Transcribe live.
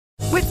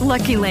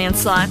Lucky Land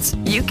Slots,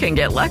 you can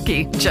get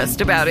lucky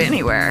just about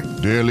anywhere.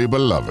 Dearly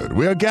beloved,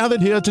 we are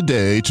gathered here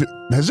today to...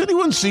 Has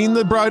anyone seen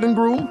the bride and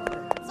groom?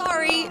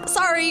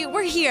 Sorry,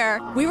 we're here.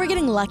 We were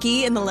getting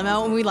lucky in the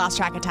limo and we lost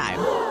track of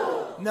time.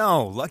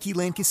 No, Lucky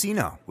Land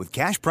Casino, with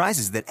cash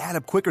prizes that add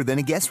up quicker than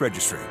a guest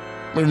registry.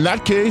 In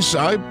that case,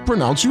 I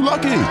pronounce you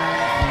lucky.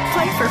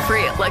 Play for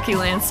free at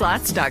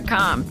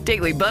LuckyLandSlots.com.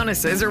 Daily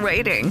bonuses are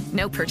waiting.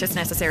 No purchase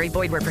necessary.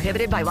 Void where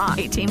prohibited by law.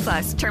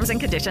 18+. Terms and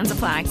conditions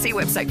apply. See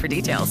website for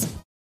details.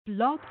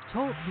 Blog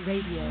Talk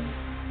Radio.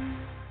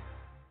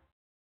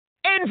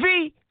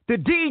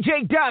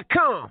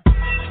 EnvyTheDJ.com.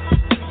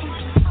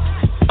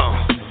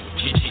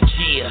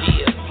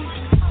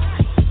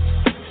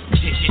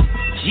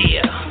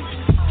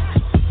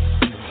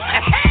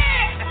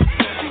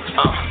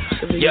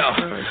 Yo,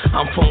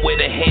 I'm from where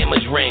the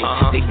hammers ring.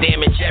 They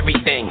damage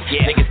everything.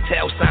 Niggas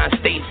tell sign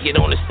states, get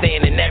on the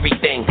stand and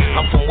everything.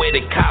 I'm from where the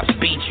cops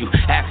beat you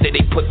after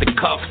they put the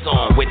cuffs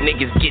on. Where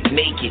niggas get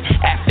naked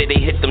after they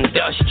hit them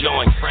dust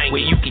joints. Where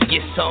you can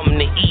get something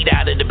to eat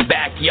out of the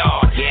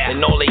backyard.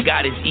 And all they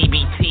got is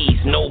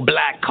EBTs, no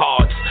black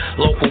cards.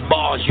 Local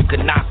bars you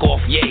can knock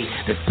off, yay.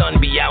 The sun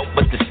be out,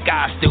 but the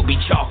sky still be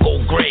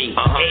charcoal gray.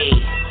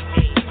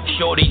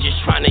 Shorty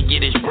just trying to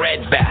get his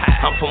bread back.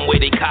 I'm from where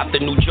they cop the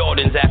new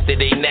Jordans after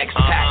they next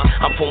pack.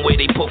 I'm from where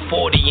they put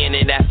 40 in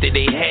it after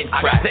they head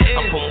crack.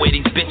 I'm from where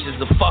these bitches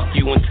will fuck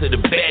you until the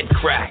bed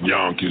crack.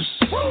 Yonkers.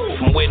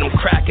 From where them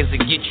crackers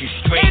will get you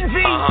straight.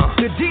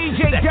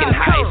 EnvyTheDJ.com. Second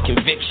highest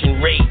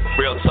conviction rate.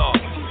 Real talk.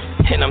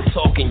 And I'm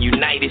talking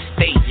United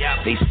States.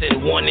 They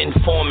send one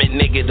informant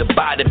nigga to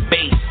buy the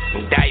base.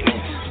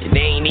 Indictments. It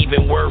ain't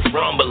even worth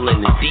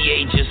rumbling. The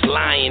DA just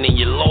lying and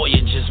your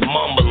lawyer just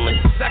mumbling.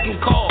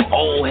 Second call.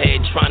 Old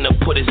head trying to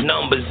put his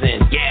numbers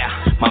in. Yeah,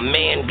 my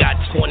man got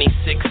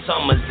 26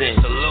 summers in.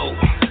 Salute.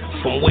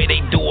 From where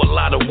they do a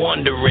lot of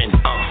wondering.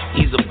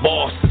 He's a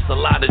boss, it's a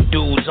lot of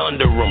dudes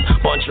under him.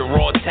 Bunch of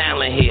raw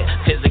talent here,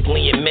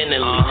 physically and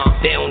mentally.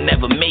 They don't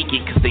never make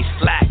it cause they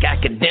slack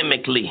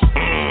academically.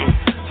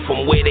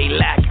 From where they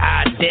lack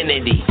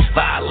identity.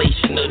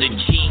 Violation of the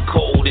G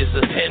code is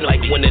a penalty.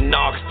 Like when the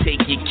narcs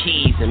take your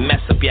keys and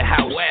mess up your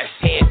house.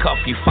 Handcuff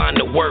you, find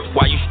the work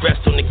while you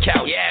stressed on the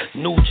couch.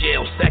 New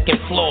jail, second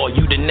floor,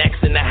 you the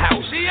next in the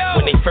house.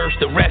 When they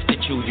first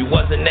arrested you, you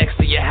wasn't next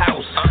to your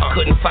house.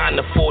 Couldn't find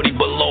the 40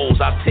 belows,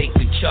 I'll take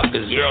the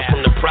chuckers. Girls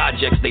from the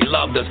projects, they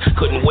loved us,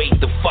 couldn't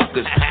wait to fuck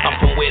us. I'm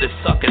from where the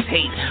suckers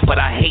hate, but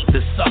I hate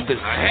the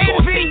suckers.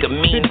 Gonna take a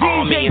mean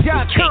army and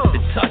some cake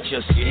to touch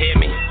us, you hear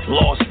me?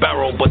 Lost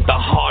barrel, but the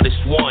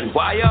hardest one.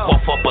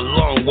 Puff up a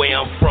lung where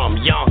I'm from.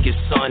 Yonkers,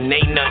 son,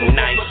 ain't nothing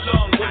nice.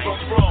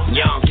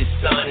 Yonkers,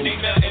 son,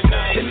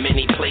 been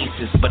many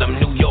places, but I'm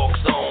New York's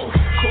own.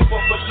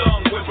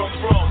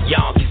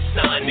 Yonkers,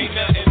 son,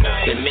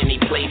 been many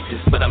places,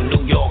 but I'm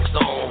New York's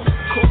own.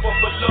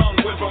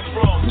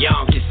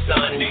 Yonkers,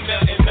 son,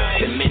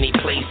 been many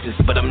places,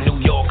 but I'm New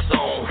York's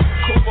own.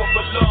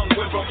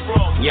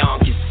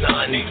 Yonkers,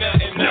 son,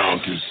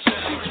 Yonkers.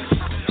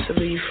 So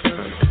where you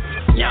from?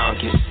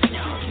 Yonkers.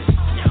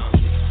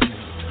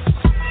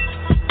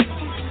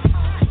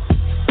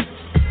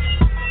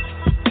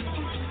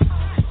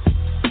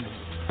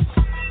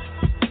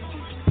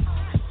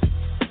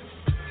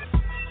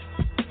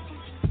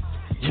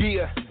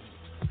 Yeah.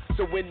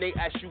 So when they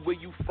ask you where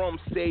you from,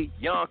 say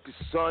Yonkers,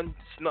 son.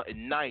 It's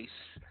nothing nice.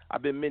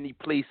 I've been many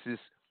places,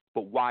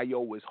 but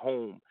YO is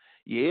home.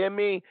 You hear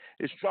me?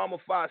 It's Trauma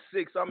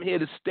 56. I'm here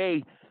to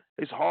stay.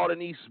 It's hard in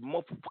these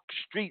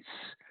motherfucking streets.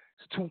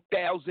 It's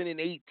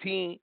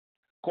 2018.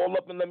 Call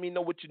up and let me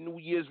know what your New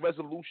Year's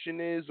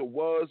resolution is or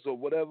was or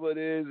whatever it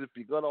is. If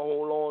you're going to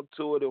hold on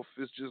to it, or if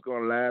it's just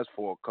going to last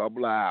for a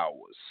couple of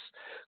hours.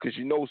 Because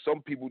you know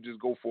some people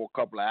just go for a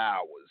couple of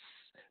hours.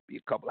 Be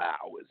a couple of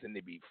hours and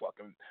they be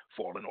fucking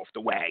falling off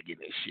the wagon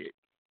and shit.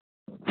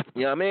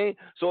 You know what I mean?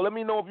 So let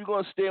me know if you're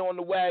going to stay on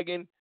the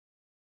wagon,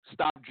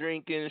 stop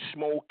drinking,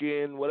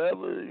 smoking,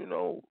 whatever, you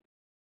know.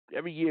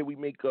 Every year we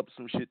make up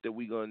some shit that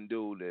we going to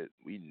do that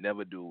we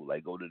never do,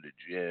 like go to the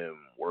gym,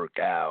 work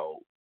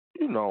out,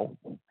 you know,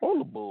 all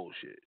the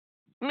bullshit.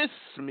 Miss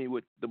me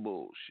with the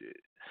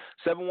bullshit.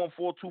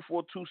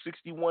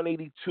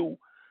 714-242-6182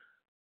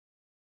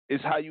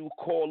 is how you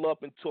call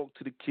up and talk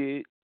to the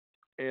kid.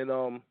 And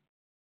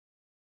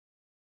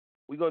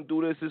we're going to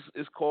do this.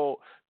 It's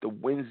called the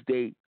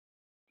Wednesday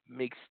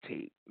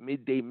mixtape,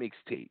 midday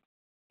mixtape,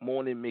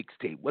 morning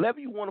mixtape, whatever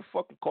you want to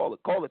fucking call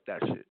it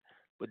that shit.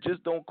 But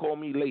just don't call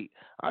me late.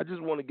 I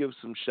just want to give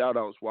some shout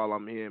outs while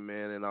I'm here,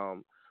 man, and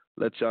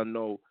let y'all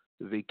know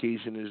the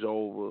vacation is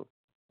over.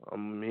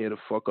 I'm here to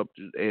fuck up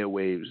the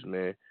airwaves,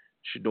 man.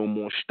 Should no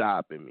more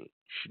stopping me.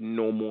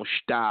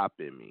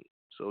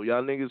 So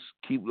y'all niggas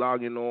keep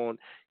logging on,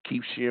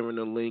 keep sharing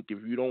the link. If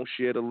you don't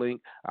share the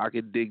link, I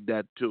can dig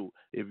that too.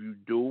 If you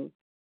do,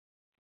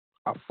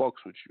 I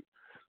fucks with you.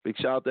 Big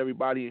shout out to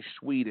everybody in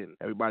Sweden,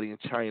 everybody in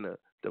China,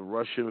 the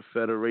Russian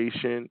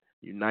Federation,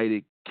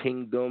 United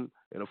Kingdom,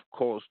 and of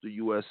course the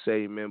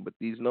USA, man. But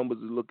these numbers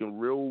are looking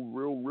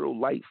real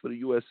light for the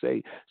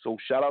USA. So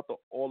shout out to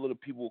all of the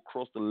people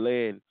across the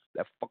land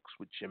that fucks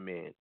with your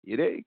man. You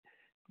dig?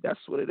 That's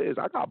what it is.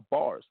 I got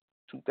bars.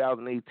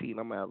 2018,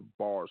 I'm gonna have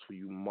bars for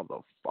you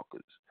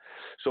motherfuckers.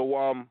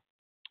 So,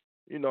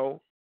 you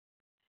know,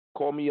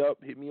 call me up,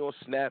 hit me on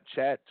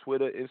Snapchat,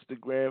 Twitter,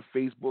 Instagram,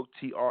 Facebook,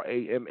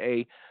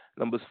 TRAMA,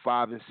 numbers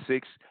 5 and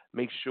 6.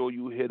 Make sure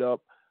you hit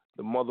up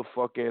the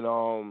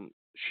motherfucking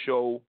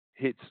show,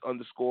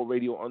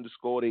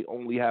 hits_radio_. They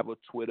only have a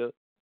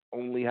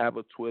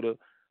Twitter.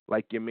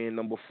 Like your man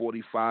number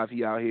 45,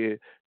 he out here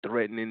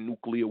threatening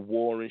nuclear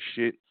war and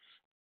shit.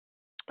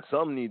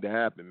 Something need to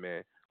happen,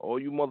 man. All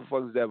you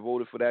motherfuckers that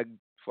voted for that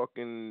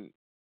fucking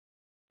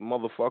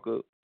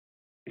motherfucker,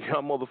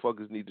 y'all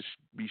motherfuckers need to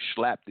be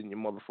slapped in your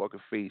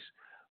motherfucking face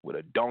with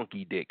a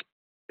donkey dick.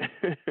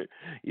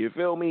 You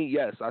feel me?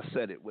 Yes, I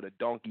said it, with a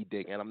donkey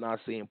dick, and I'm not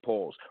saying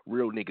pause.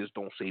 Real niggas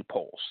don't say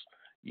pause.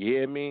 You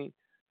hear me?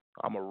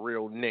 I'm a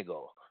real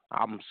nigga.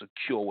 I'm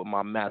secure with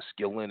my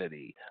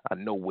masculinity. I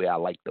know where I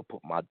like to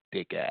put my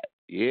dick at.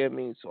 You hear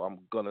me? So I'm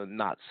gonna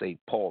not say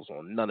pause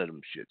on none of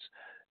them shits.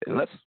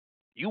 Unless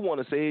you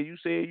want to say it, you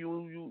say it,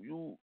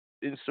 you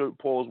insert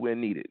pause where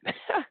needed.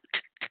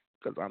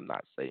 Because I'm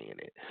not saying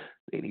it.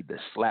 They need to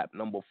slap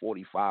number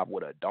 45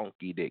 with a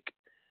donkey dick.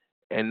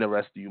 And the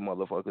rest of you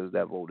motherfuckers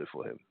that voted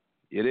for him.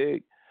 You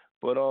dig?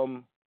 But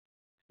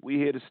we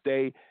here to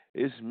stay.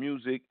 It's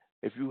music.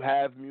 If you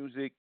have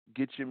music,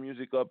 get your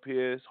music up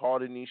here. It's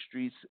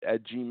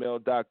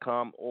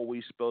HardInTheseStreetz@gmail.com.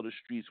 Always spell the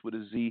streets with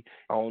a Z.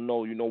 I don't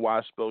know. You know why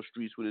I spell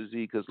streets with a Z?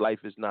 Because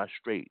life is not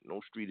straight. No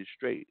street is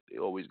straight. They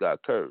always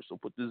got curves. So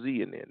put the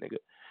Z in there, nigga.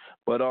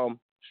 But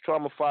it's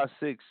Trauma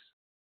 56.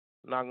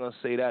 I'm not going to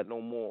say that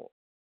no more.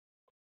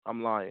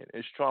 I'm lying.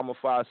 It's Trauma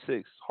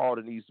 56. Hard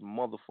in these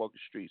motherfucking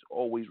streets.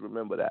 Always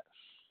remember that.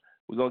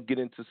 We're going to get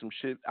into some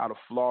shit out of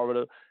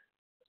Florida.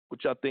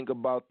 What y'all think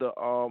about the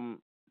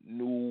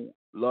new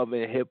Love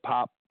and Hip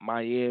Hop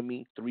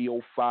Miami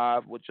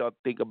 305? What y'all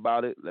think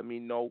about it? Let me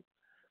know.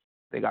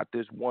 They got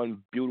this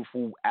one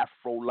beautiful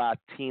Afro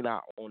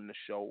Latina on the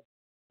show,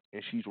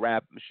 and she's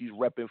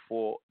repping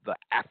for the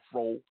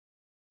Afro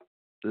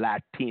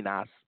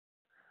Latinas,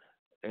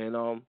 and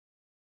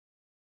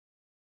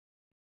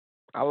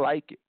I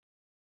like it.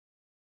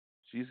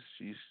 She's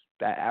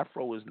that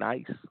Afro is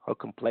nice. Her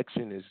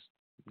complexion is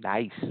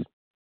nice.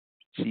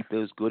 She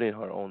feels good in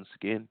her own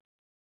skin.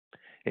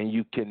 And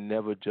you can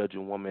never judge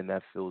a woman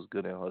that feels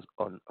good in her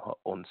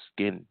own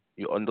skin.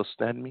 You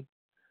understand me?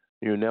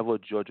 You never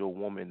judge a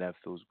woman that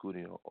feels good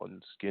in her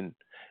own skin.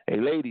 Hey,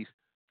 ladies,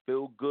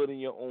 feel good in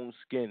your own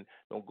skin.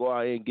 Don't go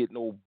out here and get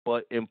no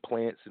butt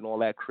implants and all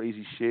that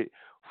crazy shit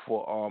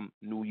for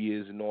New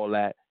Year's and all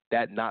that.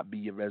 That not be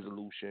your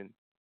resolution.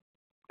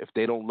 If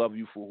they don't love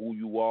you for who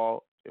you are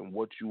and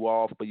what you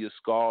are, for your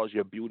scars,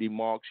 your beauty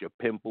marks, your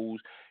pimples,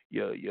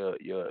 your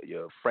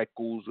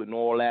freckles and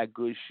all that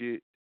good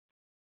shit,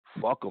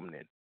 fuck them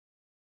then.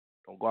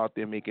 Don't go out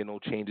there making no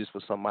changes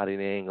for somebody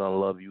that ain't gonna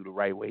love you the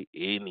right way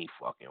any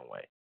fucking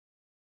way.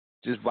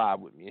 Just vibe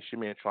with me. It's your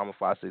man Trauma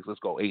 56.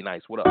 Let's go. 8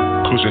 Nights. What up?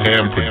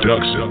 Cushionham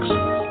Productions.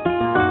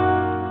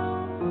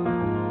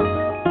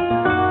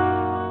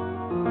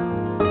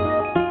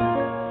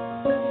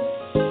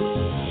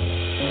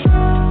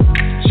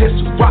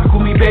 Just rock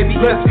with me, baby.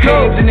 Let's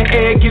go. Hands in the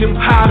air, get them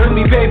high for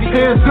me, baby.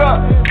 Hands up.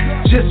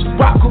 Just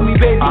rock with me,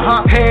 baby.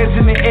 Hands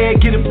in the air,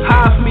 get them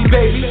high for me,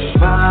 baby.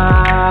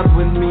 Vibe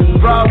with me.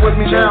 Vibe with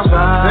me now.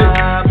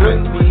 Vibe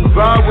with me.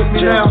 Vibe with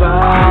me now.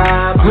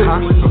 Vibe with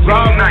me.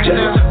 Vibe with me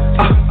now.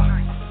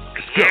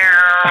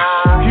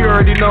 You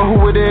already know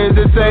who it is.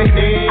 It's a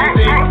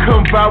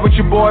come vibe with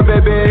your boy,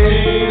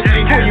 baby.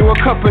 Pour you a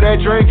cup of that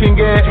drink and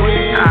get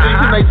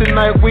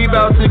tonight we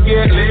about to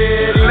get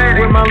lit.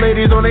 With my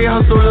ladies on they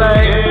hustle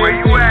like.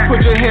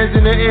 Put your hands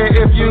in the air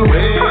if you.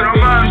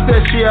 You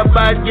said she a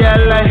bad gal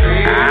like.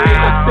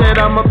 I said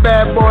I'm a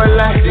bad boy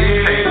like.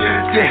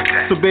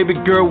 Yeah. So baby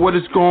girl, what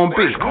it's gonna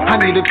be? I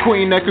need a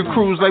queen that could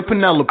cruise like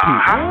Penelope.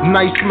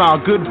 Nice smile,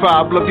 good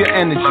vibe, love your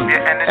energy.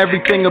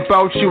 Everything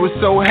about you is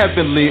so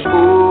heavenly.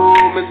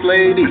 Ooh, Miss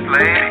Lady,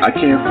 I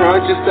can't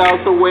front your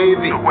style so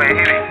wavy.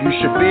 You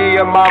should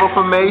be a model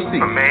for Macy.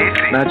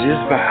 Not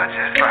just vibe,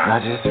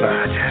 not just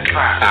vibe.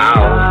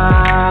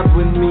 Vibe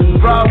with me,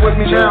 vibe with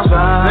me now.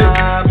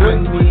 Vibe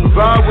with me,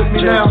 vibe with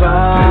me now.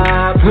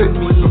 Vibe with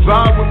me,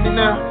 vibe with me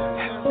now.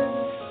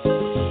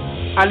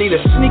 I need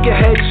a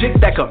sneakerhead chick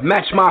that could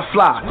match my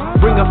fly.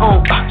 Bring her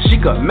on, she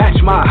could match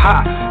my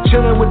high.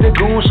 Chillin' with the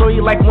goon,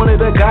 shorty like one of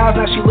the guys.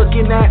 Now she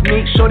looking at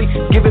me, shorty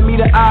giving me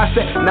the eye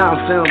set. Now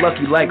I'm feeling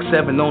lucky like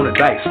 7 on the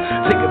dice.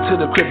 Take her to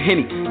the crib,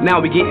 Henny,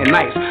 now we getting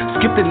nice.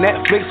 Skip the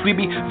Netflix, we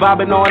be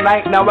vibing all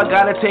night. Now I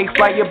gotta take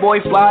flight, your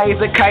boy fly is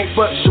a kite.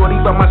 But shorty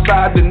by my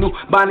side, the new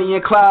Bonnie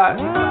and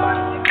Clyde.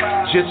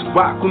 Just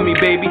rock with me,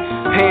 baby.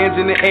 Hands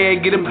in the air,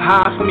 get them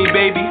high for me,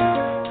 baby.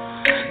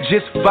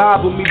 Just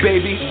vibe with me,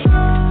 baby.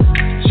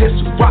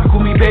 Just rock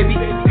with me, baby.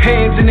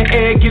 Hands in the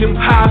air, get them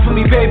high for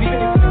me, baby.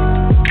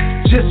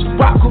 Just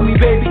rock with me,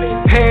 baby.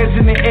 Hands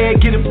in the air,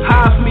 get them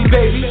high for me,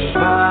 baby.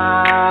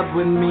 Vibe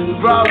with me.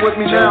 Vibe with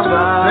me now.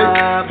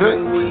 Vibe with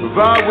me.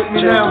 Vibe with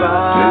me now.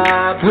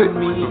 Vibe with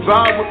me.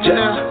 Vibe with me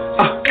now.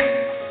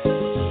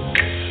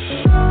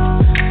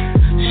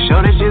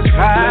 Shorty just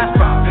ride.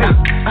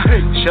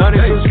 Shorty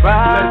just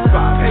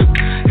ride.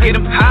 Get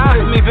them high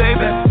with me,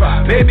 baby.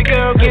 Baby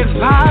girl, get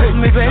high with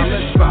me,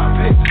 baby.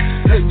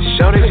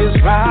 Shorty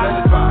just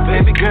ride.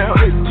 Baby girl,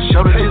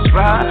 shorty just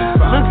ride.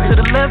 Look to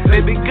the left,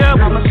 baby girl,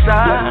 on my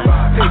side.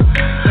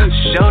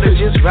 Shorty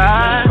just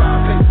ride.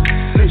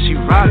 She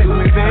ride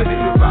with me, baby.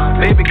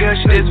 Baby girl,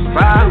 she just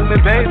ride with me,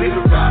 baby.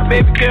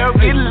 Baby girl,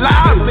 get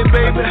live with me,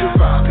 baby.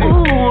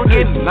 Ooh,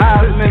 get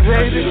live with me,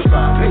 baby.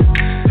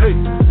 Hey,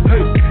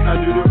 hey, I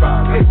do the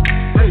vibe. Hey,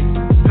 hey,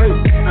 hey,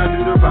 I do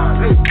the vibe.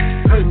 Hey,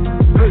 hey,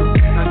 hey,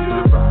 I do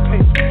the vibe.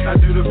 Hey, I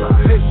do the vibe.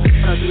 Hey, I do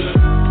the vibe.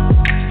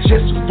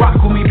 Just rock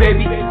with me,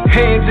 baby.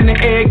 Hands in the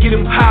air, get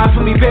them high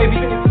for me,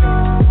 baby.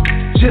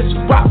 Just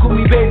rock with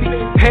me, baby.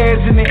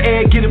 Hands in the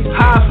air, get them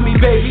high for me,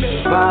 baby.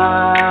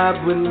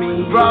 Vibe with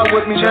me. Vibe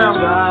with me now.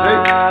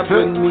 Vibe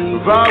with me.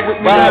 Vibe with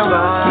me now.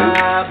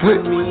 Vibe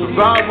with me.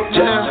 Vibe with me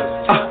now.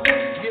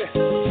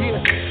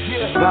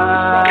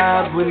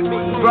 Vibe with me.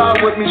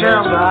 Vibe with me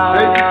now.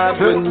 Vibe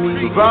with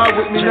me. Vibe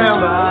with me now.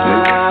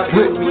 Vibe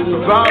with me.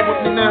 Vibe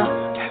with me now.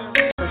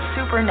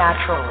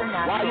 Supernatural.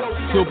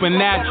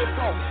 Supernatural.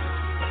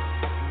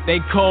 They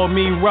call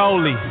me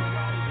Rolly.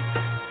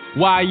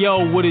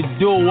 Y.O. with a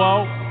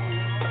duo.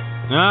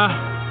 Huh?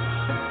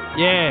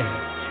 Yeah.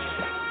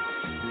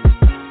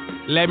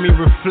 Let me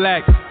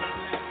reflect.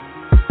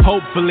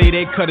 Hopefully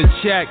they cut a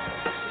check.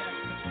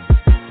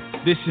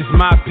 This is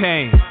my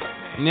pain.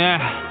 Yeah.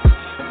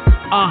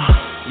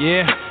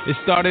 Yeah. It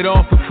started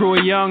off a crew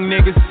of young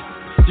niggas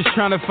just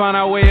trying to find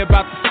our way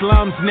about the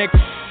slums,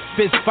 niggas.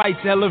 Fist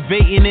fights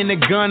elevating and the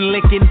gun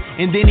licking.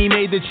 And then he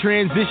made the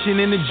transition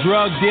into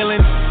drug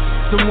dealing.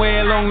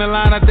 Somewhere along the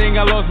line, I think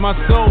I lost my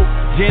soul.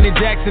 Janet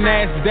Jackson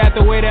asked, is that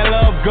the way that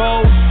love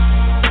goes?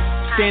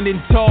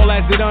 Standing tall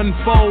as it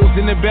unfolds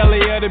in the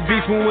belly of the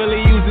beast when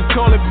Willie used the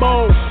toilet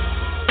bowl.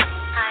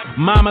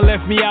 Mama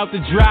left me out to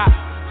dry.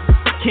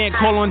 Can't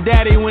call on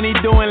daddy when he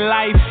doing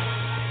life.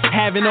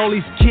 Having all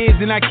these kids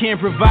and I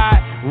can't provide.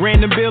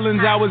 Random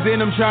buildings I was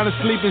in, I'm trying to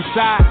sleep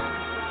inside.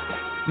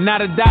 Not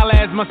a dollar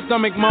as my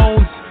stomach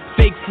moans.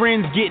 Fake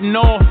friends getting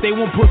off, they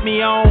won't put me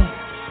on.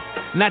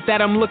 Not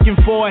that I'm looking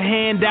for a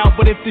handout,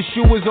 but if the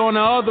shoe was on the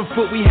other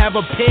foot, we have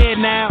a pair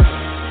now.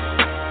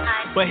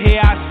 But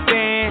here I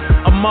stand,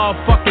 a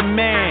motherfucking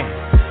man.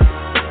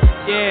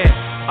 Yeah,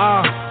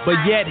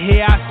 but yet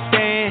here I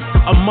stand,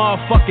 a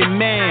motherfucking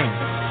man.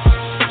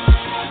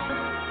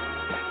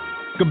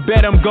 Could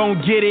bet I'm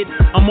gon' get it,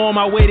 I'm on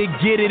my way to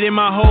get it, and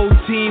my whole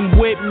team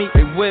with me.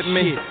 They with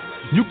me.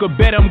 You could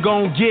bet I'm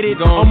gon' get it,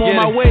 I'm on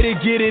my way to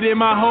get it, and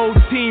my whole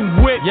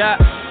team with me. Yeah,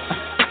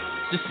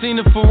 just seen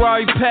a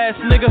Ferrari pass,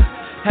 nigga.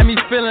 Had me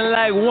feeling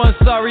like one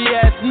sorry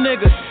ass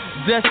nigga.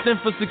 Destined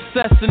for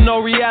success and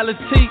no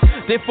reality.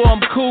 Therefore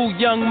I'm cool,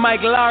 young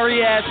Mike Lowry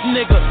ass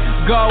nigga.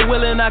 God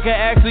willing I can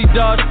actually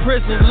dodge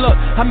prison. Look,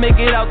 I make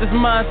it out this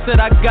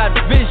mindset, I got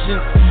vision.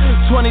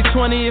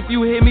 2020, if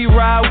you hear me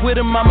ride with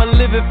him, I'ma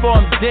live it for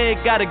I'm dead.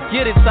 Gotta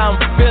get it, so I'm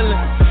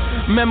feeling.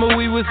 Remember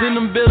we was in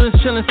them buildings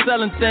chillin',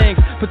 selling things.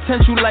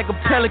 Potential like a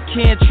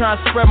pelican, trying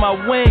to spread my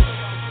wings.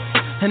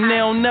 And they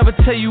don't never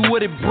tell you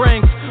what it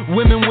brings.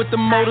 Women with the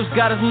motives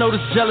got us notice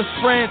jealous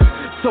friends.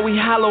 So we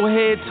hollow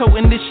head,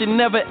 toting this shit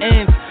never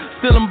ends.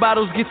 Filling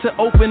bottles get to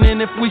opening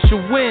if we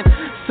should win.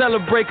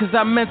 Celebrate cause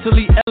I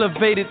mentally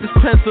elevated. This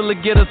pencil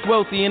will get us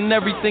wealthy and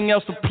everything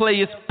else will play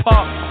its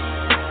part.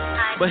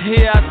 But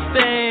here I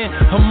stand,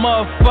 a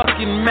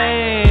motherfucking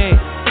man.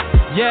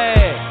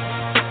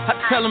 Yeah, I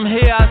tell him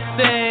here I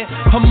stand,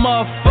 a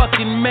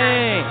motherfucking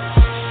man.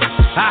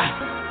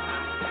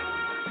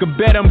 Could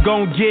bet I'm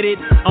gon' get it,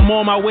 I'm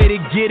on my way to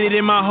get it,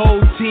 and my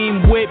whole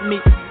team with me.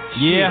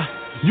 Yeah,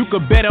 you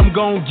could bet I'm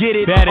gon' get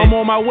it, I'm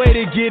on my way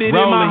to get it,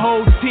 and my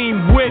whole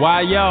team with me. Why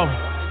yo,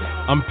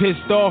 I'm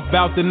pissed off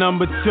about the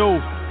number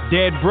 2.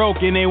 Dead broke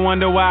and they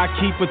wonder why I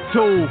keep a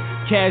tool.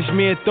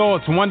 Cashmere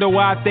thoughts, wonder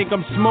why I think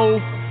I'm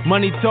smooth.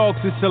 Money talks,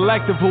 it's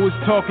selective who it's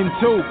talking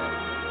to.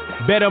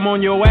 Bet I'm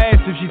on your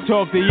ass if she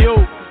talk to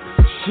you.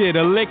 Shit,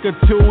 a lick or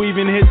two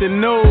even hit the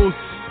news.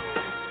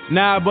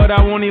 Nah, but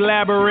I won't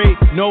elaborate.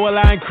 Know will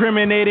I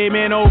incriminate a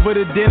man over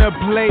the dinner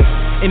plate.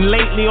 And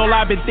lately all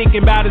I've been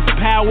thinking about is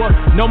power.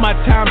 Know my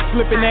time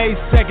slipping every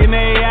second,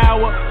 every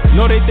hour.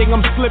 Know they think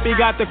I'm slippy,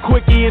 got the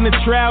quickie in the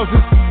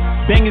trousers.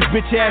 Bang his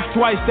bitch ass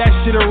twice, that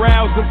shit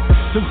arouse him.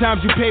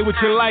 Sometimes you pay with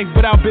your life,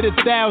 but I'll bet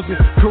 1,000.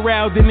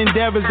 Corralled in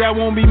endeavors that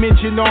won't be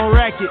mentioned on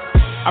record.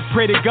 I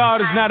pray to God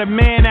is not a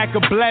man that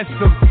could bless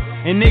them.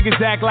 And niggas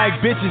act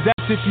like bitches,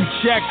 that's if you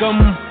check them.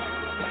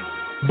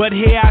 But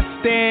here I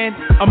stand,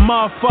 a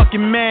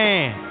motherfucking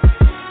man.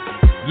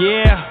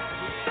 Yeah,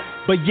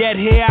 but yet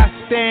here I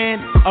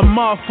stand, a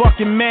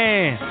motherfucking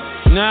man.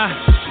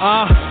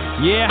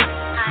 Yeah,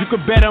 you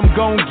could bet I'm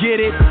gon'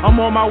 get it. I'm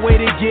on my way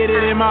to get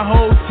it, and my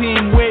whole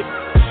team with.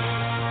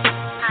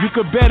 You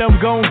could bet I'm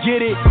gon'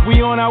 get it.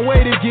 We on our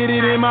way to get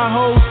it, and my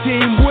whole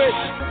team with.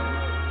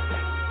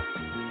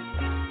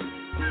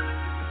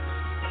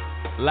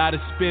 A lot of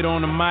spit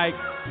on the mic,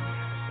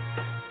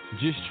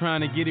 just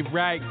trying to get it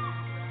right.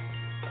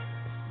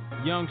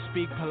 Young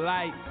speak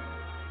polite.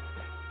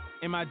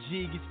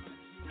 MIG gets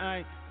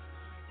Alright.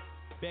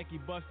 Becky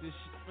bust this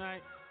shit.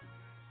 Alright.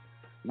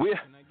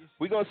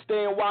 We're going to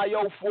stay in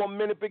YO for a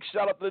minute. Big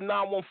shout out to the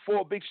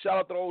 914. Big shout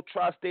out to the whole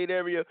tri-state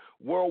area.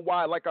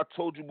 Worldwide, like I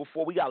told you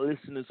before, we got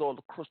listeners all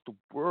across the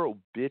world,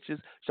 bitches.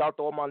 Shout out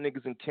to all my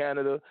niggas in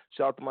Canada.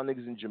 Shout out to my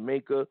niggas in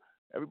Jamaica.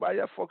 Everybody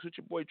that fucks with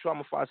your boy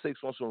Trauma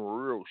 56 on some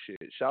real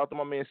shit. Shout out to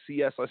my man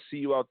CS. I see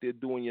you out there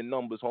doing your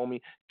numbers,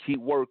 homie. Keep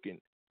working.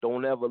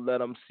 Don't ever let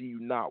them see you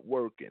not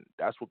working.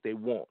 That's what they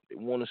want. They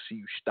want to see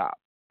you stop.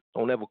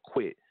 Don't ever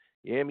quit.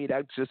 You hear me?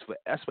 That's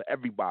for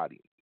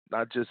everybody.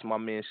 Not just my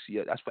man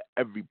CS. That's for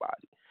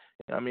everybody.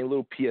 You know what I mean? A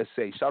little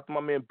PSA. Shout out to my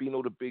man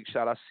Bino the Big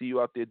Shot. I see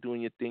you out there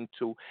doing your thing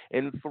too.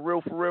 And for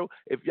real,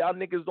 if y'all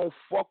niggas don't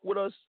fuck with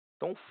us,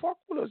 don't fuck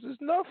with us.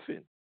 It's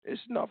nothing.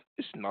 It's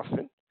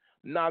nothing.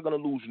 I'm not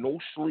going to lose no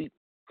sleep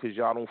because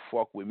y'all don't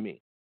fuck with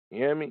me. You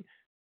hear me?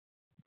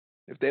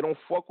 If they don't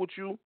fuck with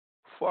you,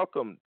 fuck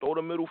them. Throw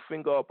the middle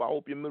finger up. I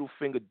hope your middle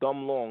finger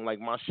dumb long like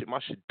my shit. My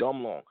shit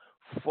dumb long.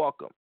 Fuck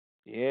them.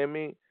 You hear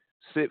me?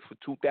 Sit for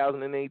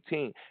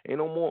 2018. Ain't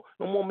no more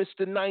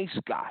Mr. Nice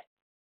Guy.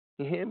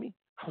 You hear me?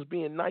 I was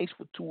being nice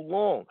for too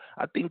long.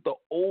 I think the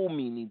old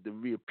me need to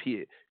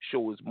reappear,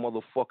 show his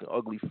motherfucking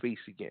ugly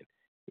face again.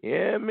 You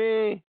hear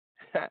me?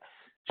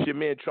 It's your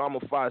man Trauma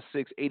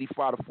 56,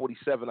 85 to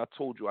 47. I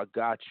told you I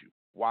got you.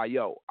 Why,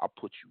 yo, I'll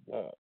put you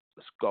on.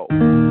 Let's go.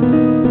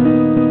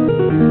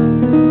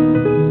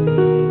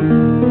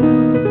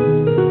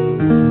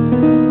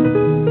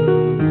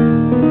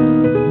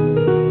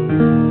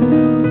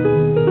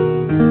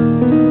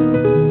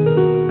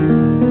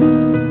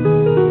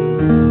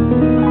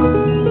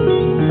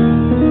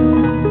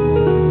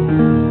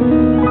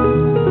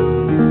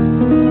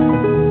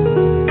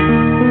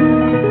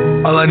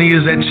 All I need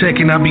is that check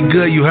and I'll be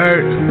good, you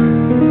heard?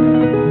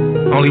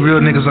 Only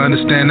real niggas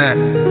understand that.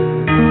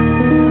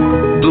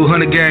 Blue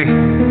Hunter Gang,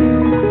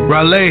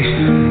 Raleigh,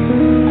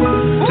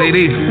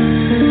 TD.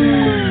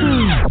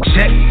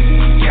 Check,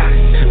 got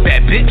it.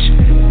 Bad bitch,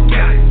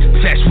 got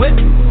it. Fast whip,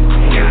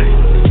 got it.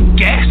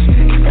 Gas.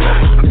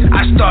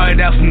 I started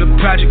out from the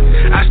project.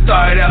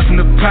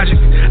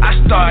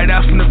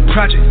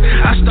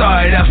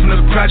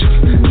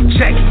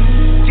 Check,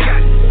 got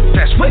it.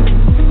 Fast whip,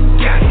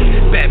 got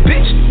it. Bad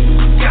bitch,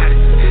 got it.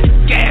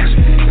 Gas.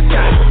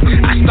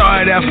 I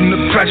started out from the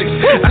project.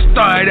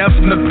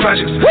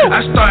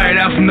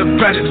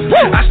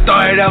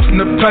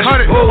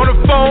 On the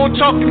phone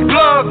talking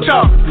plug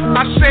talk.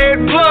 I said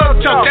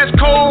plug talk. That's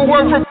cold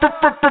word for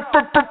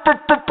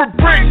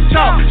brick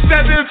talk.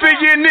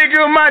 7-figure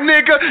nigga, my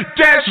nigga.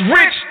 That's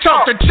rich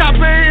talk. The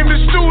chopper in the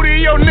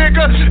studio,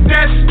 nigga.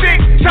 That's stick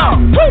talk.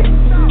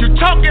 You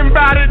talking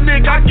about it,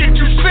 nigga? I get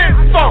you sent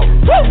for.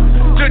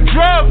 The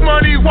drug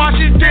money,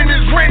 Washington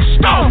is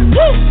rich talk.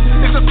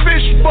 It's a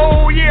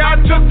fishbowl, yeah, I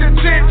took the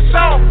tents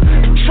off.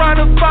 Trying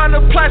to find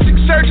a plastic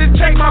surgeon,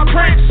 take my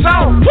prints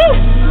off.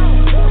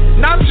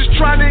 Now I'm just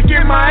trying to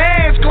get my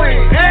hands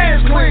clean.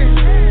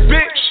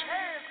 Bitch,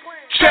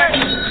 check,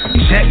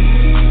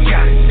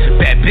 got it.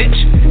 Bad bitch,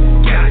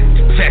 got it.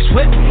 Fast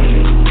whip,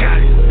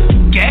 got it.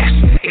 Gas,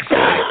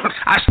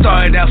 I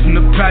started out from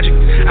the project.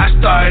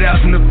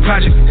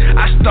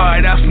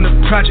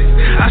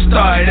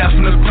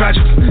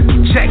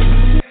 Check,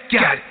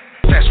 got it.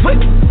 Fast whip,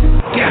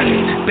 got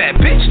it. Bad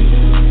bitch,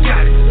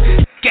 got it.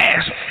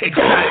 Gas,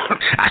 exotic.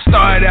 I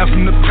started out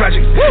from the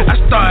project.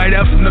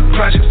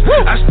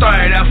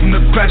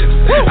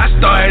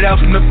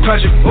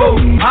 Whoa.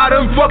 I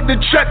done fucked the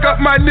track up,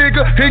 my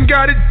nigga, and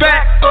got it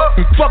back up.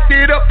 And fucked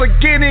it up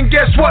again, and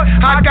guess what?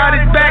 I got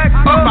it back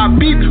up. I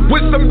beat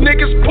with some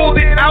niggas,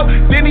 pulled it out,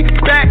 then he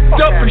backed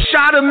up and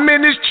shot him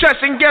in his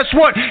chest, and guess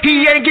what?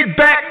 He ain't get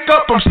back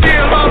up. I'm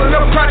still all in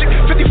the project.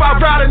 55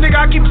 rider, nigga,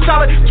 I keep it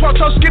solid. 12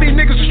 tall skinny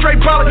niggas, a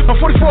straight baller. I'm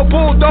 44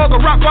 bulldog, a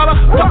rock baller.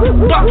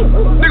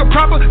 Nigga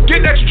proper,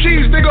 getting extra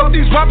cheese, nigga, up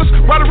these robbers.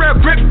 Ride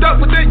around gripped up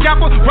with that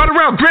yapper. Ride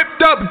around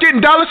gripped up,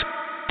 getting dollars.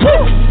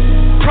 Woo!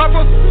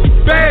 Proper,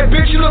 bad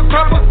bitch, you look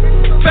proper.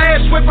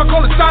 Fast whip, I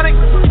call it Sonic.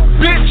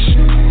 Bitch,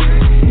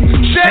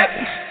 check,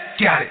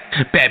 got it.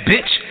 Bad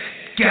bitch,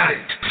 got it.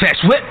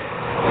 Fast whip,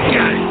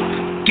 got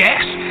it.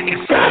 Gas,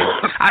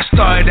 exotic. I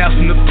started out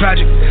from the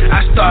project.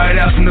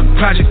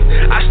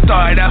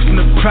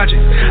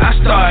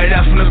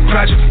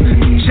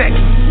 Check,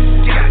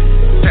 got it.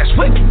 Fast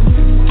whip,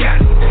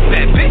 got it.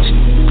 Bad bitch,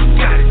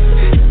 got it.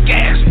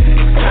 Gas,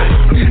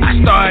 exotic. I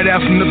started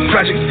out from the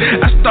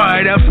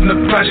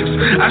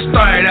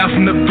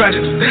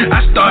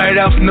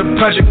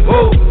project.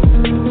 Whoa.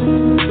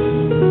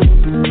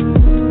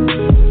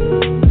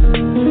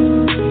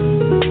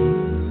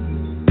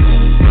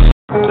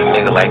 A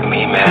nigga like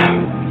me, man,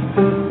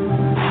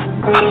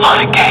 I love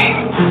the game.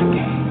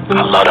 I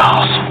love the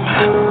hustle,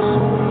 man.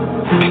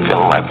 Be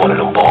feeling like one of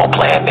them ball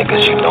playing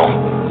niggas, you know,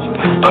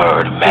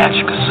 Bird,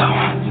 Magic or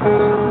something.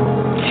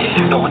 Yeah,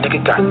 you know a nigga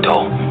got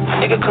dope, a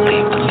nigga can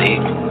leave the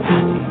league.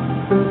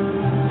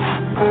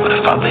 But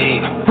if I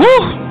leave,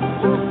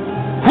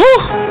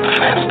 the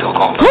fans still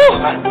gon' play,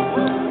 man.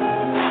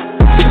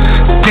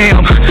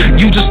 Damn,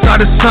 you just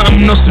started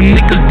something. Know some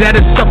niggas that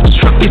is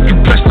self-destruct if you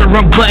press the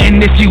wrong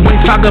button. If you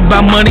ain't talking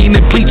about money,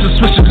 then please just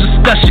switch the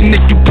discussion.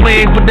 If you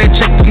playing with that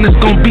check, then there's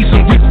gonna be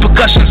some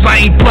repercussions.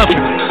 I ain't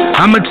bluffing.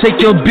 I'ma take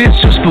your bitch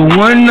just for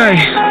one night.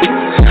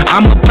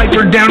 I'ma pipe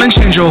her down and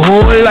change her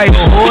whole life.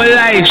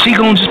 She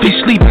gon' just be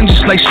sleeping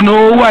just like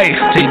Snow White.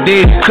 They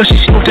did, cause she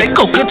smoked that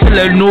coca till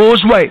her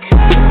nose white.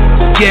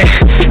 Yeah,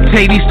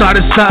 Teddy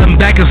started something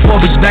back and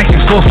forth, it's back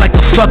and forth like a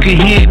fucking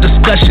head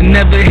discussion.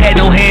 Never had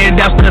no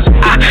handouts cause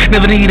I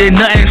never needed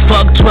nothing.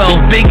 Fuck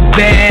 12, big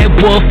bad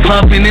wolf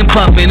huffing and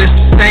puffing. It's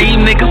the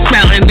same nigga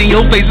smiling and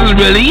your face is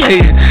really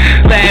hating.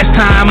 Last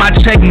time I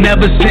checked,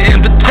 never sent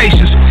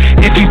invitations.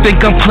 If you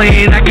think I'm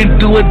playing, I can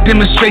do a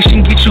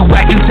demonstration. Get you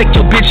whack and take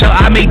your bitch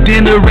out. I made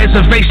dinner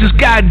reservations,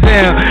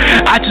 goddamn.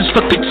 I just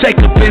fucked the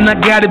check up and I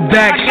got it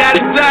back.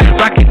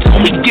 Rocket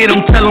told me get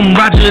him, tell him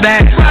Roger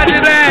that.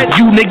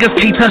 You niggas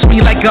can't touch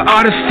me like an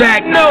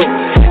artifact. No,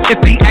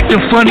 if they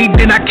acting funny,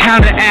 then I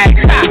counteract.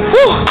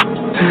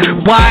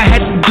 Why I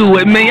had to do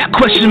it, man? Y'all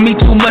question me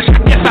too much. I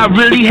guess I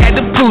really had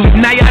to prove it.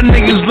 Now y'all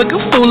niggas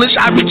looking foolish.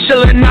 I be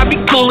chillin', I be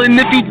coolin'.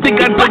 If you think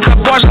I don't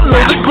got bars, I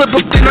load the clip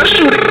up, then I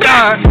shoot it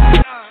down.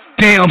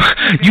 Damn,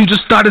 you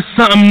just started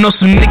something. Know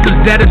some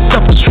niggas that is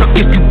self-destruct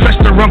if you press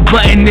the wrong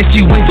button. If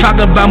you ain't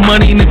talking about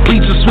money, then please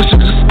just switch the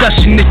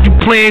discussion. If you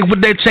playing with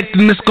that check,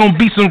 then it's gonna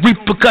be some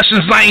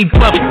repercussions. I ain't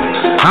bluffing.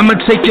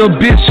 I'ma take your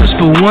bitch just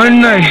for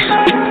one night.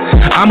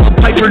 I'ma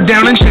pipe her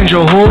down and change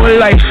her whole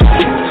life.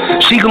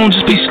 She gon'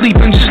 just be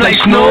sleeping just like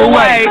Snow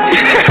White.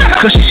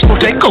 Cause she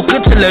smoked that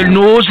coca till her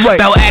nose white.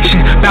 Bout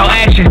action,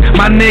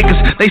 my niggas,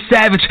 they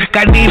savage.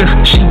 Got Nina,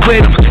 she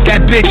with them.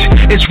 That bitch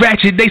is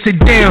ratchet, they said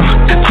damn,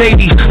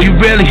 baby, you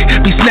really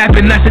be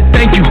snapping. I said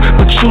thank you,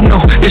 but you know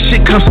this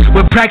shit comes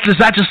with practice.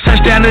 I just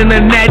touched down in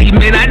a natty,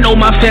 man, I know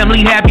my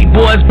family happy.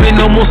 Boy, it's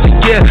been almost a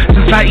year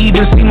since I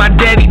even see my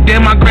daddy.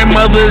 Damn, my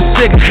grandmother is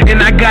sick,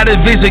 and I gotta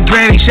visit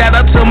granny. Shout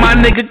out to my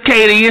nigga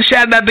Katie, and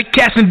shout out to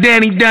Cass and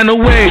Danny down the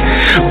way.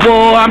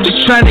 Boy, I'm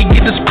just trying to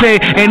get this pay,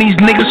 and these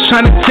niggas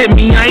trying to tip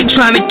me. I ain't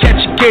trying to catch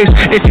a case.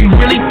 If you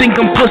really think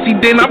I'm pussy,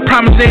 then I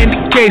promise that ain't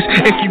the case.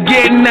 If you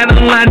getting out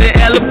of line, then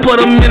Ella put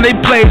them in their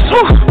place.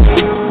 Woo.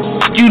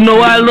 You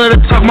know I love to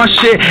talk my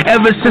shit.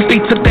 Ever since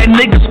they took that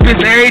nigga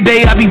spits, every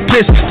day I be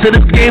pissed. To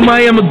this game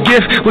I am a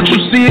gift. What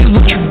you see is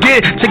what you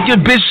did. Take your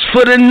bitch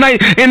for the night.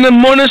 In the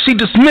morning she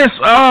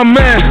dismissed. Oh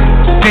man,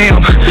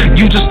 damn,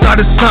 you just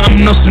started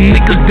something. Know some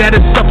niggas that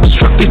is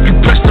self-destruct if you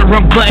press the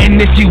wrong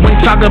button. If you ain't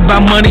talking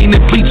about money,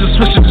 then please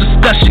just switch the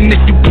discussion.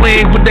 If you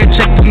playing with that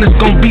check, then it's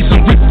gonna be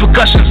some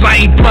repercussions.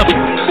 I ain't bluffing.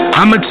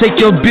 I'ma take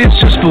your bitch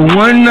just for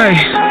one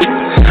night.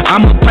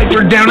 I'ma pipe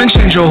her down and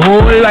change her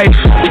whole life.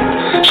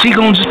 She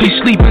gon' just be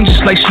sleeping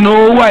just like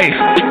Snow White.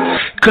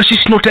 Cause she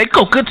smoked that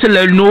coca till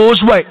her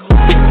nose white.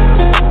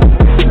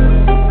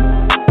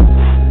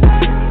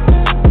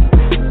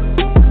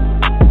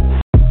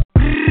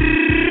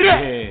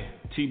 Yeah,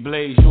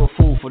 T-Blaze, you a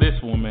fool for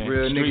this one, man.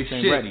 Real nigga Streetz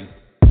ain't shit. ready.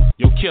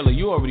 Yo, Killer,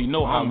 you already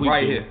know how we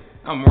right do. here.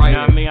 I'm right you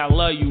know here. What I mean? I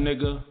love you,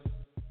 nigga.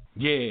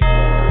 Yeah.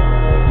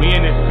 We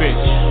in this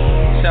bitch.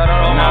 Shout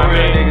out all my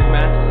real niggas,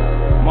 man.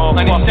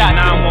 Motherfucking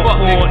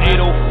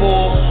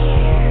 914-804.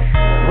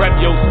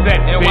 Rep your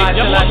set, bitch.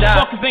 Y'all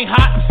motherfuckers ain't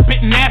hot. I'm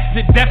spitting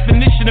acid.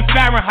 Definition of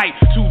Fahrenheit.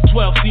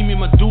 212, see me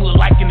medulla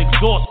like an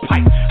exhaust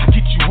pipe. I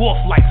get you off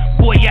like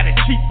boy at a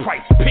cheap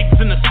price. Pigs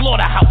in the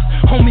slaughterhouse.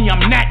 Homie, I'm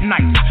that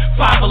nice.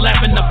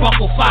 5'11", the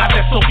buckle 5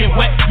 that's soaking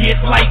wet. Yeah,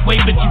 it's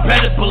lightweight, but you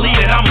better believe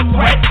that I'm a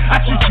threat. I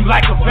treat you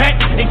like a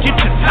vet and get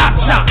your top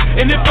chopped.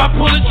 And if I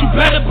pull it, you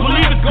better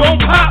believe it's gon'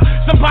 pop.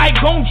 Somebody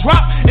gon'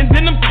 drop, and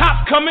then them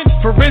cops coming.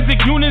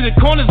 Forensic unit, the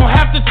corners gon'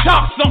 have to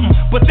chop something.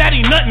 But that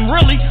ain't nothing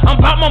really. I'm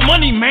about my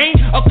money, man.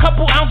 A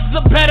couple ounces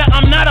of better,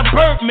 I'm not a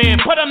bird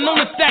man, but I'm known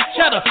to stack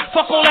cheddar.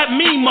 Fuck all that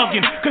mean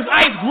mugging, cause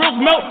ice grills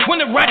melt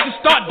when the ratchets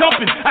start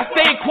dumping. I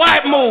stay in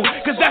quiet mode,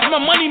 cause that's my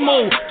money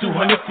mode.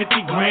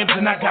 250 grams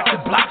and I got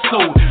the block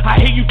sold. I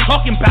hear you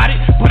talking about it,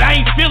 but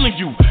I ain't feeling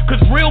you. Cause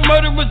real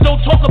murderers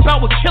don't talk about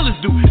what killers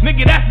do.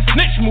 Nigga, that's a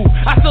snitch move.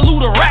 I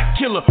salute a rap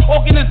killer.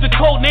 Organ is the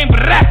code name,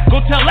 but rap.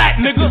 Go tell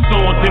that nigga. It's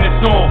on, then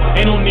it's on.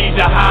 Ain't no need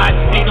to hide.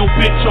 Ain't no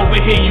bitch over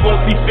here, you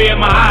won't see fear in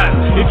my eyes.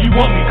 If you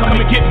want me, come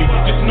and get me.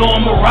 Just know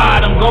I'm a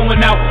ride. I'm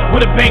going out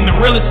with a bang, the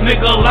realest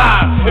nigga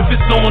alive. If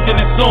it's on, then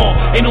it's on.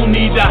 Ain't no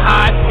need to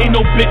hide. Ain't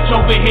no bitch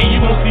over here,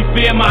 you won't see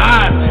fear in my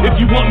eyes. If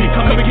you want me,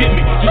 come and get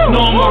me. Just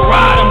know I'm a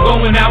ride. I'm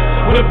going out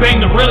with a bang,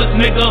 the realest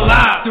nigga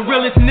alive. The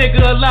realest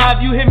nigga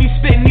alive. You hear me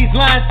spitting these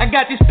lines. I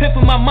got this pip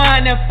in my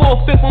mind, that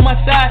 4/5 on my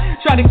side.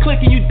 Try to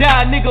click and you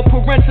die, nigga,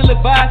 parental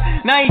advice.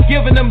 Now I ain't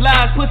giving them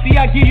lies. Pussy,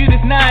 I give you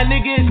this 9,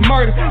 nigga, it's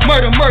murder.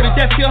 Murder,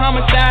 death, kill,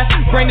 homicide.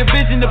 Bring the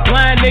vision to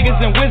blind niggas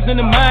and wisdom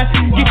to mind.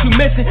 Get you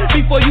missing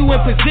before you in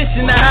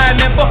position to hide,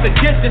 man, fuck a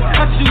distance.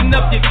 I'm shooting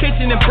up your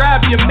kitchen and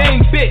bribe your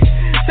main bitch.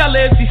 Tell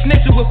her if she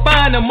snitches, we'll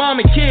find her mom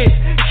and kids.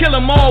 Kill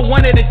them all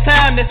one at a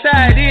time, that's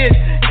how it is.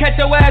 catch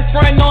your ass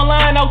frontin'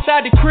 online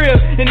outside the crib.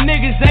 And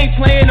niggas ain't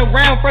playing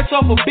around, fresh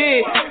off a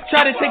bed.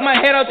 Try to take my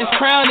head out this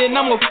crown and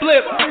I'ma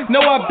flip. Know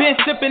I been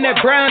sippin'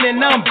 that brown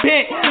and I'm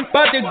bent.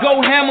 About to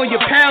go ham on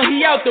your pound,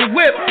 he out the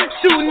whip.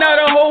 Shooting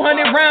out a whole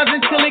 100 rounds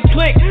until it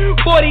click.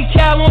 40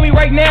 cal on me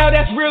right now,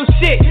 that's real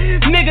shit.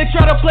 Nigga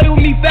try to play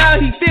with me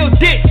foul, he feel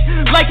ditched.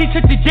 Like he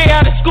took the J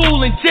out of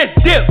school and just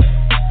dipped.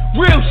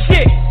 Real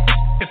shit.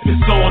 If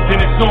it's on,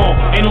 then it's on.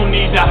 Ain't no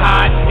need to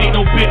hide. Ain't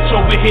no bitch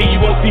over here, you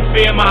won't see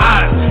fear in my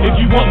eyes. If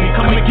you want me,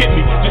 come and get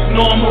me. Just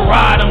know I'ma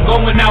ride. I'm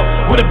going out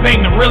with a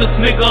bang, the realest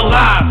nigga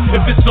alive.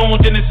 If it's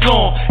on, then it's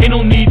on. Ain't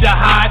no need to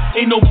hide.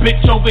 Ain't no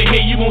bitch over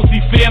here, you won't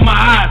see fear in my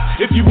eyes.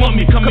 If you want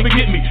me, come and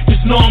get me.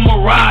 Just know I'ma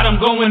ride. I'm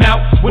going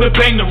out with a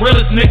bang, the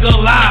realest nigga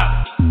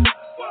alive.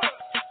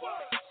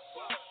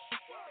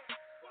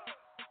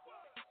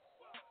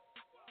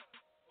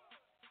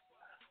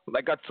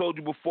 Like I told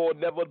you before,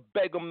 never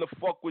beg them to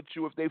fuck with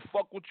you. If they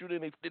fuck with you,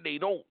 then they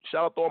don't.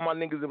 Shout out to all my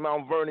niggas in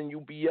Mount Vernon,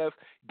 UBF,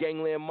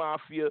 Gangland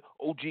Mafia,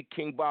 OG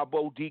King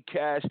Bobo,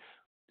 D-Cash,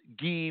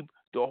 Geeb,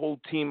 the whole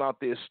team out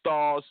there,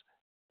 Stars.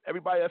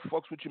 Everybody that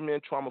fucks with your man,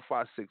 Trauma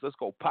 5-6. Let's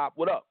go. Pop,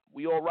 what up?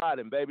 We all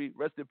riding, baby.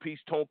 Rest in peace,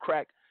 Tone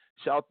Crack.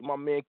 Shout out to my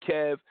man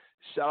Kev.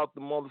 Shout out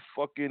to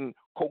motherfucking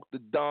Coke the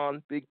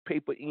Don, Big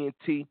Paper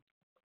ENT.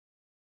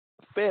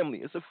 Family.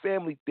 It's a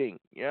family thing.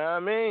 You know what I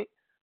mean?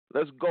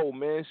 Let's go,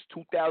 man. It's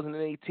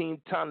 2018.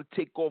 Time to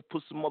take off,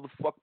 put some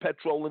motherfucking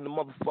petrol in the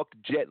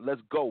motherfucking jet.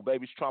 Let's go,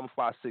 baby. It's Trauma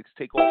 5-6.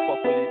 Take off,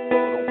 fuck with it.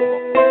 Don't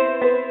fuck with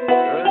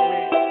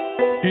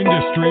it.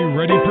 Industry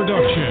Ready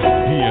Production.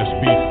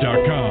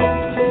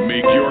 PSBeats.com.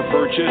 Make your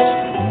purchase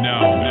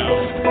now.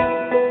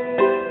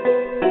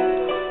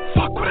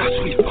 Fuck with us,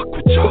 we fuck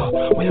with y'all.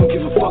 We don't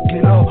give a fuck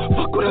at all.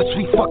 Fuck with us,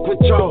 we fuck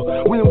with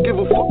y'all. We don't give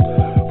a fuck.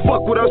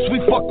 Fuck with us,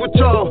 we fuck with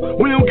y'all.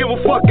 We don't give a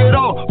fuck at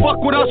all.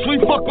 Fuck with us, we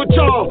fuck with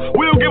y'all.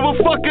 We don't give a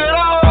fuck at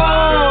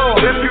all.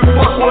 If you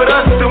fuck with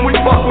us, then we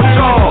fuck with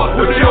y'all.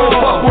 If you don't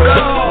fuck with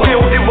us, we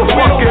don't give a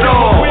fuck at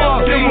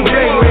all. Team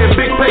Gangland,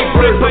 big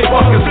paper is the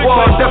fucking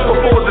squad. Death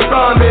before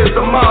design is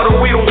the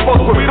motto. We don't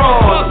fuck with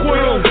y'all.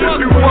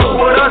 If you fuck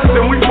with us,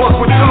 then we fuck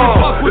with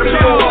y'all. If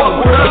you don't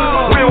fuck with us,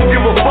 we don't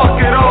give a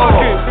fuck at all.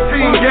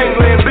 Team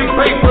Gangland, big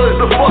paper is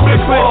the fucking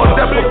squad.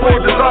 Death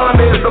before design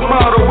is the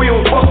motto. We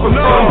don't fuck with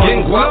y'all.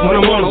 When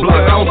I'm on the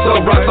block, I don't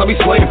sell rocks, I be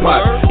slaying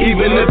pot.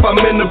 Even if I'm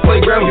in the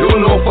playground, you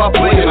don't know if I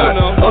play or not.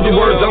 Other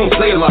words, I don't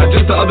say a lot.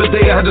 Just the other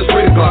day, I had to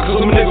spray the Glock. Cause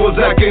some nigga was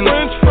acting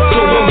so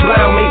dumb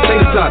loud,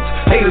 maintain the shots.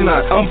 Hate or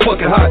not, I'm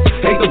fucking hot.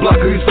 Hate the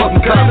block of these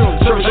fucking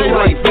cops. Service your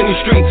life in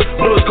these streets.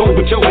 Know it's cold,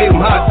 but yo, hate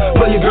them hot.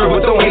 Love your girl,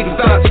 but don't hate the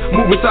thoughts.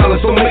 Moving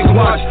silent, so niggas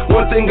watch.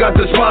 One thing I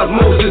despise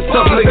most is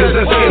tough niggas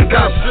that scared the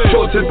cops.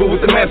 Short temper with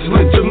the matches,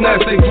 lit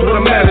gymnastics with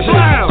the mad shit.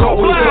 Caught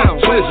with the gun,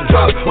 switch,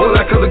 drop. All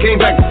that cause I came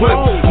back to flip.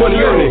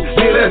 Money earning,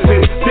 yeah, that's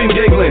it. Team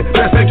Gangland,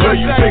 that's it.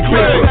 Big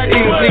paper,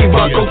 ENC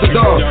by Coke the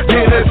Dawn.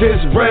 Yeah, that's his.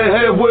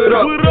 Redhead, what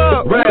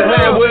up?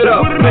 Redhead, what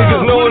up?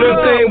 Niggas know them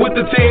thing with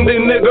the team, they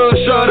niggas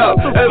shut up.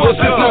 Ever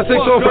since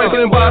 96 on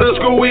Franklin by the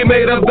school, we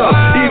made up dust.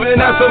 Even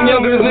as some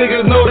younger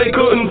niggas know they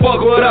couldn't fuck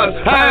with us.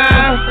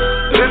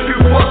 If you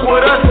fuck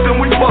with us, then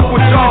we fuck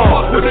with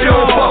y'all. If you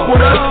don't fuck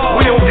with us,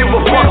 we don't give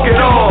a fuck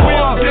at all.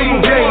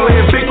 Team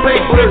Gangland, big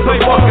paper is the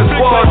fucking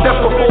squad. Death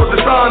before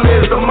design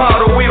is the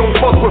motto. We don't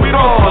fuck with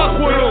y'all.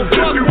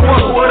 If you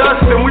fuck with us,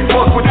 then we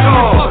fuck with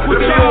y'all.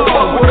 If you don't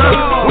fuck with us,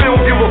 we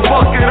don't give a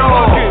fuck at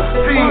all.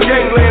 Team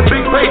Gangland,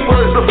 big paper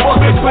is the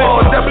fucking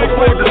squad. Death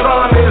before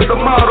design is the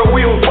motto.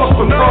 We don't fuck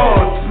with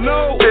y'all.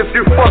 If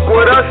you fuck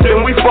with us,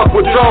 then we fuck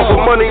with y'all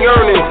for money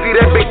earning. See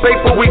that big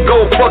paper, we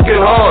go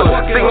fucking hard.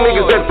 See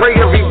niggas that pray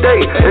every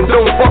day and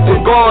don't fuck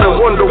with God and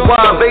wonder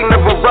why they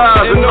never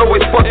rise and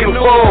always fucking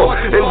fall.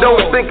 And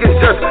don't think it's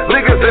just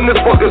niggas in this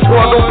fucking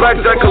squad. Don't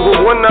blackjack cause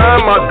with one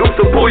time I do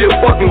to pull your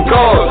fucking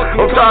cars.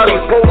 I'm tired of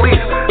these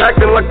police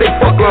acting like they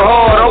fucking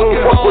hard. I won't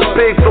fuck with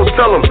pigs, so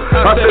tell them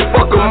I said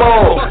fuck them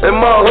all. In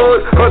my hood,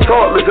 Hunt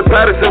Heartless and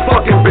Patterson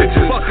fucking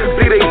bitches.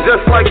 See they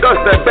just like us,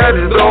 that badge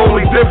is the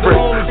only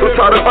difference. So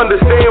try to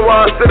understand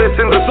why our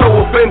citizens are so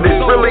offended.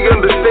 Really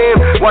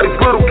understand why these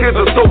little kids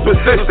are so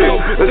persistent.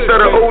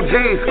 Instead of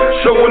OGs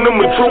showing them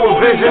a truer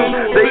vision,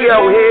 they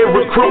out here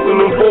recruiting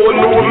them for a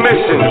newer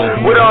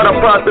mission. Without a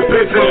profit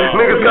pitching,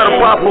 niggas got a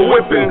pop a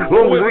whipping.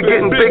 Long as we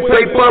getting big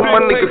paper, my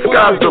nigga,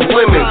 sky's the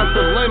limit.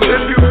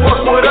 If you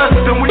fuck with us,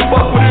 then we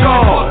fuck with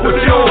y'all. If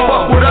you don't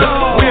fuck with us,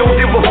 we don't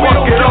give a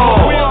fuck at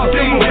all.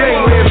 Team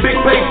Gangland, big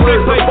paper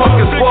is the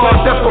fucking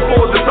squad. Death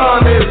before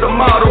design is the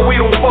motto. We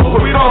don't fuck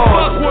with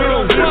y'all.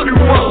 If you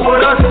fuck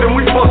with us, then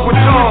we fuck with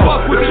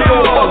y'all. If you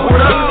don't fuck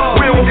with us,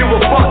 we don't give a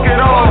fuck at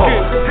all.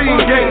 Team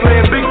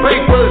Gangland, big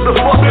paper is the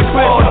fucking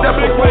squad. Death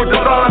before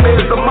design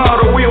is the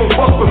motto. We don't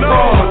fuck with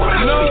y'all.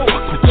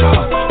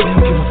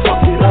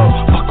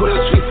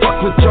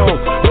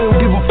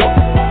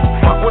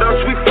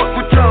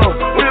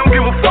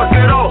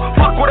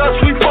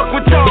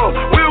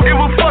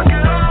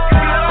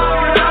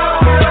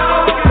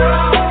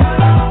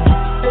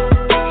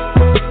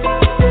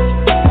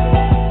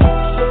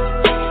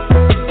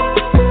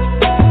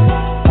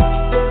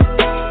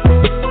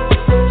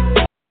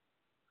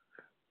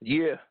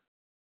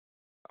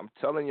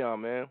 now,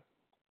 man.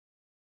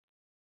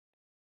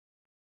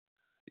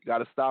 You got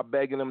to stop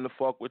begging them to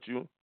fuck with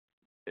you.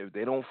 If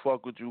they don't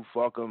fuck with you,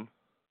 fuck them.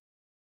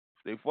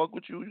 If they fuck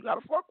with you, you got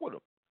to fuck with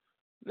them.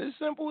 It's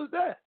as simple as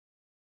that.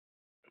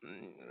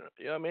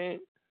 You know what I mean?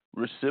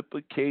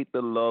 Reciprocate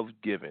the love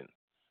given.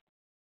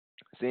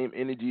 Same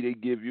energy they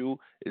give you,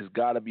 it's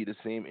got to be the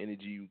same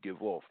energy you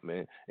give off,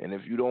 man. And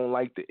if you don't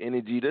like the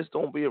energy, just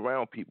don't be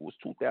around people. It's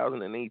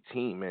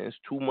 2018, man. It's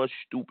too much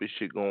stupid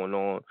shit going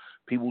on.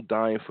 People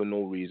dying for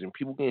no reason.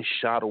 People getting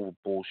shot over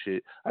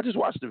bullshit. I just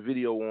watched a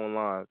video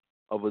online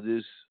of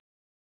this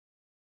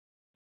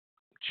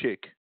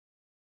chick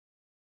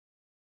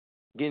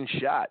getting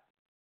shot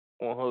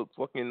on her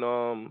fucking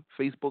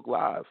Facebook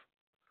Live.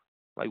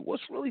 Like,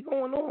 what's really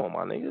going on,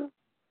 my nigga?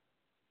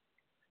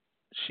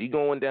 She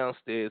going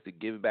downstairs to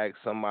give back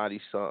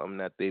somebody something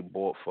that they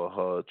bought for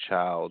her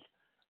child.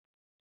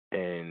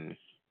 And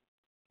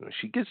when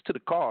she gets to the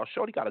car,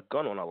 shorty got a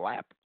gun on her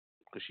lap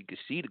because she could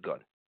see the gun.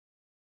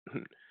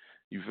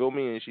 You feel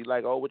me? And she's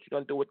like, oh, what you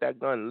gonna do with that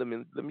gun? Let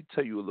me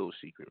tell you a little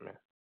secret, man.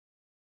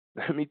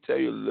 Let me tell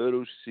you a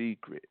little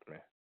secret, man.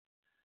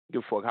 I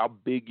don't give a fuck how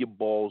big your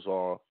balls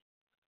are.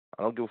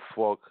 I don't give a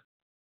fuck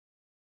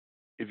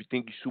if you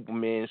think you're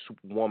Superman,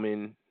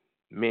 Superwoman,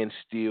 Man of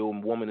Steel,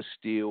 Woman of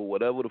Steel,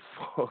 whatever the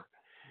fuck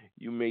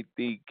you may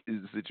think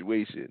is the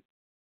situation.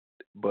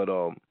 But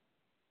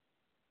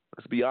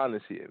let's be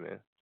honest here, man.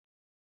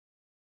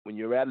 When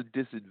you're at a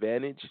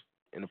disadvantage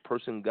and a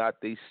person got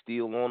they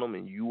steel on them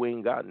and you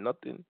ain't got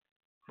nothing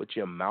but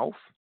your mouth,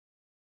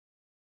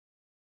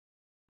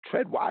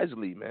 tread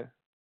wisely, man.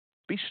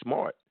 Be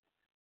smart.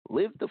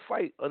 Live to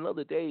fight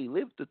another day.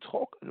 Live to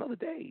talk another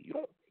day. You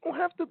don't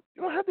have to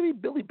be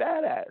Billy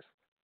Badass.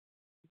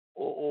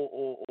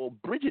 Or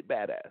Bridget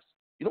Badass.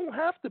 You don't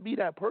have to be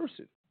that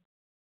person.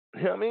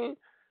 You know what I mean?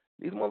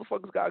 These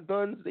motherfuckers got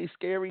guns. They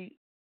scary.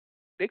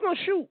 They gonna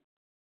shoot.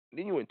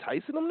 Then you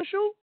enticing them to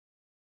shoot?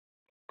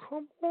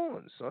 Come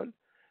on, son.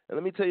 And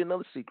let me tell you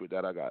another secret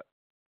that I got.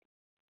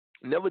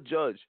 Never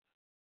judge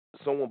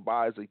someone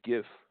buys a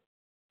gift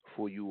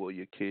for you or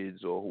your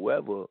kids or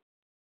whoever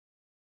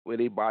where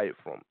they buy it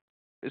from.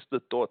 It's the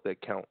thought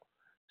that counts.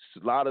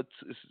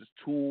 It's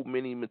too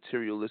many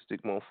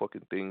materialistic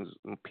motherfucking things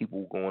and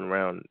people going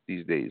around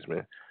these days,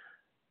 man.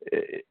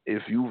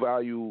 If you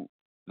value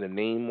the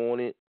name on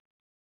it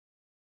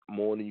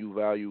more than you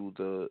value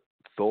the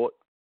thought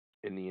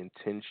and the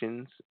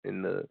intentions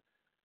and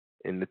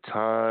the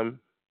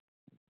time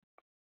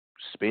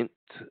spent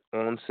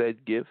on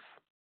said gift,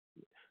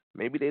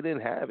 maybe they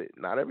didn't have it.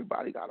 Not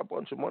everybody got a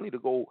bunch of money to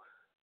go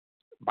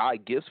buy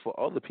gifts for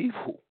other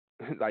people.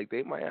 Like,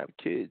 they might have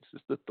kids.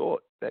 It's the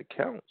thought that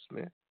counts,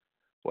 man.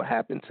 What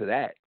happened to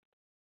that?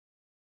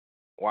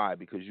 Why?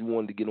 Because you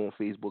wanted to get on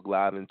Facebook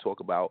Live and talk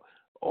about,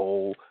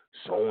 oh,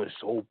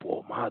 so-and-so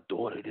bought my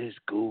daughter this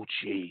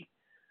Gucci.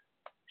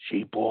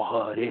 She bought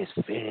her this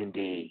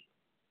Fendi.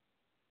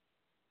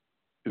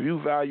 If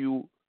you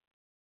value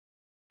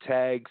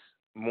tags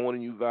more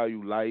than you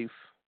value life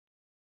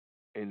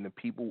and the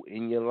people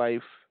in your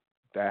life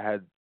that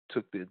had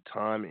took the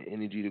time and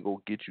energy to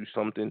go get you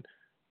something,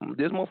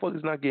 this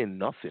motherfucker's not getting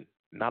nothing.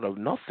 Not of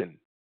nothing.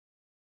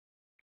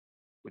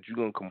 But you're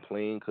going to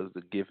complain because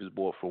the gift is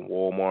bought from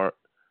Walmart,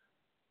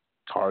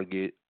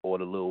 Target, or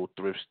the little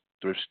thrift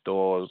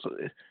stores.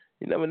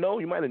 You never know.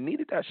 You might have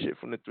needed that shit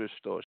from the thrift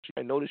store. You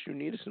might notice you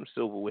needed some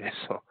silverware.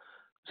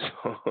 You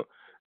know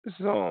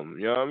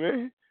what I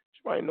mean?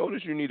 You might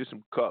notice you needed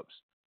some cups.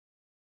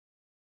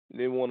 They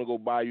didn't want to go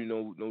buy you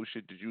no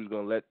shit that you was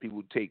going to let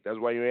people take. That's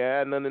why you ain't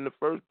had none in the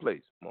first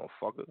place,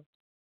 motherfucker.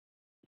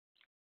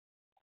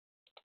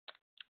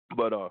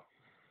 But,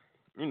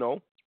 you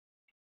know,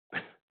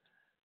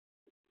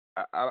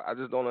 I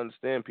just don't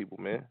understand people,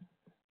 man.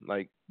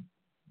 Like,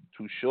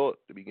 too short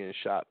to be getting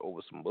shot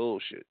over some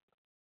bullshit.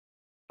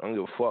 I don't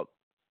give a fuck.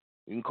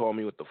 You can call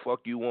me what the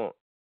fuck you want,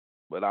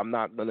 but I'm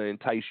not going to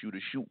entice you to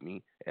shoot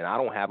me, and I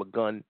don't have a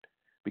gun,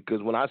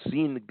 because when I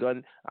seen the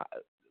gun,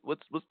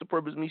 what's the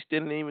purpose of me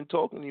standing there even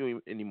talking to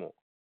you anymore?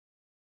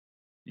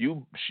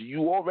 You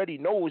already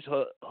knows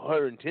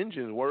her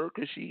intentions were,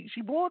 because she's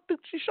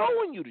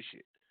showing you the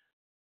shit.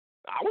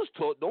 I was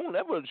taught, don't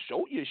ever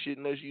show your shit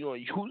unless you're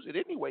going to use it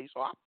anyway.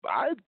 So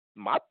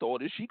my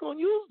thought is she going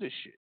to use this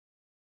shit.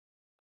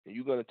 And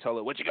you're going to tell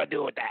her, what you going to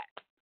do with that?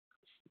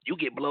 You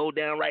get blowed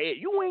down right here.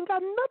 You ain't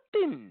got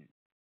nothing.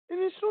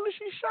 And as soon as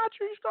she shot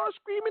you, you start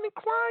screaming and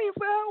crying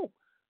for help.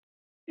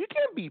 You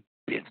can't be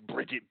Big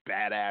Bridget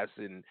Badass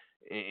and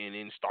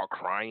start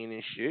crying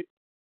and shit.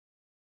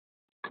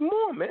 Come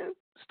on, man.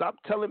 Stop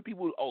telling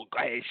people, oh, go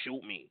ahead,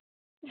 shoot me.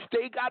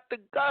 They got the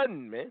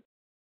gun, man.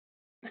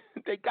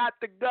 They got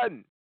the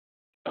gun.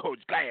 Oh,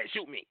 go ahead,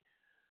 shoot me.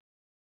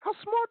 How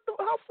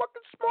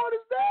fucking smart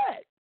is that?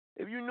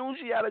 If you knew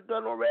she had a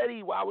gun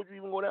already, why would you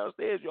even go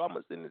downstairs? Yo, I'm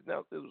going to send this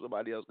downstairs with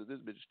somebody else because this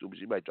bitch is stupid.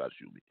 She might try to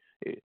shoot me.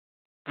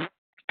 Yeah.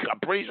 I'm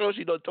pretty sure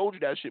she done told you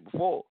that shit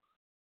before.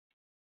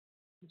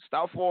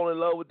 Stop falling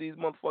in love with these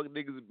motherfucking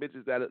niggas and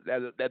bitches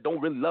that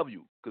don't really love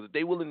you. Because if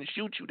they willing to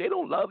shoot you, they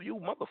don't love you,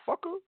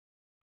 motherfucker.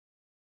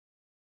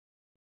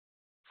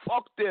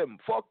 Fuck them.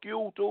 Fuck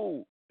you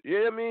too. You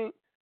hear me?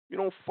 You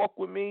don't fuck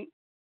with me,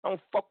 I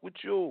don't fuck with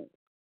you.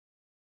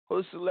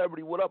 Hood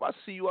Celebrity, what up? I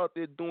see you out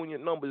there doing your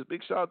numbers.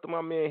 Big shout out to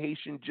my man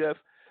Haitian Jeff.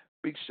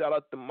 Big shout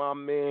out to my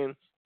man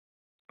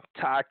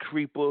Ty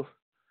Creeper.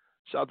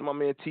 Shout out to my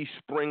man T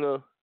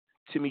Springer,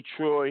 Timmy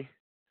Troy,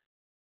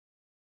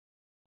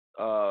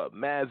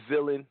 Mad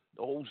Villain,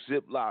 the whole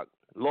Ziploc.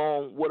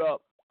 Long, what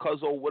up?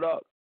 Cuzzo, what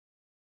up?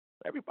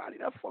 Everybody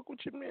that fuck with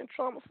your man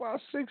Trauma 5-6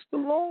 the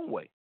long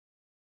way.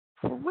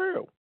 For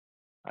real.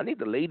 I need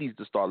the ladies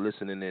to start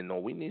listening in. No,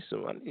 we need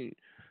some. I need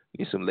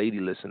some lady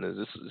listeners.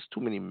 There's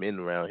too many men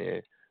around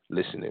here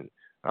listening.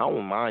 I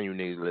don't mind you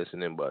niggas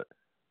listening, but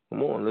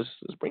come on, let's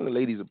bring the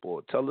ladies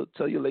aboard.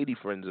 Tell your lady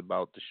friends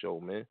about the show,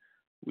 man.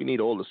 We need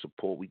all the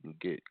support we can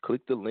get.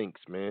 Click the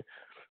links, man.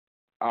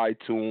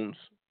 iTunes.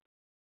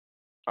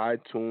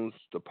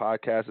 The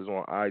podcast is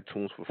on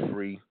iTunes for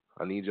free.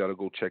 I need y'all to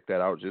go check that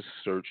out. Just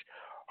search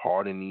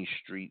Hard in These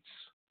Streets.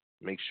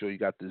 Make sure you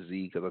got the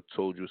Z, because I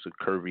told you it's a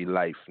curvy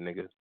life,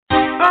 nigga. I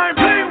ain't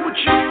playing with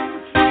you.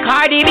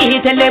 Cardi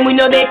B tell them we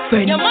no big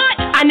friend.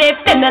 And if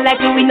them not like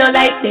me, we no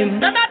like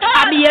them.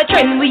 I be a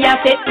trend, we a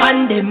set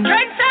on them. Yo,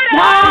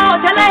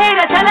 tell a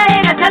hater.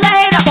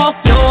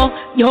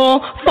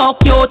 Fuck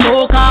yo,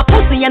 talker.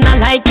 Pussy and I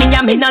like me,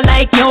 I me not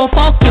like yo.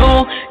 Fuck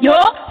yo,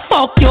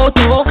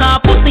 talker.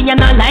 Pussy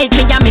and I like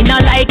me, I me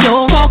not like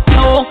yo. Fuck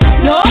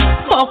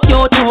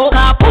yo,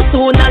 talker.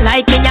 Pussy and I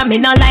like me, I me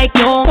not like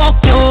yo.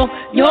 Fuck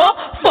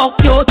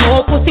yo,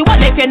 talker. Pussy,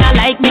 what if you not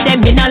like me,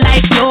 then me not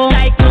like yo.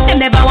 Them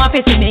never want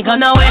to see me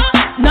gone away.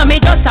 No, me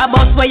just a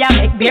boss where you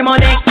make beer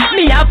money.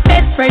 Me have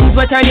best friends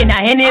who turn in a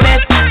any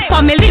best.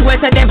 Family where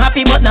say them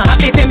happy but not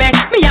happy for me.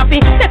 Me happy,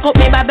 take up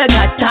me Bible,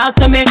 God talk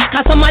to me.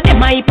 Cause some of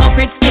them are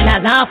hypocrites still a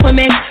laugh for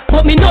me.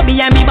 But me no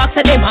behind me back,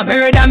 so them a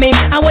murder me.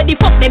 And what the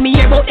fuck them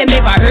hear about them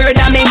never heard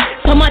of me.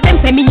 Some of them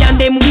say me and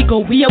them we go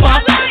way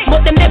back.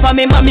 But them never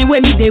remember me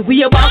when me they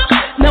way back.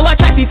 Now I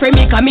try to free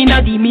me cause me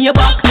not the me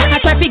back. I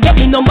try to get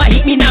me number,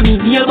 hit me now me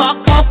nail back.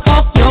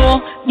 Fuck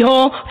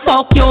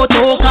yo,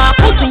 talker.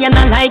 Pussy and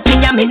I like me,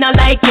 I me not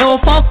like yo.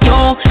 Fuck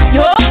yo,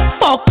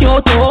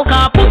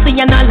 talker. Pussy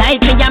and I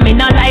like me, I me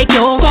not like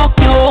yo.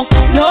 Fuck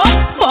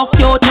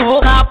yo,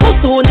 talker.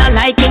 Pussy and I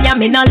like me, I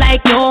me not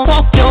like yo.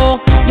 Fuck yo,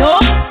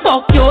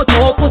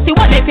 talker. Pussy,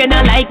 what if you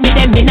not like me,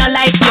 then me not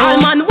like yo. All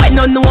man when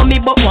no know me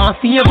but want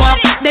favor.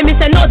 Them me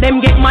say no,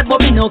 them get mad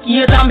but me no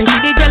cater. Me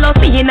see the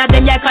jealousy in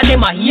them, yeah, cause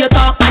them a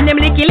hater. And them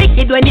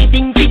licky when they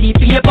think for the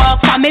paper.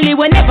 Family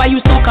whenever you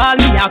so call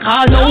me, I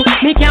call no.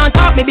 Me can't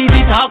talk, me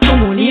busy talk to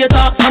no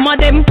later. Some of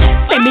them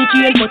say me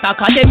change, but I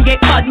call them get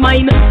bad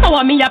mind. How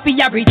am me happy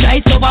every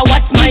choice over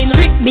what's mine?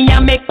 Trick me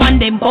and make on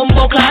them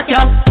bumbo clock,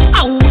 yeah.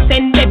 I will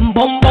send them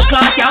bumbo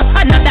clock, yeah.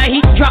 Another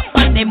hit drop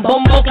on them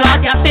bumbo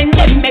clock, yeah. Send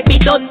them, make me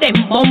done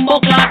them bumbo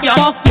clock,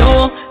 yeah.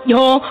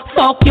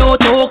 Fuck yo,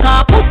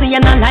 talker. Pussy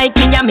and I like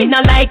me, I me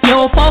not like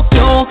yo. Fuck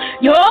yo,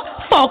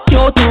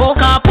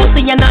 talker.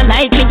 Pussy and I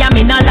like me, I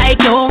me not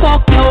like yo.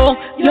 Fuck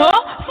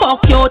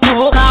yo,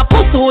 talker.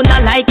 Pussy and I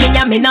like me,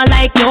 I me not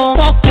like yo.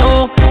 Fuck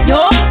yo,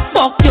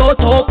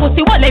 talker.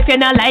 Pussy, what if you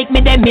not like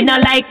me, then me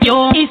not like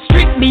yo. It's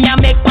strict me, I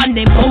make on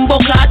them bumbo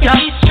clock, yeah.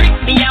 It's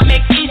strict me, I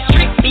make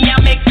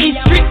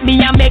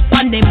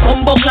on them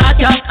bumbo clock,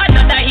 yeah.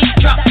 Another hit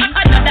drop.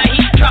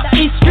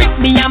 It's strict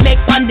me, I make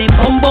on them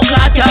bumbo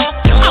clock,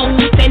 yeah. I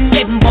will send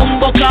them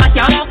bumbo clock,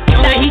 yeah.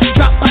 The hit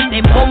drop on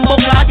them bumbo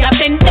clock, yeah.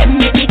 Send them,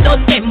 make me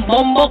done them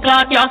bumbo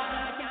clock, yeah.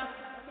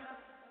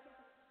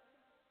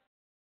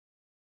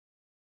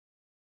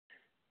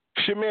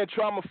 Shit, man,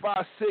 Trauma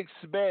 5-6,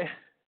 man.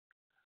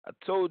 I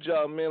told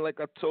y'all, man, like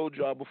I told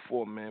y'all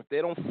before, man. If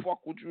they don't fuck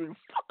with you,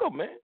 fuck them,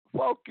 man.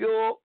 Fuck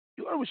you.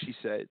 You heard what she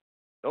said.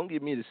 Don't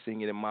get me to sing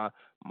it in my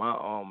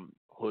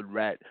hood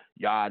rat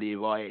yardie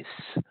voice.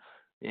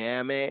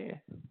 Yeah,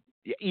 man.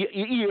 Your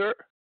ear.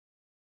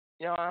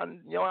 You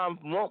know, I'm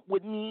lump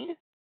with me.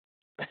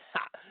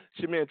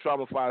 Shit, man,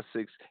 Trauma 5-6.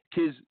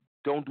 Kids,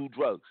 don't do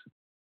drugs.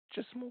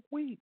 Just smoke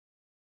weed.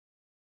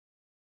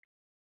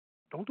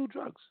 Don't do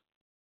drugs.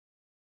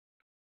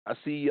 I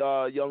see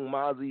young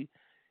Mozzie.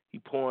 He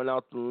pouring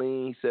out the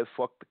lean. He said,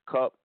 fuck the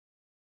cup.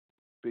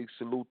 Big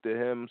salute to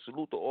him.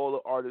 Salute to all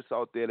the artists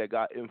out there that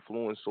got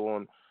influence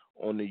on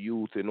the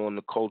youth and on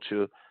the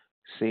culture,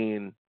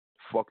 saying,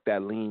 fuck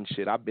that lean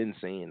shit. I've been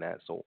saying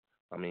that. So,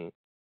 I mean,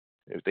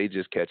 if they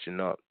just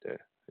catching up,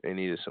 they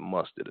needed some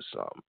mustard or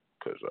something.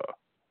 Because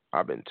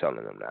I've been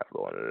telling them that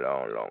for a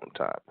long, long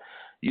time.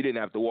 You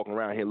didn't have to walk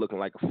around here looking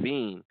like a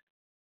fiend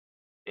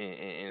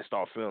and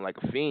start feeling like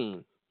a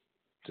fiend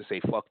to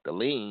say fuck the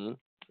lean.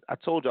 I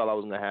told y'all I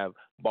was going to have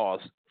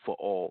bars for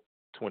all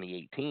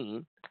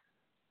 2018.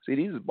 See,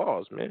 these are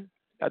bars, man.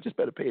 I just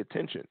better pay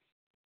attention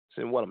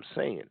to what I'm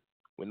saying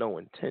with no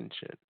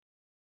intention.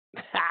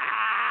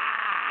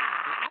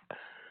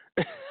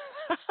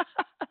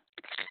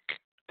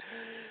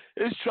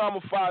 It's Trauma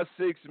 5-6,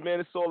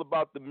 man. It's all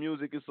about the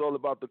music. It's all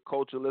about the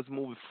culture. Let's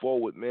move it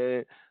forward,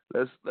 man.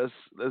 Let's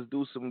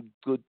do some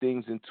good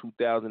things in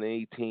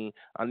 2018.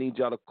 I need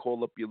y'all to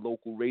call up your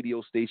local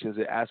radio stations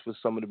and ask for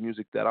some of the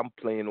music that I'm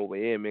playing over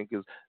here, man,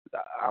 because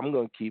I'm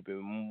going to keep it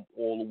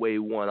all the way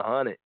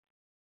 100.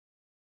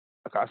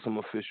 I got some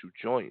official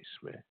joints,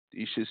 man.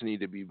 These shits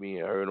need to be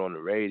being heard on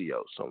the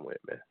radio somewhere,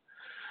 man.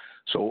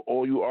 So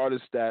all you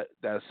artists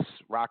that's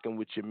rocking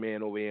with your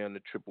man over here on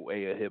the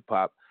AAA of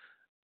hip-hop,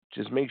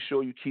 just make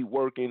sure you keep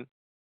working.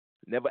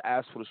 Never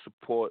ask for the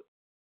support.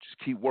 Just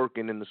keep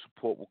working and the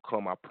support will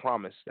come. I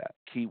promise that.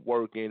 Keep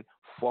working.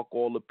 Fuck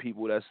all the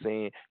people that's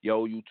saying,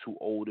 yo, you too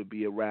old to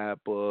be a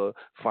rapper.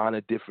 Find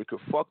a different.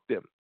 Fuck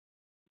them.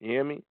 You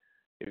hear me?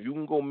 If you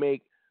can go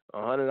make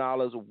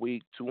 $100 a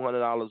week,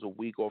 $200 a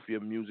week off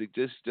your music,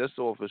 just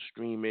off of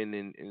streaming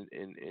and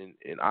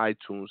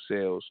iTunes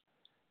sales,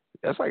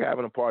 that's like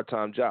having a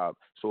part-time job.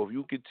 So if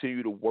you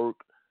continue to work,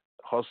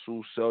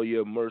 hustle, sell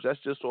your merch,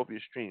 that's just off your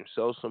stream.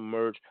 Sell some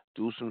merch,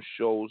 do some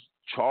shows,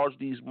 charge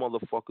these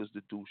motherfuckers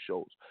to do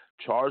shows.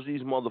 Charge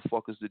these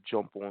motherfuckers to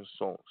jump on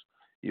songs.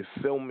 You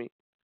feel me?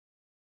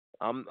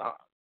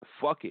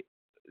 Fuck it.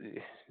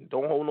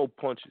 Don't hold no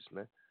punches,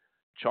 man.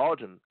 Charge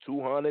them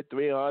 $200,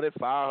 $300,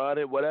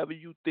 $500, whatever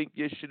you think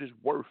your shit is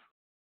worth.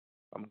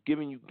 I'm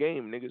giving you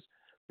game, niggas.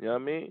 You know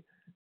what I mean?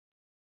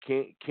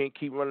 Can't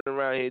keep running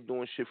around here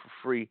doing shit for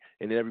free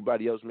and then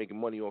everybody else making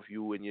money off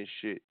you and your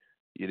shit.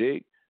 You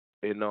dig?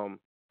 And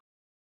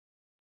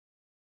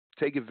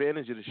take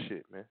advantage of the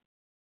shit, man.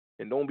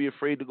 And don't be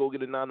afraid to go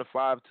get a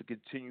 9-to-5 to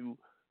continue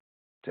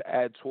to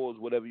add towards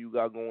whatever you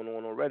got going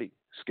on already.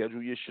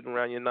 Schedule your shit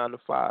around your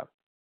 9-to-5.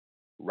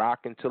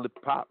 Rock until it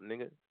pop,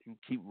 nigga. You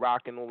keep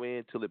rocking over here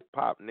until it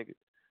pop, nigga.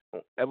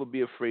 Don't ever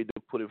be afraid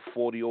to put in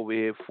 40 over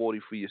here,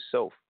 40 for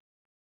yourself.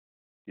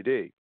 You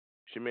dig?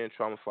 It's your man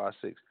Trauma 5-6.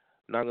 I'm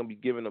not going to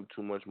be giving up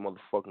too much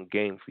motherfucking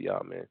game for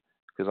y'all, man.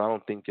 Because I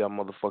don't think y'all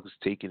motherfuckers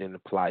take it and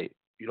apply it.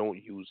 You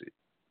don't use it.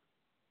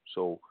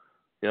 So,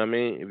 you know what I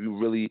mean? If you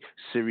really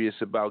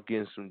serious about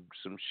getting some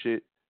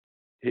shit,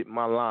 hit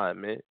my line,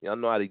 man. Y'all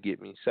know how to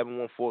get me.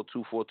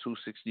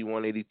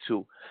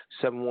 714-242-6182.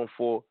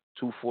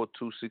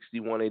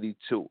 714-242-6182.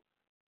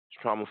 It's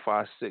Trauma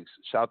 5-6.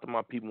 Shout out to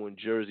my people in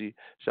Jersey.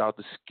 Shout out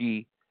to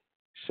Ski.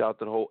 Shout out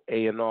to the whole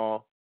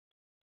A&R.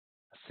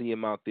 I see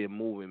him out there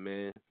moving,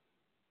 man.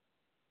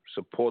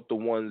 Support the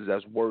ones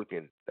that's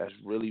working, that's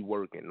really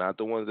working, not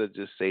the ones that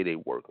just say they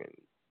working.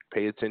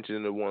 Pay attention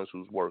to the ones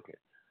who's working.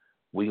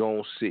 We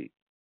gonna see.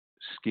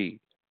 Ski,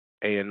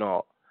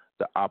 A&R.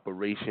 The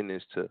operation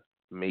is to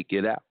make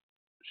it out.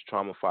 It's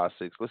Trauma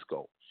 5-6. Let's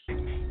go.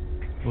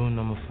 Rule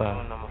number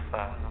 5.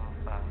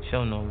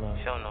 Show no love.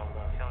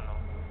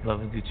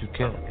 Love will get you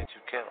killed. That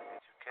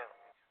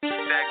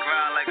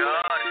grind like an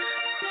artist.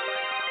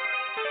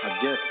 I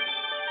guess.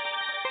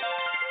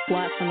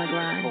 Watch on the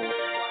grind.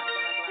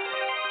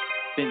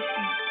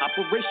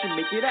 Operation,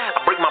 make it out.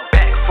 I break my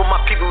back for my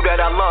people that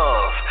I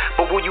love.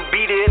 But will you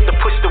be there to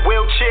push the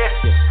wheelchair?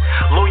 Yes.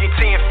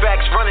 Loyalty and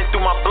facts running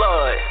through my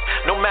blood.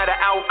 No matter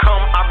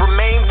outcome, I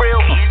remain real.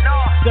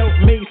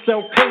 Self-made,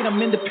 self-paid, I'm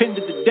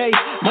independent today.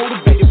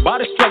 Motivated by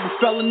the struggle,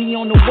 felony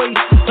on the way.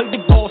 Play the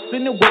boss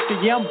in the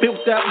worker, yeah, I'm built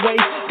that way.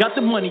 Got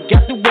the money,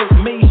 got the work,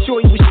 made sure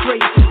he was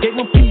straight. Gave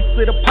him a piece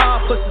of the pie,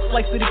 plus a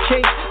slice of the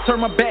cake.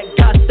 Turned my back,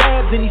 got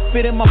stabbed, and he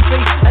spit in my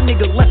face. That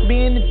nigga left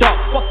me in the dark,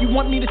 fuck you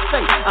want me to say?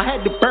 I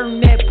had to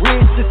burn that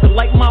bridge just to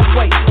light my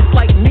way. It's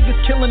like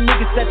niggas killing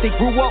niggas that they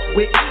grew up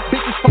with.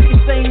 Bitches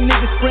fucking same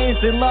niggas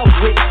friends in love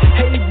with.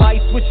 Everybody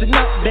switching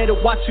up, better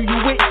watch who you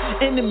with.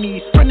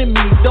 Enemies,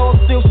 frenemies, dogs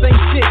still same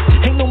shit.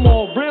 Ain't no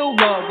more real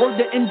love, word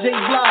to NJ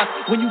Live.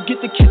 When you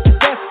get to kiss the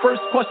death,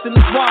 first question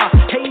is why.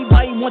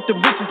 Everybody want the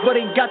riches, but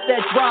ain't got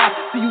that drive.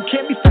 So you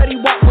can't be fatty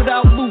walk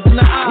without losing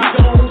the eye.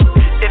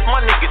 If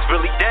my niggas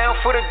really down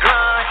for the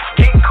grind,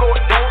 get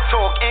caught, don't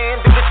talk,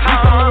 and do the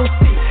time.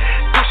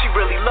 Do she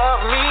really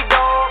love me,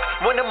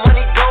 dog? When the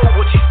money go,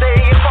 would she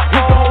stay if I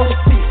fall?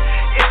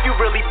 If you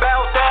really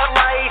bout that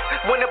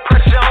life, when the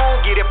pressure on,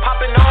 get it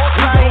popping on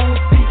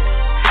sight.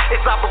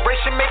 It's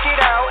Operation Make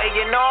It Out,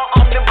 A&R,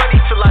 I'm the ready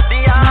till I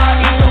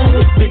die.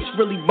 This bitch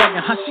really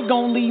bugging, how she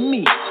gon' leave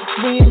me?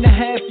 3.5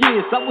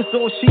 years, I was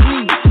all she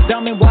needs.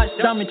 Diamond watch,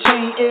 diamond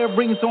chain,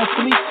 earrings on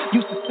fleek.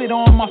 Used to sit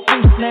on my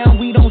face, now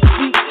we don't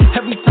speak.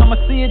 Every time I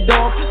see a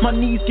dog, my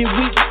knees get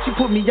weak. She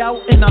put me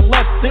out and I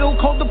left, still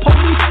called the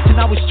police. And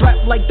I was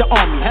strapped like the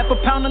army, half a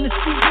pound on the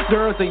seat.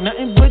 Girls ain't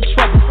nothing but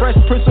trouble, fresh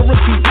prince on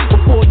repeat.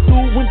 Before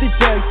dude went to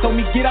jail, told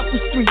me get out the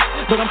streets.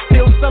 But I'm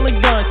still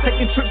selling guns,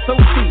 taking trips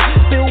OT.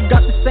 Still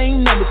got the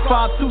same numbers,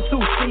 522,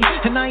 see.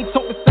 And I ain't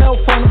talking cell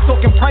phone, I'm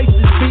talking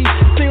prices, B.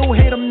 Still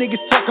hear them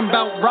niggas talking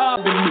about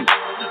robbing me.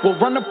 Well,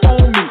 run up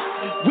on me,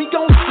 we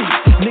gon' see.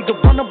 Nigga,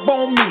 run up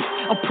on me.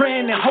 I'm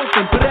praying and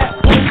hoping for that.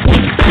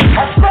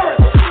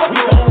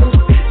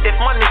 If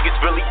my niggas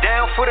really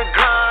down for the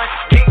grind,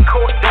 get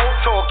caught, don't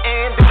talk,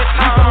 and do the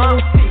time.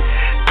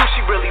 Do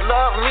she really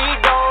love me,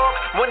 dog?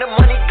 When the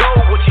money go,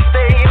 would she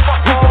stay if I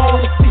fall?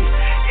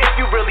 If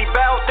you really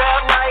bout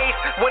that life,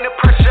 when the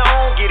pressure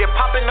on, get it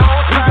popping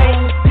on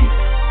sight.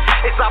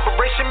 It's Operation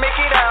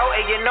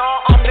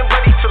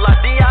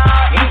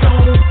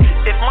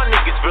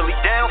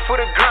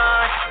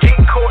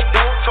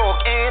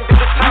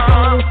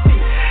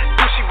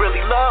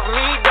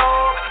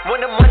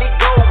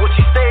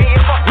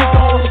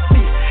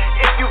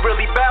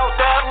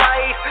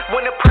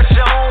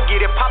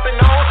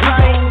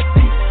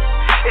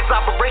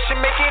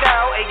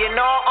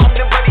A&R, I'm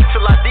the ready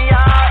till I die.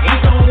 We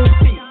gon'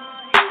 see.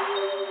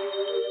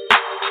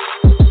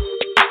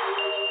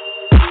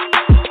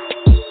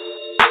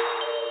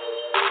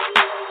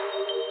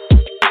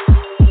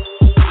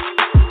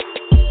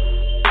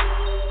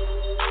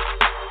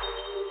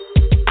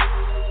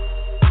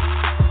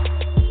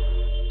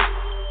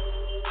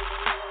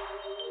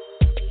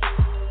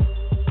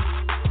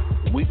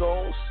 We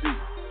gon' see.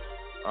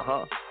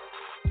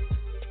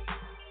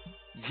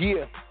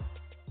 Yeah.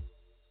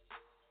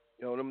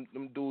 Yo, them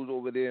dudes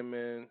over there,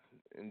 man,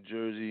 in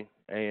Jersey,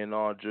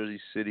 A&R,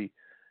 Jersey City,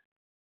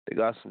 they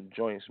got some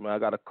joints, man. I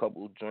got a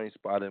couple joints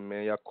by them,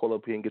 man. Y'all call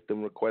up here and get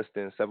them requests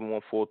in,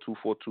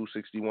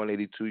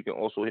 714-242-6182. You can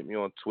also hit me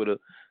on Twitter,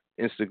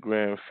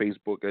 Instagram,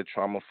 Facebook at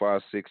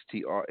Trauma56,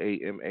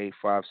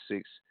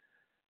 TRAMA56.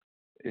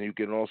 And you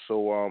can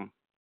also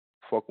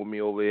fuck with me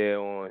over here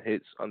on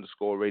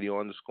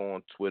hits_radio_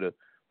 on Twitter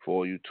for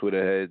all you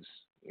Twitter heads.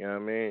 You know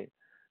what I mean?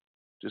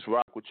 Just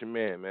rock with your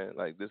man.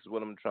 Like, this is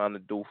what I'm trying to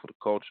do for the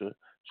culture,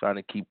 trying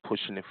to keep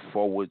pushing it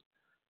forward.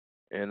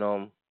 And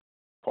go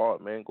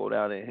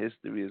down in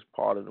history as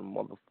part of the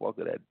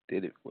motherfucker that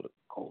did it for the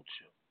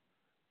culture.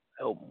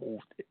 Helped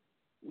moved it.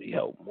 We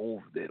helped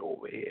moved it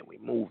over here. We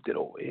moved it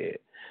over here.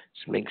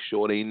 Just make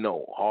sure they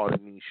know, hard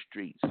in these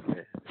streets,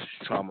 man.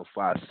 It's Trauma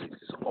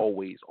 56. It's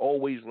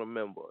always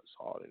remember, it's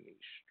hard in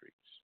these streets.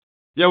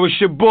 Yo,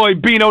 it's your boy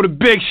Bino the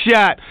Big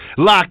Shot,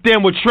 locked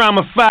in with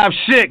Trauma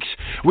 56.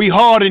 We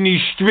hard in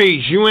these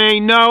streets. You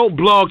ain't know?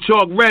 Blog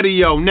Talk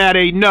Radio, now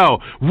they know.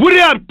 What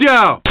up,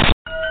 though?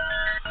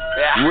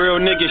 Yeah. Real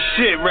nigga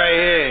shit right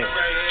here.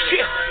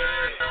 Shit.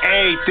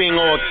 Everything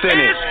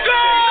authentic. It's go.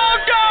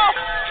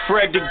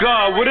 Fred the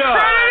God, what up?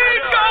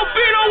 Go,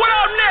 Bino, what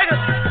up, nigga?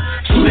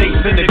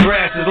 Snakes in the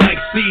grass is like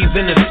seeds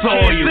in the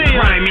soil.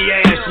 Grimy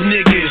ass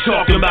niggas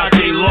talking about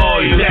they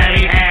loyal. That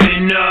ain't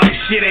adding up.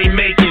 Shit ain't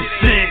making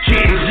sense.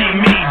 Can't see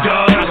me,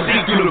 dog. I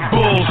see through the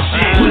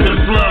bullshit. When the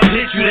slugs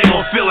hit you, they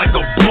gon' feel like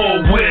a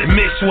bullwhip.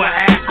 Mixed with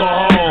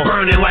alcohol,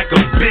 burning like a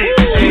bitch.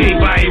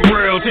 Everybody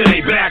real till they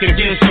back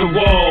against the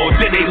wall.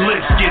 Then they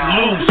lips get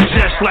loose,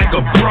 just like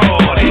a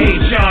broad.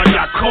 Ain't charge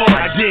I caught,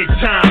 I did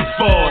time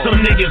for.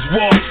 Some niggas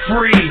walk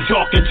free,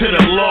 talking to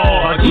the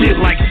law. A kid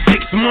like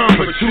 6 months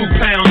for 2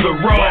 pounds of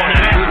raw. Now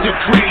that's the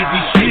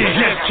crazy shit,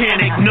 just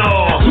can't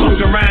ignore.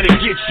 Fuck around and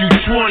get you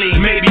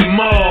 20, maybe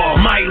more.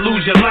 Might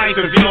lose your life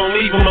if you don't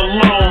leave him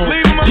alone.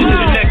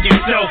 Disconnect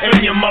yourself and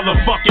your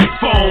motherfucking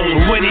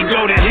phone. When he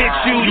go to hit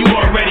you, you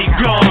already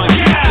gone.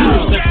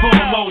 First and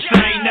foremost,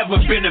 I ain't never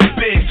been a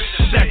bitch.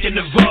 Second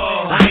of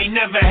all, I ain't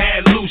never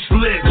had loose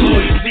lips.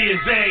 Loyalty is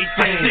everything.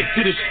 I stick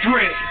to the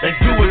script and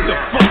do what the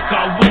fuck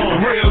I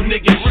want. Real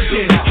nigga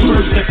shit.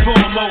 First and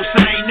foremost,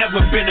 I ain't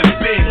never been a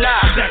bitch.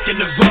 Second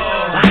of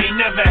all, I ain't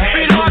never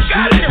had loose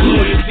lips.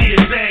 Loyalty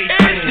is everything.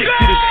 I stick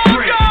to the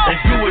script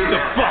and do what the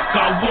fuck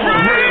I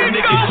want. Real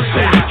nigga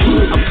shit.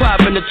 I'm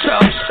popping the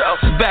toast,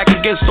 back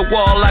against the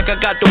wall like I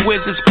got the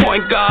Wizards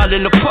point guard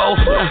in the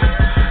post.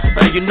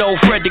 You know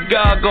Fred the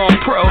God gon'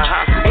 approach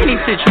any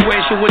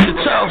situation with the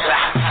toast.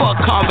 Fuck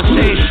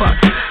conversation,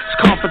 it's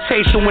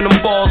confrontation when them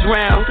balls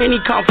round. Any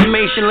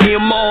confirmation, lay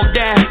them all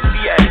down.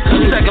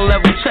 Second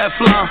level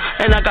Teflon,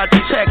 and I got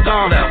the tech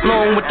on.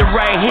 Long with the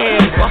right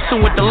hand, bustin'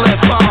 with the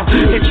left arm.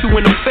 Hit you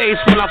in the face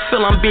when I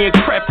feel I'm being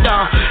crept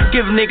on.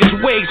 Give niggas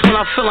wigs when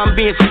I feel I'm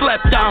being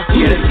slept on.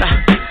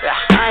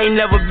 I ain't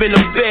never been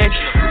a bitch.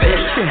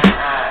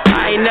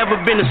 I ain't never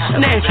been a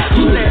snitch.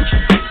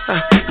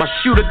 My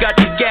shooter got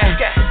the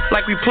gas.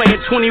 Like we playing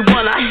 21,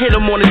 I hit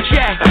him on the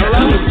jack.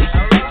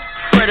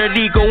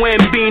 Federico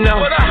and Bino,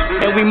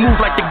 and we move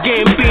like the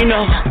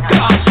Gambino.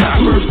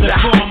 First and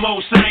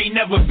foremost, I ain't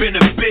never been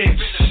a bitch.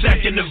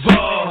 Second of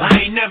all,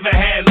 I ain't never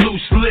had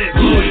loose lips.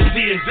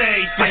 Loyalty is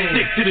everything. I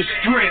stick to the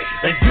script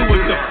and do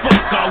what the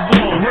fuck I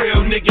want.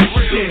 Real nigga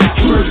shit.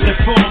 First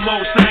and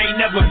foremost, I ain't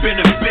never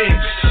been a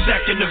bitch.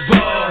 Second of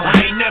all,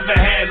 I ain't never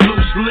had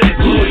loose lips.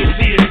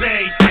 Loyalty is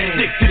everything. I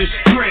stick to the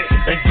script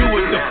and do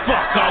what the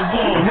fuck I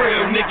want.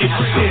 Real nigga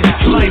shit.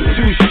 Life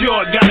too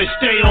short, gotta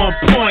stay on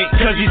point.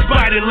 Cause these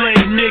spider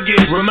lane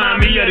niggas remind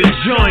me of the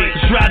joint.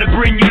 Try to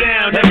bring you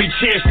down every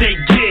chance they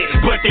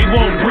get, but they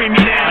won't bring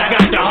me down. I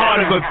got the heart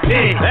of a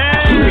pig.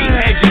 Street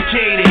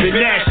educated,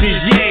 finesse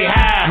is yay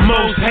high.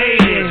 Most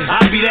hated,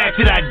 I'll be that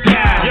till I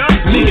die.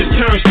 Niggas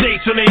turn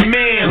states on they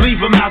man, leave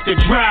them out to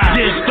dry.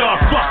 Then start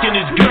fucking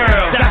his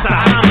girl, that's a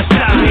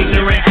homicide.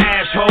 Ignorant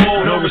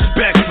asshole, no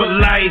respect for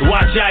life.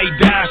 Watch how he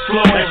die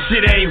slow, that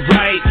shit ain't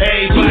right.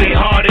 Everybody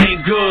heart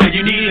ain't good,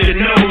 you need to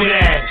know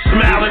that.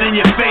 Smiling in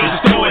your face,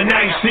 throwing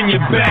knives in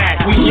your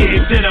back. We get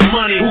to the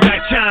money, who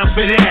got time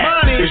for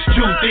that? There's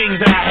 2 things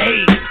I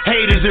hate,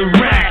 haters and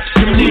rats.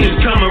 Some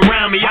niggas come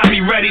around me, I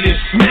be ready to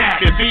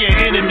snap. If he an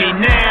enemy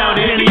now,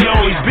 then he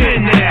always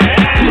been there.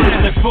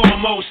 First and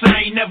foremost,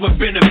 I ain't never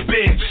been a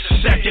bitch.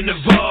 Second of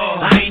all,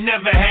 I ain't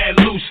never had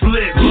loose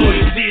lips.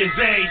 Loyalty is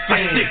everything.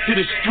 I stick to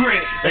the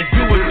script and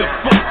do what the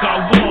fuck I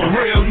want.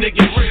 Real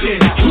nigga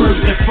shit.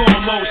 First and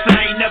foremost, I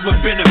ain't never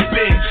been a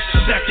bitch.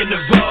 Second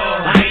of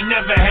all, I ain't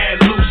never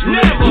had loose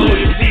lips.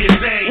 Loyalty is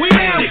everything. I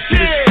stick to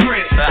the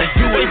script and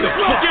do what the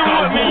fuck I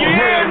want.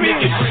 Real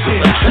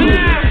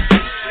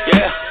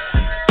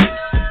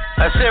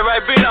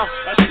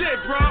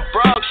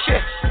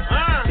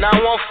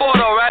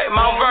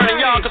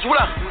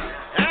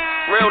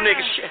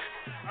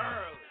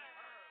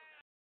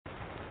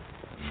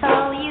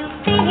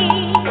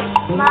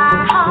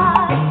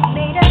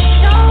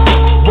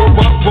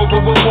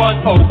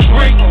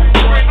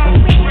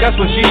That's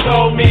what she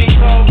told me.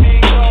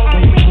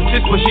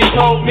 Just what she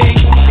told me.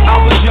 I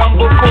was young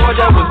before,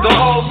 that was the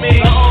old me.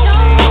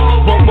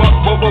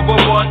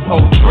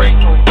 103.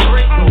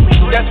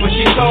 That's what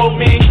she told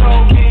me.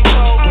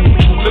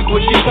 Look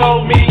what she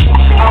told me.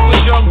 I was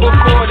young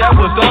before, that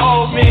was the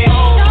old me.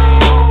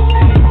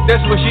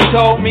 That's what she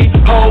told me.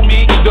 Hold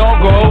me, don't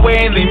go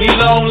away and leave me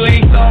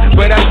lonely.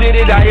 But I did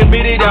it, I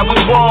admitted I was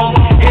wrong.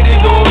 Hit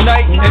it all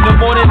night, in the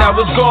morning I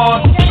was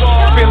gone.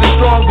 Feeling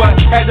strong, but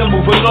had to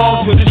move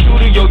along to the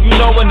studio. You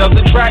know,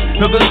 another track,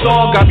 another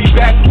song. Got me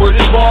back where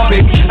this ball,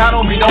 baby. I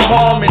don't mean no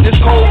harm in this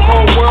cold,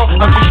 cold world.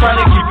 I'm just trying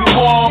to keep you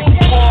warm.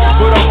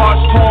 But her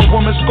heart's torn,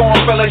 woman scorn.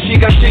 Felt like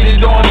she got cheated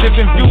on,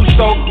 different views,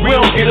 so we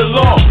don't get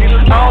along.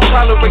 I don't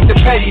tolerate the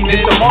pettiness,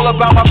 I'm all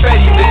about my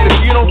pettiness.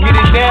 If you don't get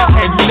it now,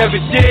 and you never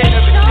did,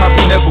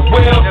 probably never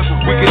will,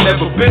 we can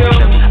never build.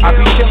 I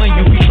be killing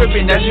you, be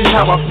tripping, that's just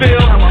how I feel.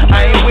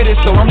 I ain't with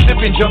it, so I'm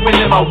dipping, jumping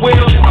in my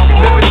wheels.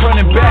 Never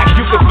turning back,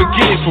 you can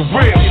forget it for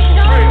real.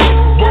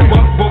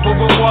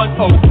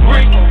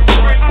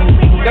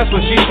 103. That's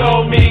what she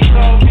told me.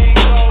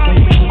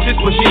 Just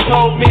what she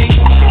told me.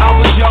 I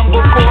was young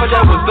before,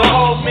 that was the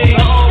old me.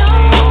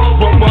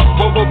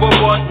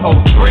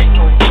 103.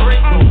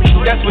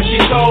 That's what she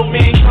told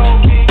me.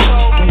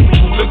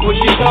 Look what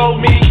she told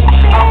me.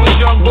 I was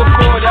young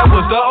before, that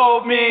was the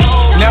old me.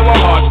 Now her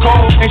heart's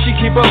cold, and she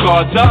keep her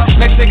guards up.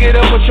 Next nigga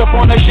to push up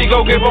on her, she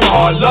go give him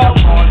hard love.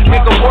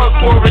 Make her work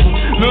for it.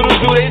 Little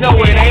do they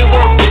know it ain't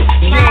worth it.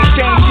 She ain't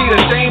changed, she the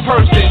same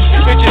person.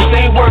 Bitches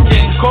ain't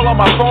working, call on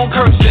my phone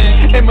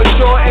cursing.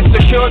 Immature,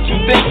 insecure, two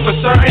things for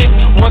certain.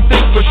 One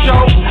thing for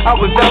sure, I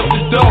was out the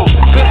door.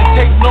 Couldn't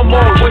take no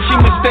more, what she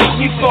mistakes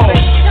me for.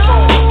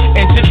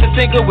 And just to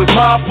think it was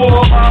my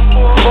fault,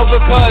 but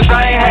because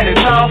I ain't had the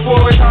time for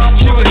it.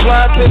 She was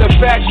blind to the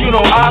facts, you know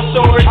I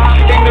saw it.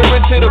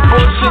 Ignorant to the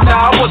bullshit,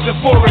 now I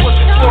wasn't for it.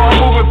 So I'm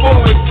moving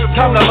forward,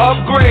 time to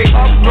upgrade.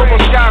 No more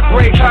sky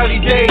gray,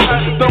 cloudy days.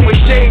 Throwing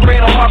shade,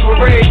 rain on my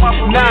parade.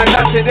 Nah,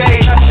 not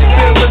today.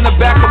 Still in the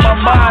back of my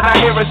mind, I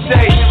hear her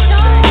say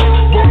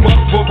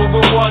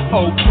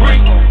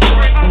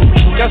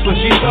 103. That's what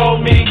she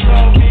told me.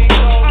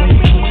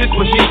 Just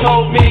what she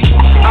told me.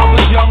 I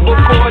was young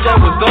before, that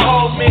was the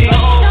old me.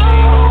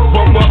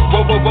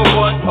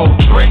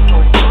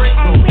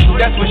 103.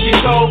 That's what she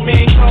told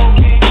me.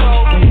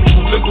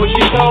 Look what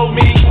she told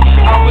me.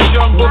 I was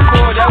young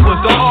before, that was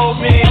the old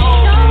me.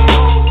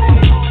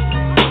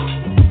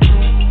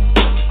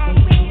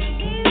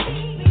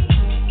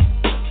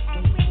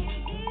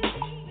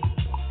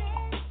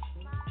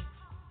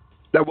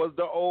 That was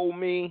the old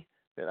me.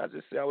 Then I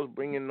just said I was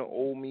bringing the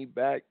old me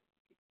back.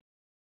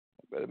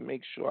 I better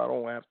make sure I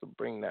don't have to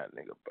bring that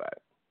nigga back.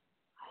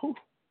 Whew.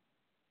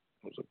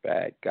 He was a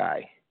bad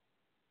guy.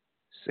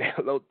 Say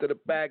hello to the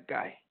bad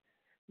guy.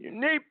 You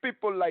need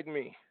people like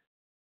me.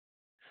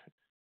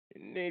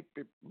 You need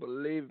people,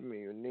 believe me,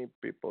 you need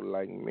people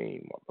like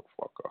me,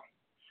 motherfucker.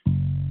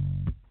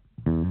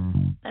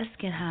 Let's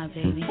get high,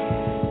 baby.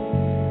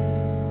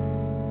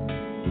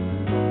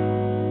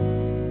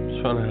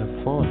 Just trying to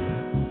have fun, man.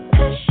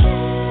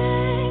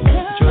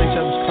 Enjoy each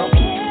other's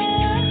company.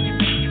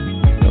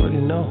 You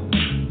already know.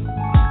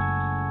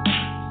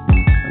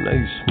 I know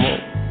you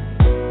smoke.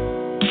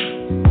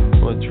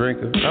 I'm a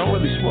drinker. I don't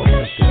really smoke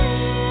like that.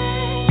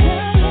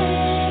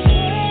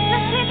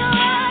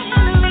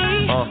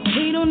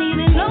 We don't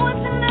even know what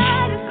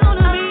tonight is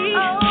gonna be.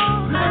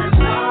 But as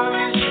long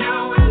as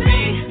you with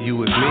me. You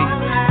with me?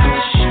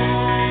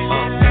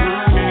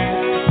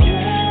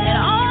 And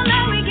all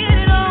that we get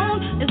it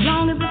on. As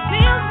long as it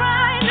feels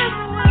right, that's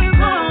where we're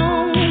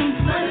going.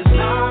 But as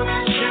long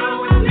as you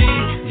with me.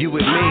 You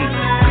with me?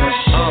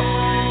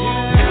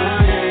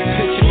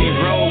 Picture me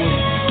rolling.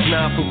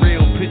 Nah, for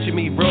real, picture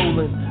me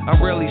rolling. I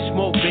rarely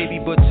smoke, baby,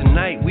 but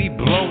tonight we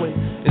blowing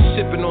and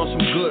sipping on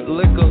some good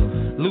liquor.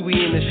 Louis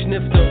in the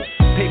snifter.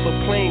 Paper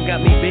plane got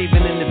me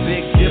bathing in the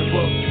Big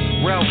Dipper.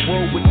 Ralph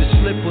Road with the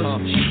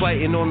slippers. She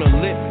biting on her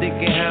lip,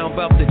 thinking how I'm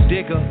about to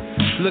dig her.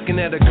 Looking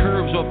at her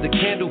curves off the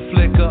candle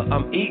flicker.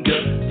 I'm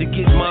eager to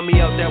get mommy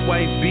out that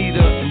white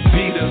beater and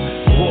beat her.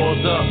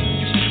 Walls up.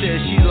 She said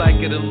she like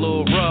it a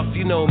little rough.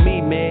 You know me,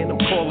 man, I'm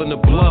calling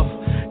the bluff.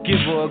 Give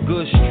her a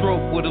good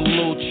stroke with a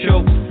little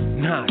choke.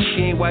 Nah,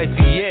 she ain't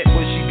wifey yet,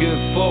 but she good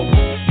folk.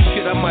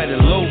 Shit, I might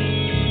elope.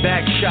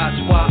 Back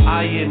shots while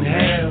I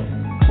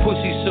inhale.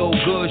 Pussy so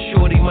good,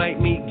 shorty might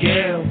meet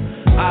Gail.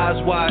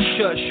 Eyes wide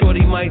shut,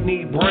 shorty might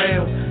need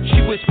brown. She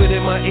whispered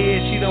in my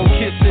ear, she don't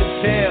kiss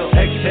and tell.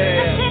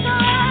 Exhale.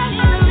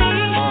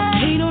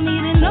 We don't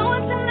even know what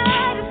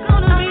tonight is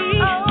gonna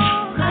be.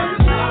 But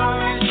as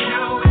long as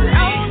you with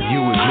me.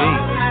 You with me.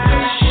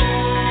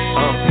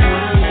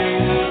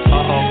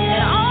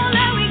 And all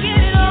that we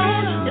get it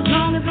on. As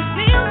long as it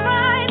feels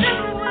right, that's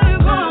where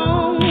we're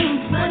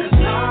going. But as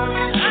long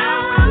as you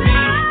with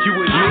me. You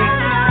with me?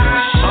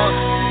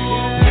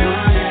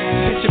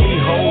 Picture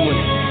me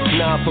holding.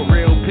 Nah, for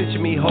real, picture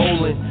me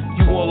holding.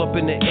 You all up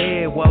in the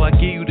air while I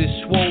give you this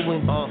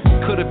swollen.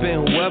 Could've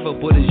been whoever,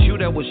 but it's you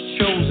that was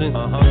chosen.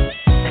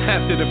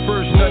 After the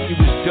first nut, you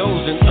was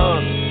dozing,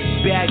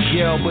 bad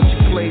girl, but you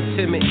played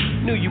timid.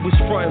 Knew you was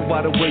frontin'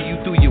 by the way you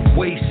threw your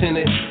waist in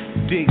it.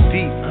 Dig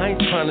deep, I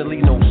ain't trying to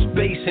leave no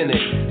space in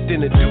it.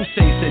 Then the Deuce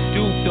said,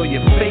 dude, throw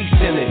your face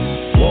in it.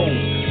 Whoa,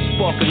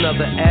 spark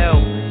another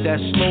L,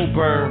 that slow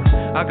burn.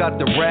 I got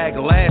the rag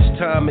last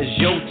time, it's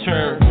your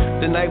turn.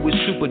 The night was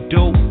super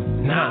dope.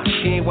 Nah,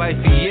 she ain't wifey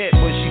yet,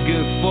 but she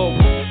good folk.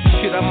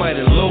 Shit, I might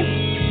elope.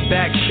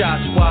 Back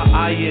shots while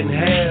I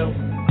inhale.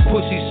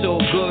 Pussy so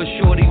good,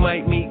 shorty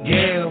might meet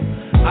Gail.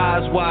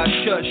 Eyes wide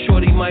shut,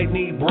 shorty might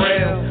need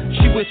braille.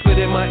 She whispered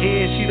in my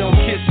ear, she don't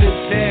kiss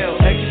and tell.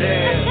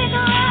 Exhale.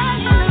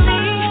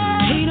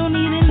 We don't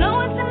even know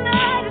what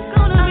tonight is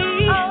gonna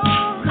be.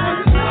 Cause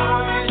as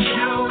long as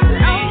you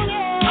leave,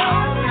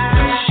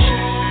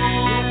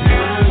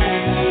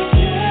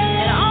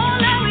 and all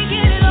that we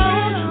get it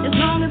on, as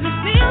long as it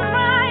feels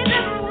right,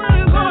 that's where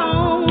we're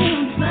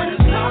going. But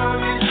as long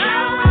as you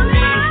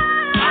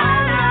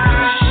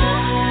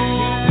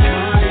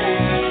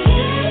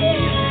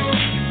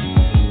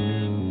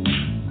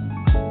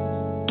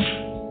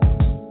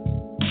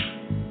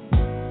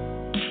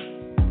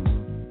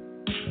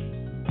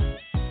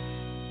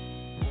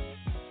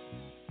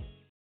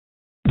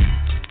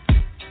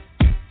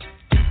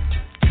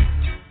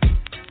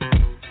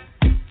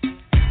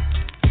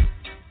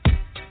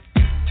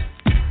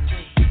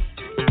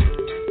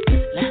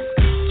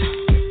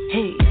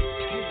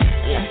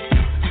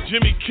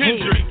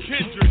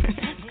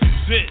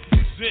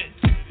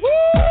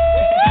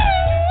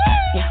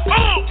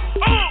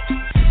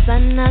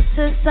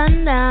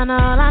sundown,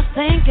 all I'm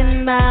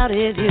thinking about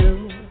is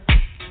you.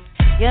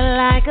 You're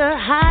like a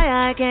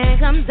high, I can't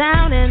come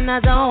down and I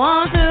don't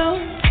want to.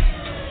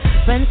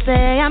 Friends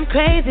say I'm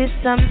crazy,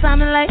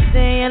 sometimes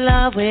lazy in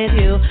love with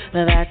you.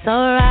 But that's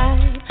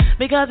alright,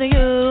 because of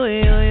you.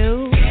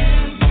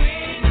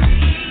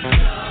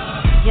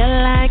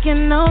 You're like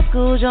an old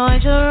school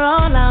joint, you're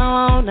all I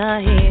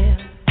wanna hear.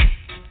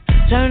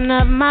 Turn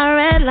up my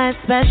red light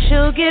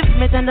special, give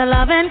me tender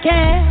love and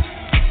care.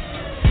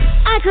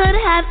 I could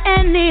have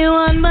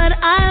anyone, but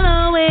I'll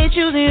always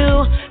choose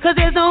you. Cause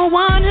there's no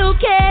one who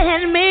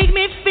can make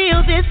me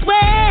feel this way.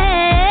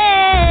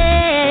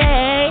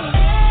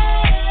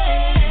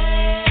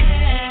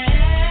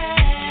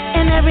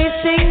 In every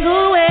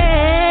single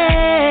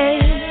way.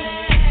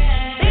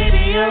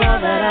 Baby, you're all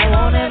that I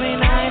want every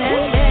night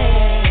and day.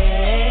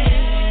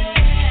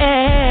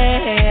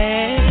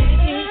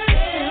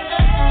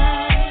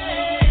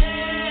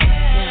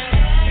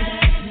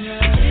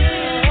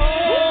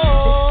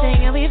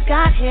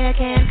 Got here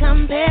can't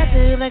compare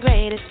to the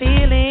greatest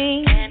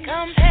feeling.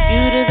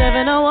 You deserve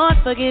an award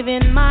for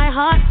giving my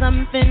heart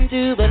something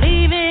to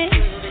believe in.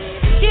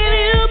 Give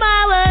you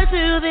my word,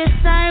 to this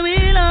I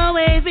will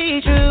always be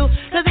true.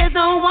 Cause there's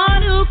no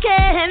one who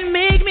can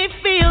make me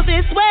feel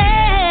this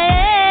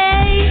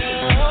way.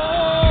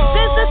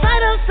 Since the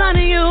sight of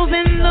sun, you've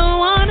been the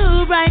one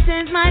who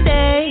brightens my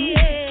day.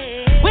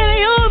 When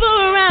you're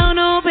around,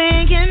 no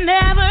pain can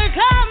never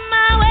come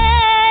my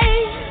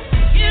way.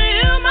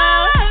 Give you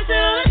my word.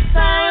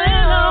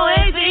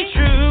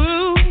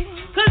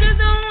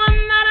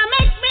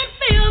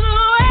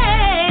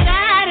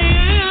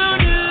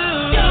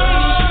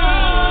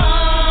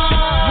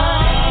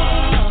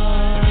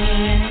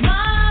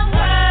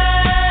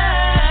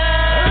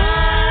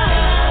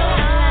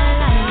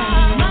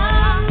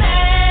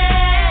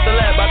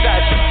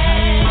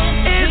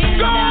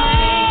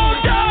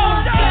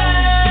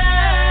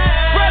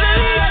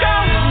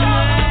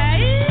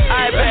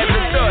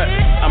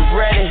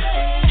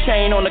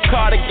 On the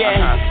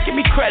cardigan, give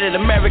me credit,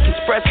 American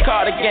Express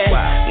cardigan.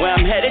 When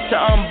I'm headed to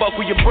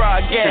unbuckle your bra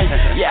again.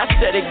 Yeah, I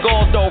said it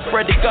gold though,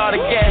 Fred the God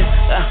again.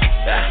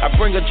 I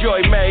bring her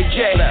joy, Mary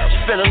J. She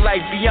feeling like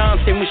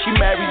Beyonce when she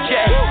married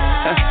Jay.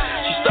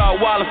 She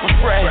started wildin' for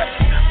Fred.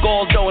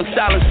 Gold though and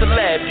silent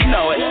celeb, you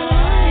know it.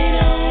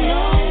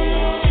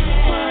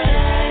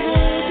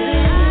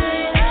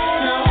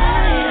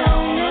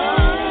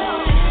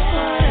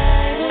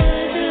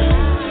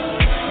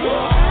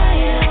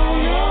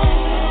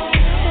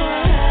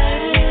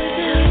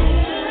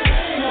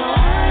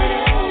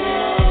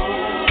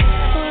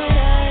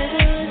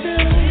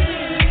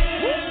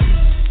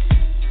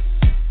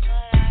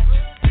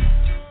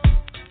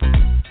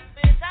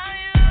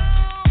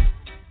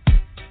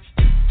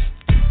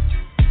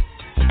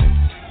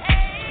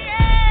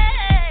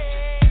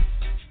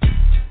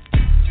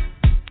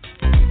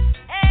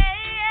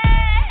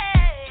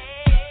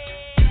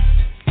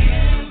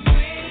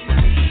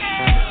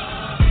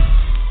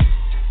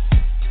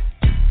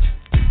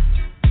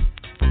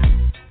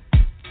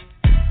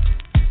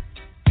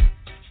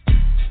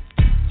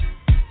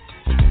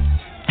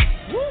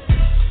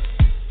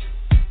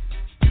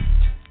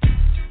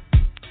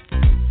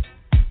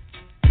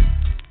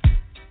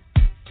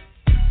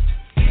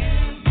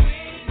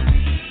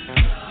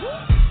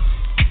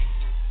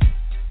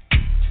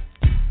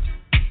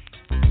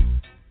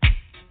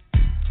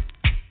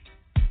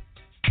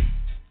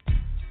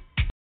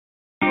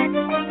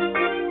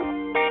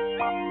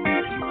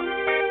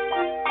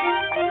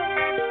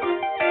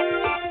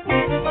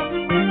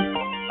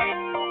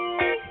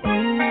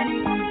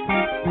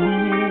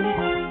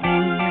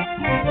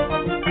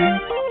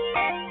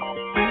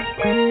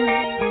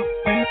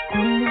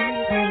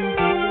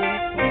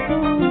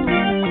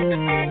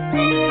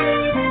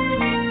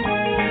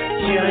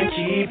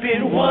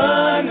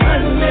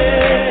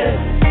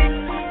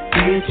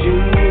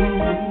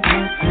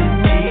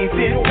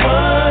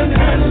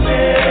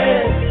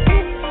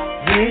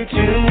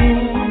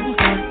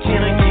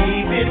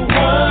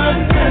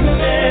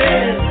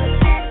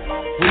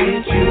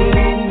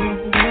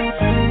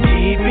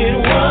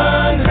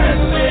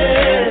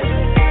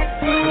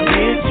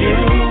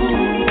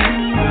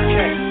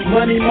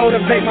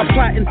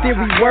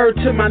 theory, word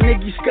to my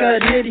nigga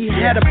Scud Nitty.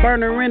 Had a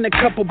burner and a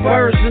couple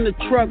birds in the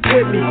truck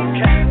with me.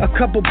 A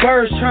couple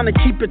birds trying to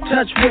keep in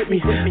touch with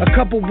me. A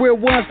couple real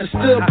ones that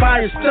stood by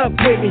and stuck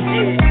with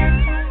me.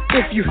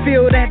 If you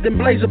feel that, then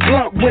blaze a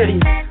blunt with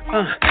him.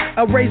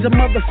 I raise a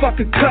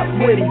motherfucking cup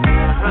with him.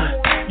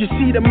 You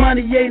see, the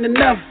money ain't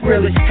enough,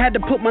 really. Had to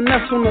put my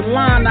nuts on the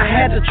line, I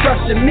had to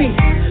trust in me.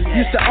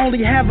 Used to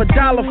only have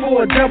 $1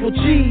 for a double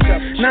cheese.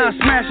 Now I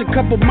smash a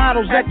couple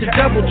models at the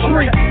Double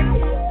Tree.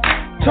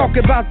 Talk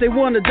about they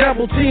want a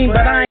double team,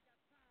 but I ain't.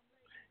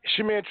 It's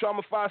your man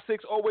Trauma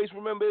 56. Always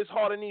remember, it's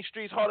Hard in These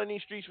Streets. Hard in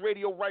These Streets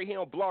Radio right here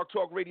on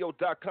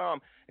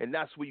blogtalkradio.com. And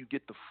that's where you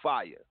get the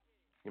fire.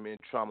 Your man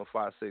Trauma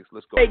 56.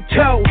 Let's go. Hey,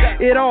 Joe,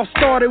 it all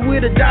started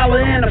with $1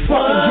 and a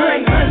fucking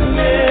drink.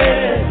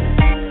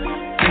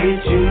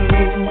 Did you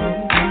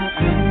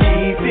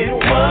keep it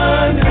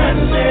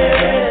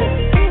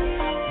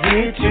 100?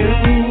 Did you?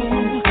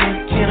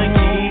 Can I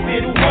keep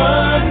it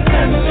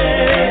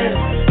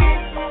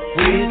 100?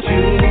 Did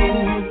you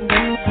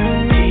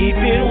keep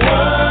it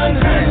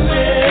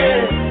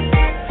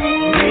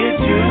 100? Did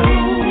you?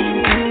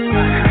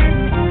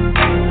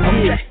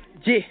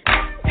 Yeah.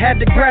 Had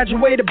to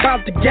graduate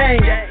about the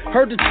game.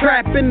 Heard the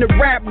trap and the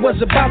rap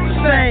was about the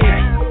same.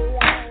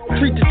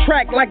 Treat the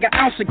track like an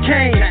ounce of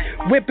cane.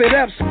 Whip it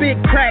up, spit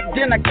crack,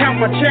 then I count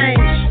my change.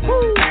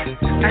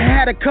 I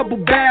had a couple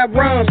bad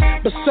runs,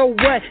 but so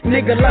what?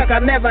 Nigga, luck, I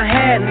never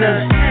had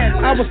none.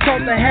 I was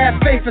taught to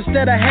have faith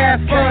instead of have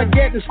fun,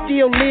 yet and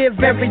still live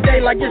every day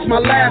like it's my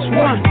last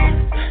one.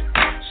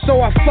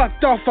 So I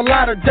fucked off a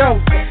lot of dough.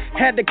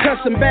 Had to cut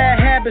some bad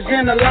habits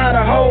and a lot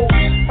of hoes.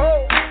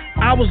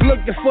 I was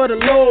looking for the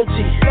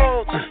loyalty,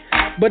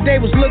 but they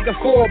was looking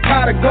for a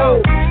pot of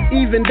gold.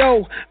 Even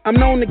though I'm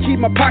known to keep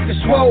my pockets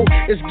swole,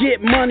 it's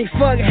get money,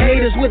 fuck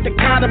haters with the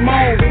condom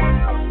on.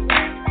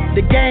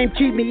 The game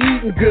keep me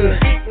eating good,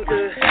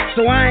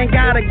 so I ain't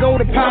gotta go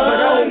to Papa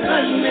Do's.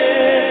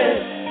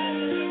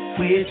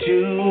 With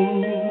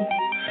you,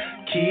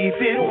 keep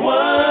it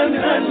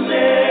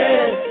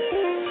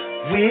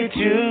 100. With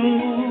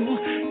you,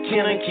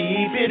 can I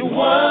keep it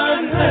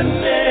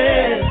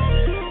 100?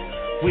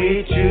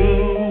 With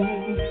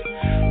you,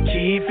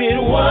 keep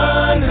it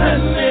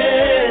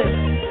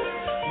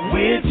 100.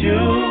 With you.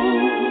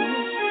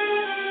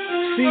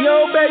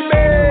 C.O.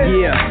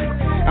 baby. Yeah.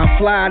 I'm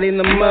fly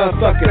in the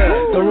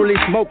motherfucker. Don't really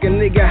smoke a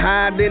nigga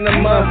hide in the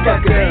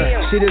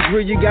motherfucker. Shit is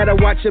real, you gotta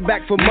watch your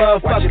back for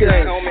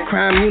motherfuckers.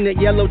 Crime unit,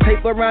 yellow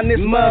tape around this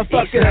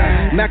motherfucker.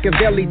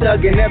 Machiavelli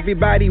thuggin',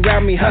 everybody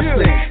round me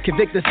hustling.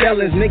 Convicted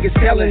felons, niggas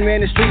selling,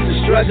 man, the streets are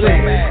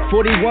struggling.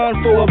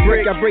 41 for a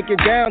brick, I break it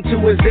down to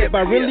a zip.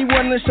 I really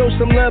wanna show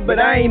some love, but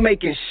I ain't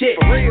making shit.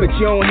 But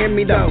you don't hear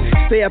me though.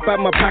 Stay up out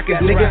my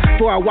pockets, nigga.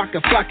 Before I walk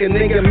a flock of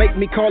nigga, make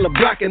me call a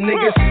block of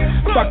niggas.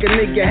 Fuck a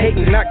nigga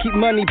hating, not keep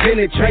money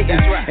penetrating.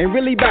 Ain't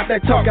really about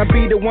that talk, I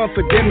be the one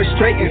for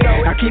demonstrating.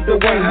 I keep it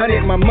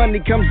 100, my money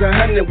comes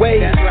 100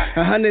 ways.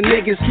 100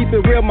 niggas keep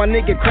it real, my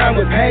nigga crime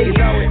with pay.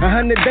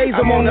 100 days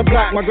I'm on the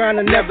block, my grind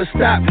will never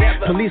stop.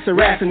 Police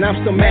harassing, I'm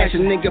still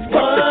mashing, nigga,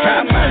 fuck the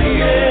cops.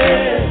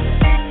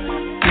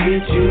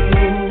 Did you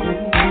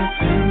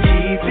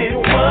keep it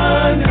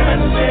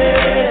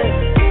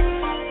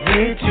 100?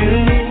 Did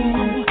you?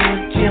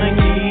 Can I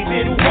keep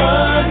it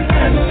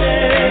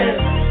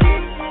 100?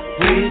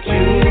 With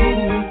you?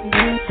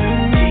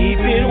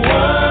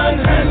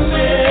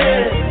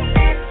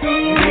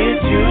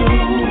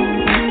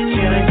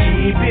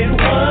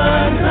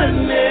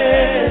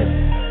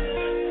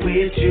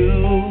 With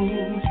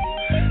you,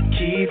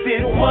 keep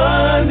it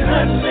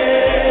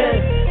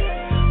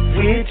 100.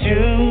 With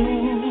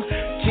you,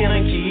 can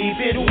I keep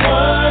it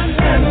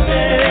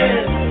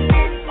 100?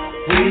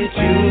 With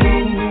you,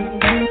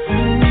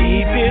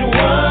 keep it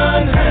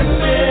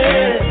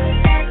 100.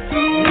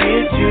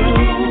 With you.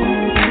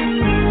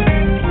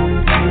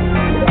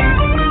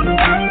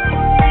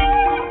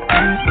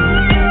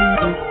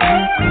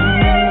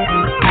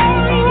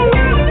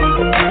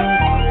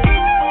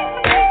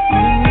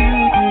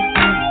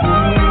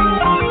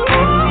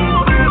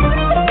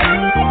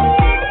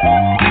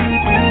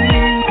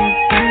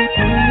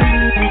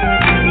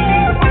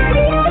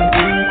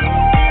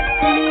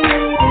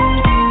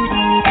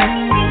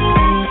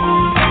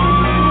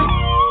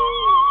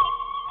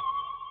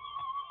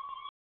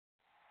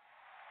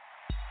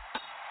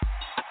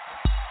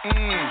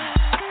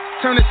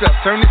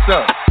 Turn this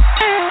up.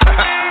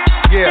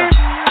 Yeah.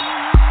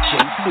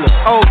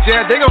 Oh,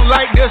 Jad, they gon'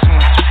 like this one.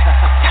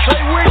 I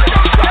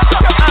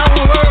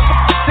work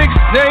 6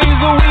 days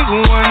a week,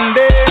 1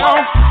 day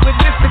off. With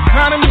this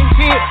economy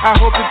here, I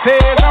hope it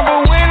pays off.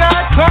 But when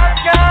I clock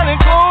down,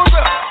 it goes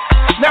up.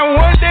 Now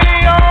 1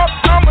 day off,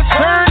 I'ma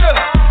turn up.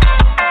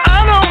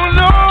 I don't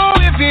know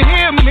if you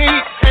hear me.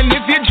 And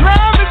if you're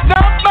driving,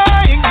 stop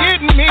by and get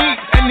me.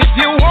 And if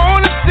you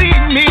wanna see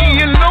me,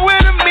 you know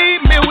where to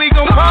meet me. We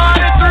gon'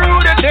 party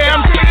through the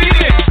damn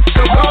city.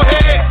 So go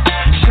ahead,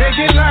 shake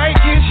it like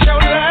it's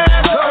your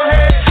last. Go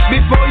ahead,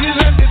 before you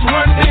let this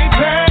 1 day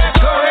pass.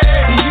 Go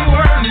ahead, you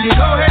earned it.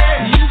 Go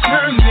ahead, you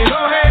earned it. Go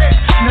ahead,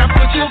 now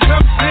put your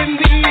cups in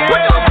the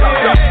air.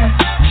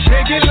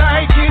 Shake it like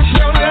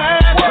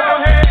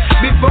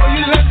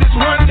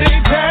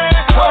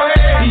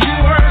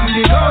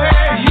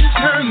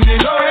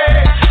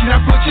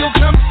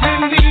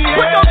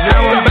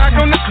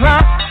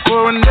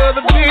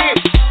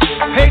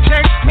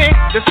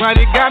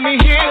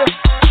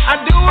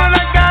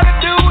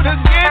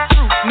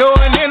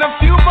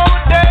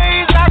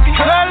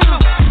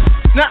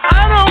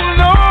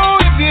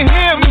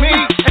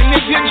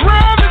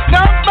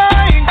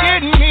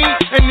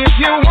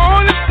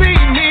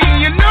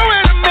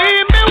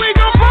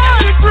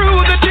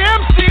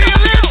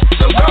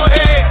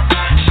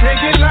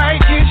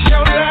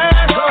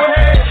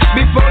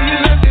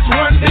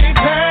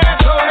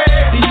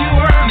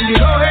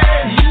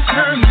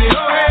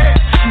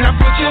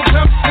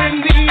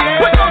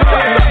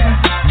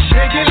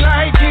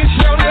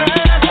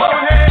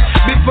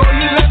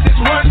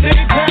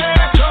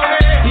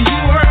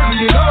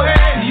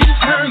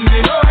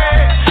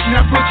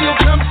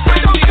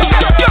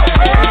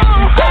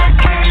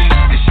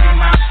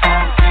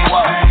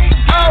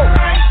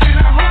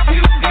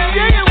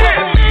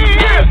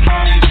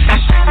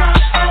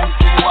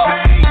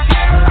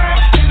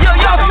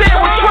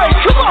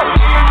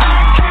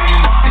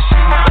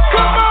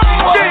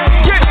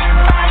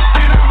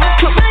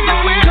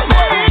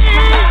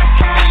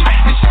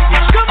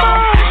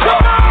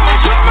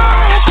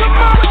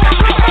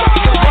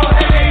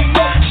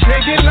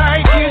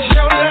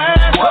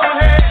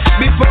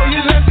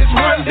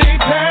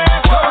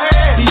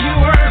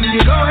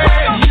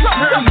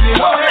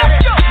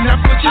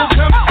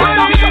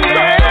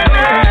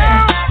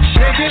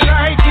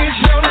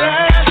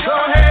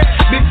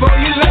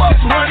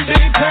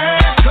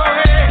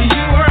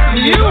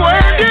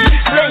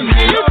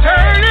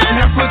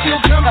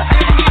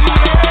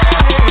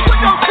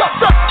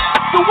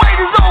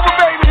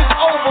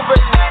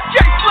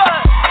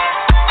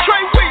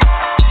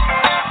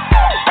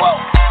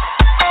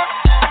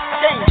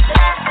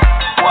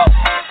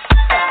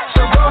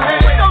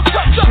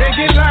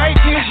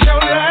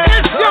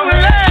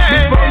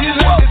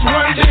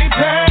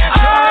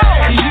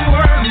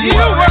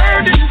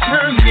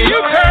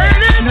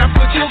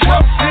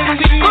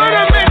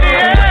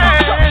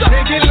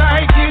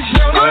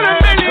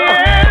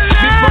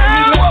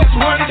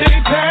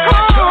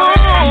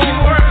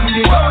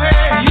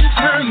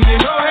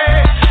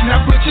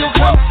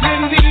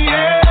in the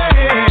air.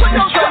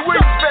 Detroit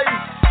wings, baby.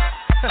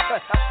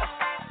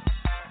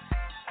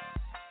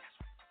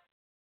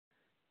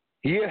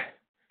 Yeah,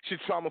 shit,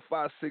 Trauma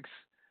 5-6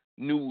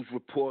 news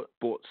report,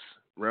 sports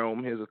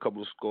realm. Here's a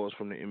couple of scores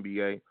from the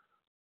NBA.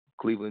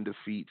 Cleveland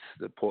defeats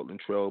the Portland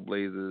Trail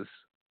Blazers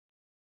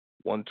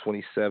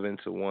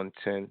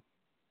 127-110.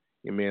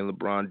 Your man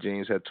LeBron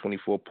James had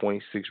 24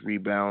 points, 6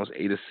 rebounds,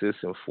 8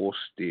 assists, and 4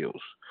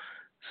 steals.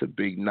 It's a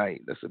big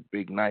night. That's a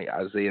big night.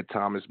 Isaiah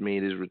Thomas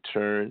made his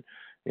return.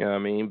 You know what I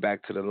mean?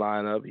 Back to the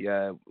lineup. He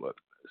had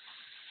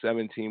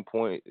 17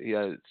 points. He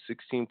had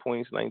 16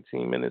 points,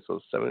 19 minutes,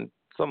 or 7,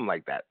 something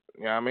like that.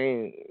 You know what I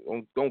mean?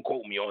 Don't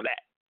quote me on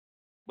that,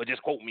 but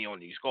just quote me on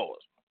these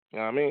scores. You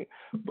know what I mean?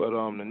 But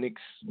the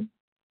Knicks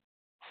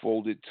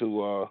folded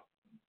to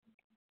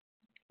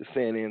the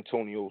San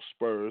Antonio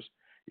Spurs.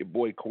 Your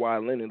boy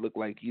Kawhi Leonard looked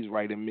like he's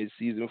right in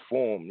mid-season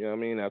form, you know what I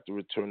mean, after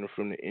returning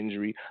from the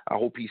injury. I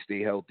hope he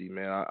stay healthy,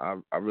 man.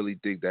 I really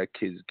dig that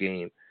kid's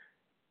game.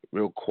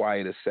 Real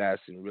quiet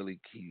assassin,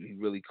 he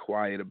really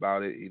quiet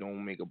about it. He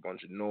don't make a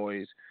bunch of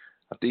noise.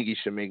 I think he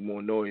should make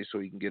more noise so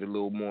he can get a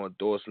little more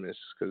endorsements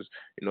because,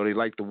 you know, they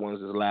like the ones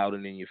that's loud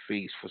and in your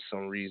face for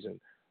some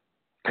reason.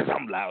 Because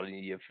I'm loud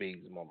in your face,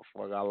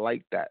 motherfucker. I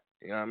like that.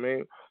 You know what I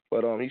mean?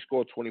 But he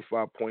scored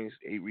 25 points,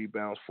 8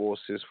 rebounds, 4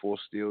 assists, 4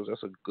 steals.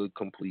 That's a good,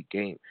 complete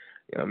game.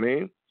 You know what I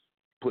mean?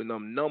 Putting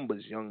up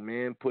numbers, young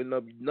man. Putting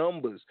up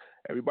numbers.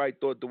 Everybody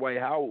thought Dwight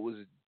Howard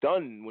was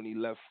done when he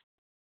left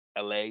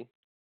L.A.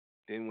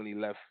 Then when he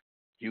left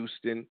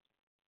Houston.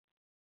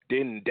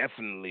 Then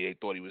definitely they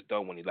thought he was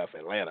done when he left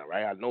Atlanta,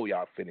 right? I know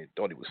y'all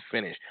thought he was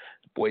finished.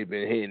 The boy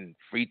been hitting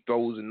free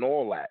throws and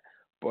all that.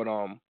 But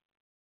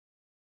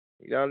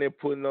he down there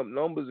putting up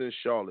numbers in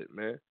Charlotte,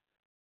 man.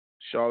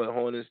 Charlotte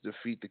Hornets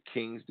defeat the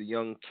Kings, the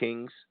Young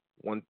Kings,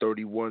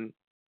 131-111.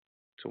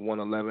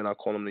 I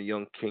call them the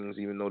Young Kings,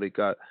 even though they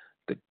got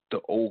the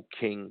old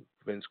king,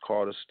 Vince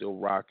Carter, still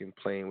rocking,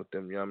 playing with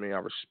them. You know what I mean? I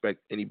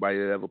respect anybody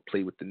that ever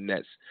played with the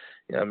Nets.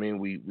 You know what I mean?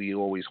 We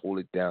always hold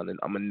it down. And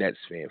I'm a Nets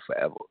fan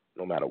forever,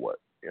 no matter what.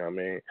 You know what I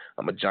mean?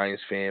 I'm a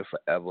Giants fan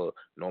forever,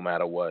 no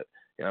matter what.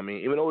 You know what I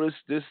mean? Even though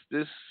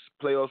this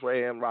playoffs right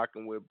here I'm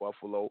rocking with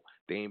Buffalo,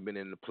 they ain't been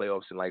in the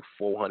playoffs in like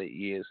 400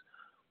 years.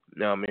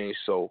 You know what I mean?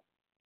 So,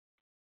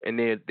 and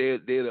they're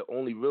the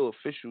only real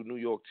official New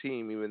York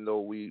team, even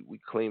though we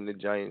claim the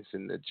Giants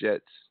and the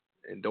Jets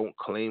and don't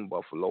claim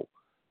Buffalo.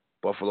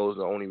 Buffalo's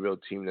the only real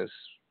team that's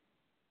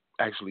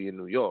actually in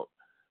New York.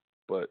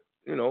 But,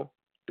 you know,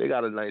 they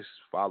got a nice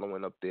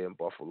following up there in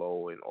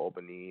Buffalo and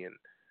Albany and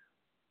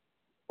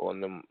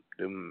on them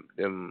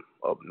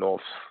up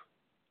north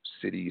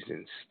cities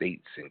and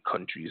states and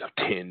countries up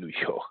there in New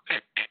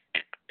York.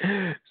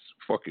 It's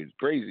fucking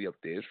crazy up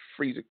there. It's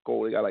freezing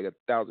cold. They got like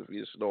 1,000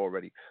 feet of snow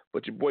already.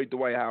 But your boy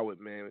Dwight Howard,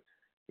 man,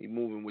 he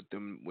moving with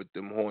them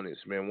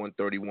Hornets, man.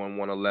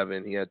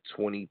 131-111. He had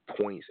 20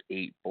 points,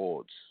 8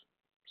 boards.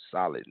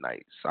 Solid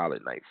night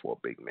for a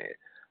big man.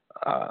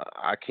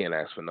 I can't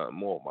ask for nothing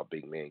more. My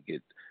big man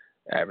get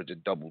average a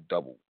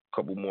double-double.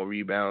 Couple more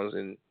rebounds,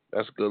 and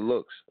that's good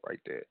looks right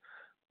there.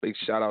 Big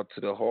shout out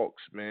to the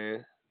Hawks,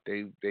 man.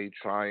 They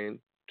trying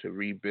to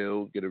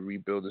rebuild, get a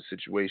rebuilding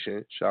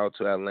situation. Shout out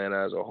to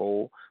Atlanta as a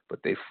whole, but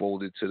they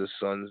folded to the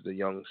Suns, the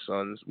young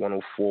Suns.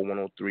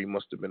 104-103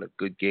 must have been a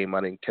good game.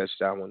 I didn't catch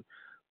that one,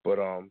 but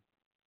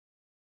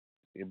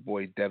your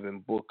boy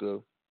Devin Booker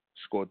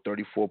scored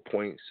 34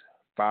 points,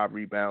 5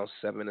 rebounds,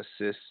 7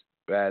 assists.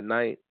 Bad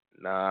night,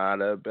 not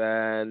a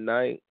bad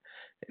night.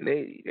 And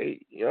they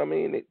you know what I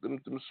mean? Them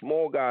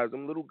small guys,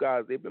 them little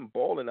guys, they've been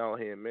balling out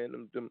here,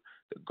 man. The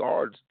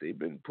guards, they've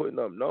been putting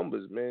up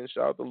numbers, man.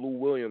 Shout out to Lou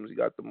Williams. He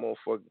got the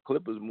motherfucking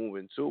Clippers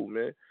moving too,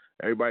 man.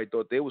 Everybody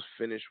thought they was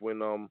finished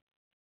when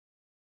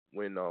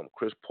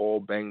Chris Paul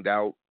banged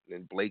out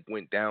and Blake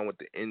went down with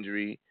the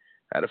injury.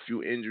 Had a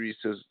few injuries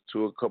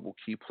to a couple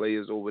key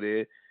players over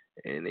there,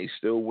 and they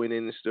still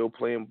winning and still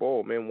playing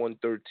ball, man.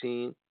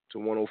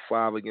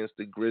 113-105 against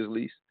the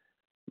Grizzlies.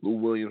 Lou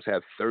Williams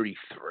had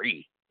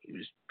 33. He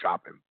was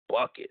dropping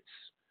buckets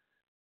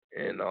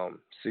and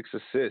 6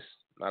 assists.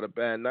 Not a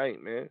bad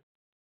night, man.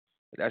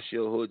 That's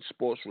your hood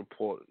sports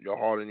report, your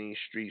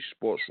HardInTheseStreetz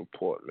sports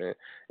report, man.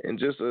 And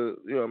just you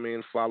know what I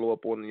mean, follow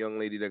up on the young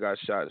lady that got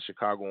shot in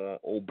Chicago on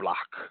O Block.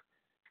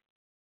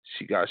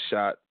 She got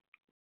shot.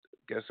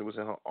 I guess it was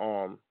in her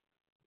arm.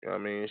 You know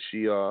what I mean?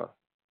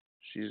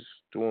 She's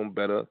doing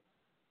better.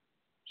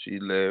 She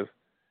lived.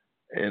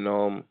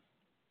 And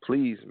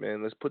please,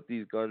 man, let's put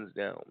these guns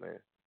down, man.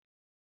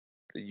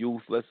 The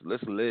youth, let's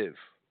live.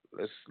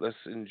 Let's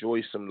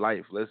enjoy some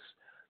life. Let's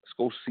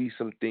go see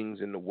some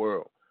things in the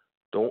world.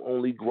 Don't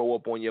only grow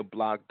up on your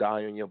block,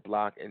 die on your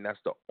block, and that's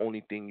the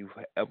only thing you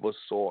ever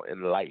saw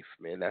in life,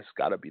 man. That's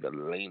got to be the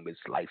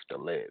lamest life to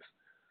live.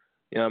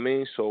 You know what I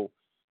mean? So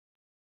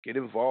get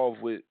involved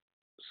with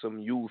some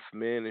youth,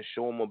 man, and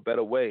show them a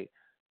better way.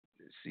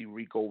 See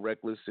Rico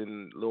Reckless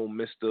and Lil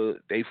Mister,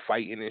 they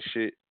fighting and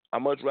shit.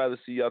 I'd much rather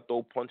see y'all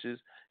throw punches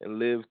and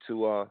live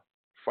to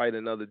fight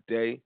another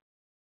day.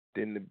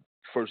 Then the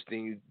first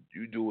thing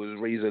you do is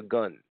raise a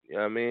gun. You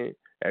know what I mean?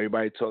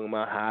 Everybody talking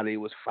about how they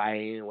was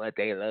fighting, what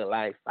they look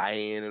like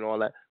fighting, and all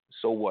that.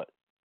 So what?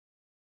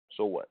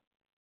 So what?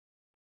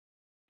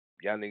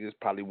 Y'all niggas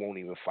probably won't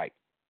even fight.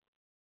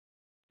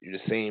 You're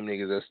the same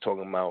niggas that's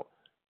talking about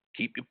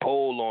keep your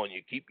pole on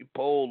you, keep your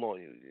pole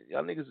on you.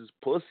 Y'all niggas is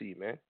pussy,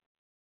 man.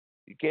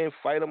 You can't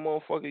fight a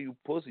motherfucker, you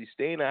pussy.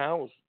 Stay in the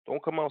house.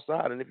 Don't come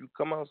outside. And if you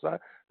come outside,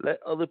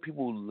 let other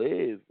people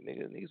live.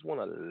 Niggas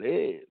want to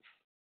live.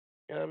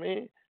 You know what I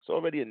mean? It's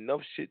already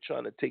enough shit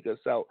trying to take us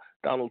out.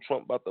 Donald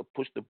Trump about to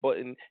push the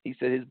button. He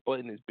said his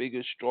button is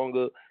bigger,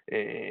 stronger,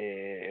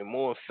 and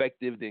more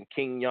effective than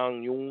Kim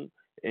Jong-un.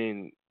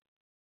 And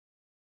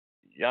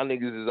y'all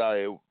niggas is out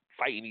here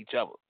fighting each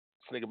other.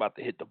 This nigga about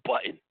to hit the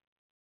button.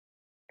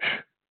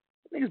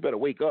 Niggas better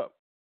wake up.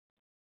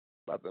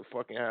 About to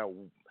fucking have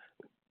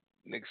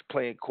niggas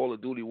playing Call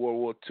of Duty World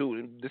War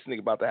II. This nigga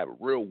about to have a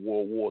real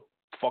World War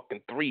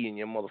fucking 3 in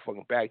your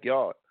motherfucking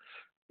backyard.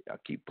 Y'all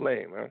keep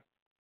playing, man.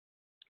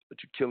 That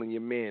you're killing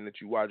your man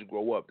that you watch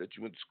grow up, that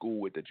you went to school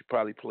with, that you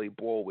probably played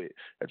ball with,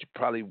 that you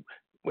probably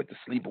went to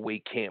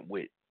sleepaway camp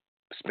with,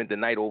 spent the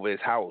night over his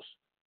house,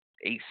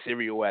 ate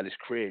cereal at his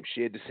crib,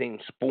 shared the same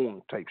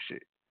spoon type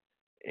shit.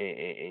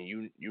 And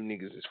you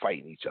niggas is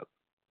fighting each other.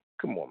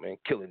 Come on, man,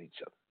 killing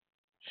each other.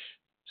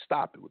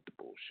 Stop it with the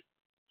bullshit.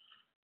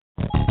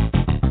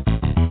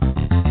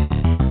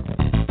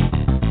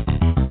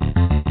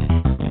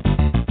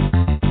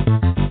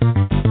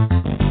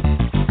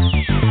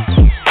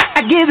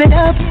 I give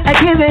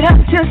it up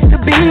just to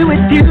be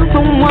with you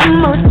for one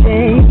more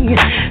day.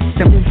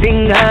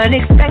 Something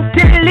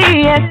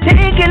unexpectedly has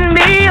taken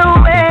me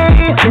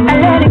away. I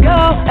let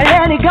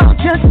it go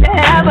just to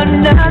have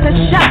another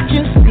shot,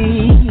 you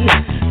see.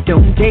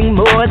 Don't take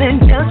more than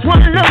just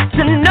one look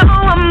to know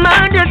I'm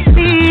under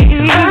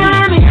siege.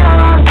 I'm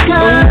your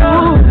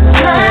girl,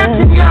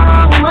 trapped in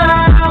your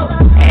world.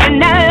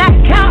 And I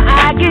like how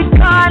I get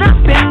caught up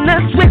in the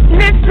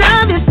swiftness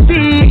of your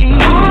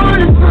speed. On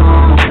the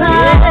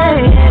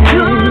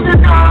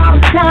losing all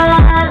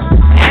time.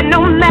 And no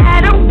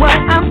matter what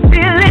I'm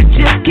feeling,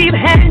 just keep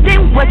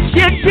handing what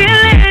you're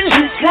dealing.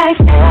 Just like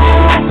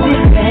acid,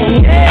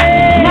 baby.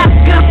 Not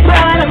good,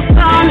 but I'm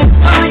falling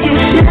for you.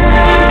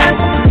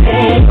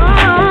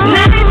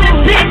 Nothing the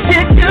things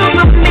you do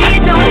for me,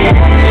 don't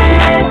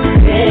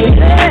hesitate.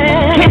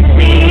 Can't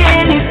see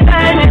any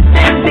further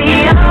than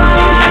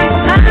beyond.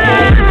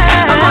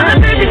 I'm on a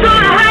bridge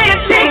going higher,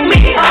 take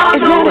me all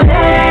the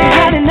way.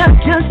 Not enough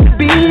just to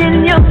be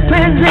in your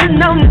presence,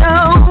 no.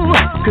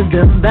 Cause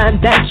the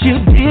vibe that you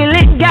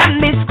dealing got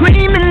me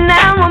screaming,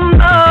 now I'm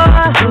more.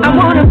 I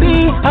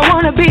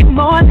wanna be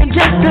more than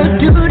just the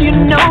dude you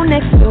know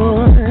next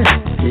door.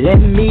 Let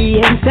me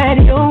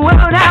inside your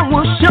world, I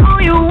will show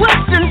you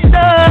what's in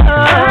store.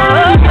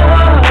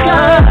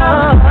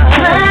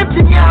 Trapped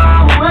in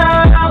your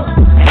world.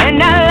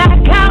 And I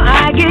like how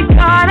I get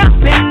caught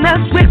up in the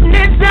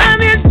swiftness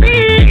of your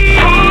speed.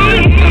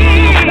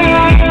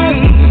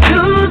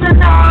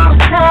 Losing all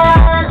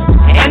time.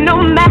 And no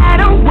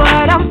matter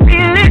what I'm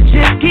feeling,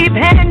 just keep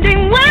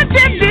handing what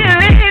you're doing.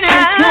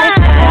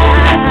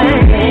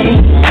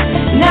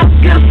 Not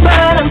good,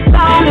 but I'm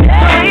falling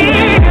for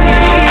you.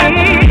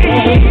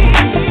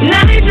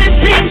 None of the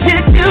things you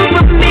do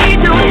for me,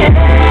 don't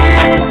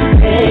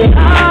hesitate.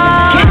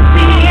 Can't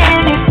see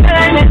any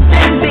further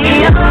than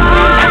beyond.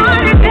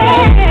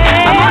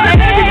 I'm on the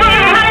bridge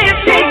going higher,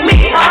 take me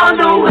all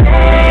the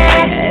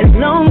way. As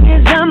long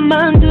as I'm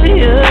under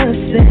your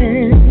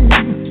sin,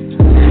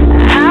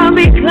 I'll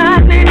be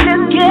climbing to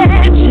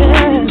get you.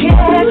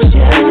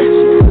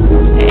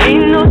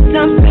 Ain't no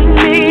stopping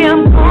me,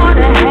 I'm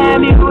gonna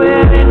have you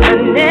wearing my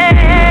name.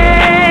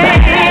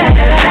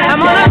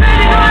 I'm on a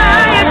bridge going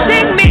higher,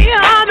 take me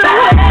all the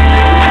way.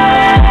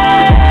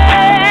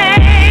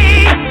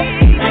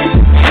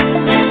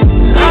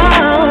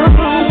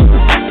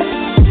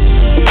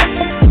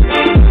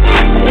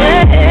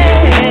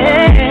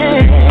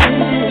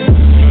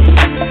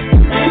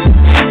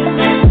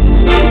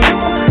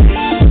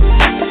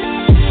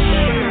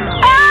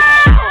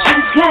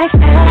 Just like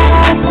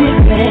acid,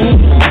 babe.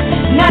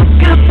 Not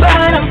good,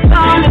 but I'm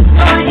falling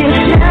for you.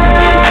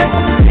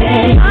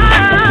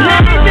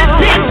 None of the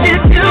things you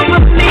do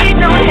for me,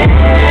 don't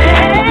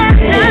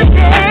hesitate.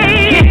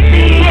 Can't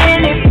see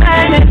any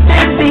further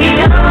than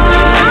beyond.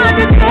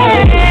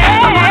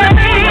 I'm on a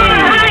bridge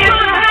going higher.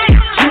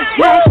 Just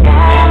like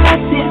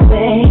acid,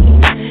 babe.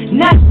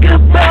 Not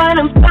good, but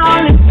I'm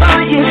falling for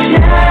you.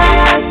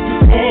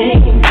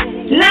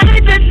 None of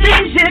the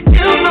things you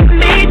do for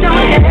me,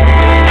 don't hesitate.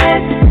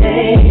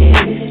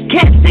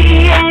 Can't see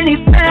any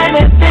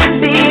further than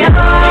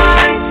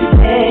beyond.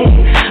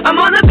 I'm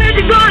on the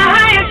bridge going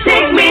higher,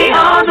 take me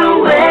all the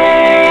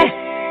way.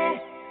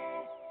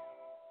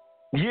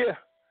 Yeah.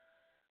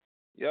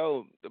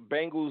 Yo, the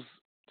Bengals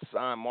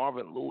signed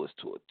Marvin Lewis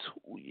to a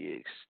 2-year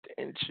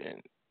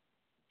extension.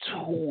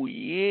 2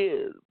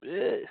 years,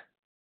 bitch.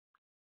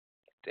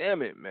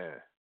 Damn it,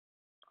 man.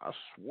 I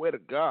swear to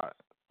God,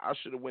 I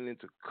should have went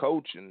into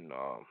coaching,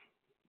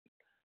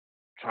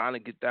 trying to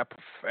get that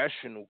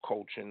professional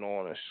coaching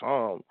on or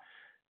something.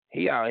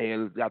 He out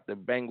here got the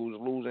Bengals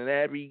losing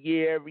every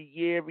year.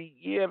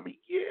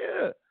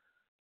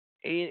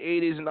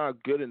 8 is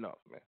not good enough,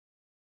 man.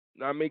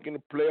 Not making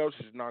the playoffs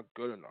is not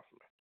good enough,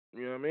 man.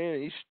 You know what I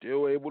mean? He's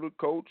still able to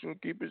coach and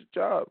keep his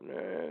job,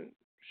 man.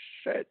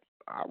 Shit,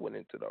 I went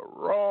into the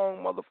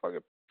wrong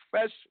motherfucking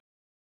profession.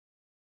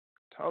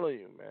 I'm telling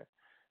you, man.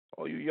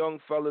 All you young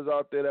fellas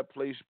out there that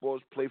play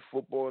sports, play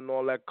football and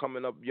all that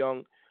coming up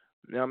young,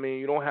 you know what I mean?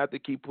 You don't have to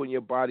keep putting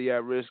your body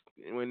at risk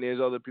when there's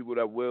other people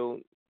that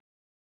will.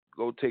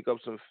 Go take up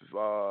some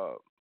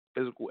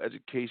physical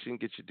education,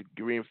 get your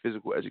degree in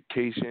physical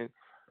education,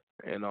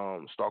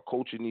 and start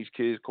coaching these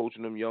kids,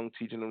 coaching them young,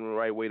 teaching them the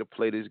right way to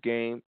play this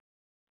game,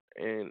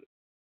 and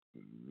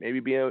maybe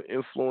be an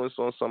influence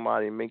on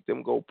somebody and make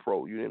them go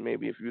pro.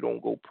 Maybe if you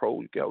don't go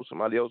pro, you can help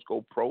somebody else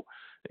go pro,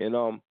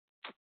 and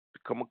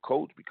become a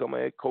coach, become a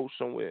head coach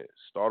somewhere.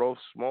 Start off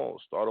small,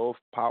 start off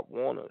Pop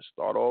Warner,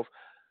 start off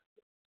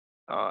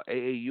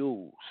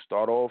AAU,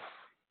 start off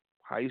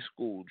high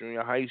school,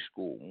 junior high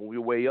school, move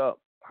your way up,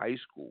 high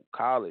school,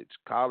 college,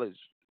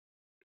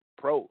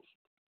 pros,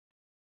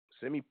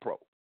 semi-pro.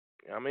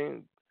 You know what I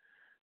mean?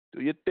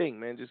 Do your thing,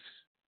 man. Just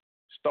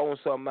throwing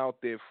something out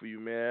there for you,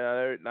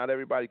 man. Not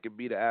everybody can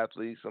be the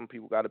athlete. Some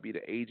people got to be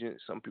the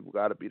agent. Some people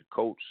got to be the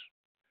coach.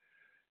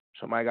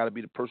 Somebody got to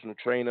be the personal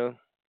trainer.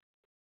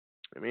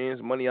 I mean,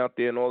 there's money out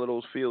there in all of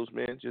those fields,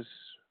 man. Just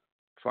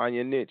find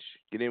your niche.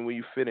 Get in where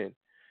you fit in.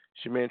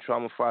 It's your man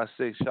Trauma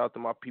 56. Shout out to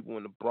my people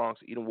in the Bronx,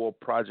 Eden Wall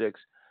Projects.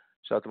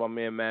 Shout out to my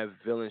man Mad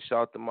Villain. Shout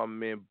out to my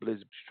man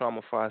Blizz.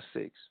 Trauma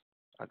 56.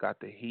 I got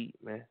the heat,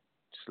 man.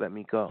 Just let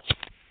me go.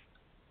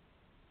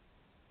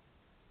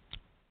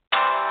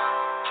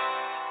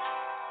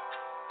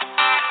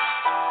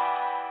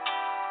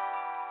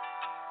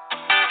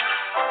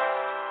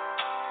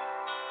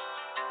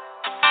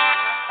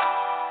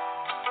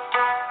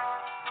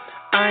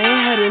 I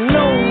ain't headed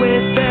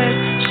nowhere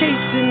fast,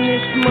 chasing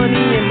this money,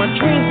 and my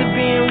dreams of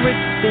being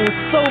rich seem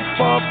so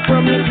far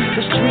from me.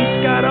 The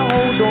streets got a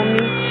hold on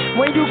me.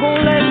 When you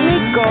gon' let me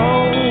go?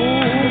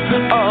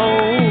 Oh,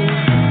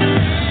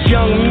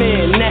 young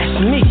man,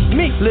 that's me.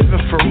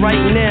 Living for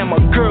right now. My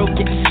girl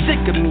gets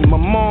sick of me.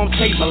 My mom's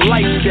hate my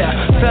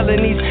lifestyle.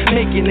 Felonies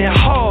making it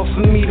hard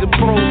for me to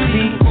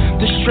proceed.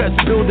 The stress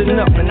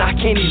building up and I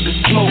can't even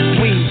smoke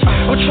weed.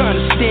 I'm trying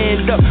to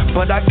stand up,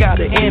 but I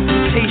got an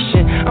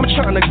amputation. I'm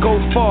trying to go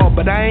far,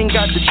 but I ain't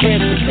got the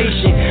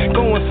transportation.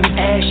 Going from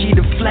ashy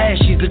to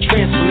flashy, the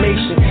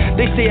transformation.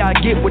 They say I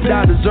get what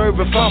I deserve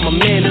if I'm a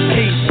man of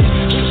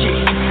patience.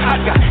 Shit, I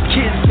got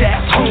kids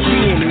that's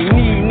hungry and they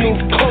need new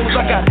clothes.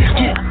 I gotta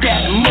get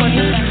that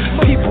money.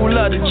 People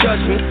love to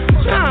judge me.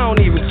 I don't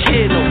even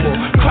care no more.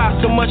 Cry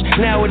so much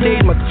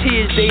nowadays, my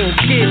tears they ain't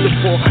scared to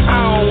fall. I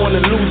don't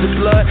wanna lose the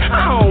blood.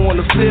 I don't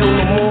wanna feel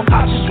no more.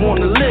 I just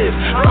wanna live.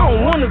 I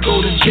don't wanna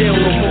go to jail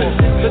no more.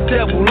 The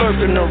devil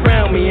lurking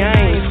around me. I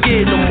ain't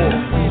scared no more.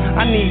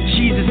 I need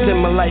Jesus in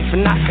my life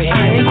and I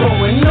ain't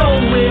going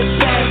nowhere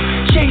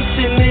fast.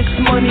 Chasing this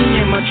money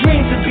and my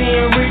dreams of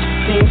being rich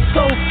seem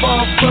so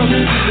far from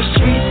me. The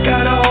streets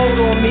got a hold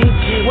on me.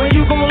 When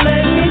you gon'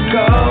 let me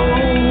go?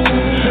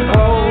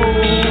 Oh,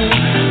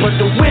 but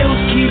the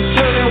wheels keep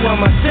turning while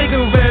my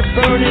cigarette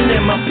burning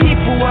and my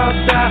people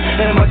outside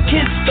and my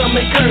kids'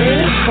 stomach hurting.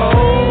 It's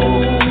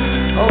cold.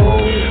 Oh,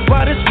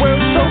 why this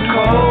world so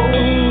cold?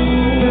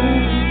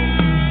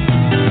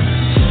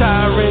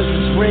 Sirens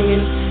is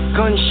ringing.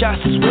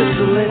 Gunshots is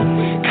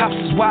whistling, cops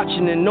is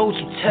watching, and those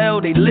who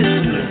tell they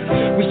listening.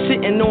 We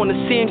sitting on the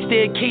same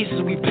staircases,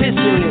 we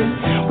pissing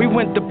in. We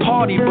went to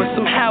party, but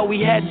somehow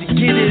we had to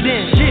get it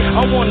in.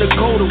 I wanna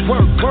go to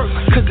work,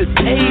 cause it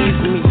pays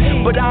me.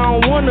 But I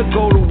don't wanna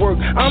go to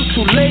work, I'm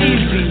too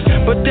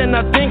lazy. But then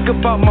I think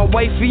about my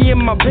wifey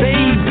and my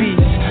babies.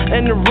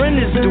 And the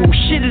rent is due,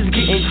 shit is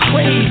getting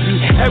crazy.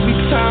 Every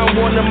time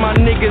one of my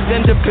niggas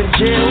end up in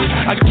jail,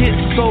 I get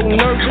so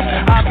nervous,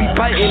 I be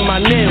biting my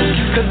nails.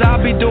 Cause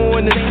I be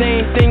doing the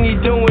same thing he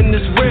doing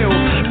is real.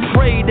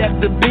 Pray that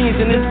the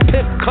beans in this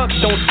pimp cup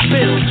don't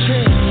spill.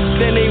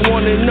 Then they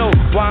wanna know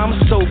why I'm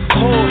so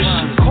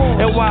cautious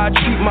and why I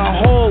treat my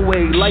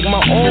hallway like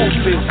my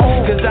office.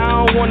 Cause I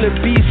don't wanna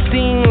be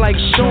seen like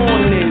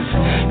Sean is.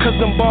 Cause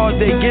them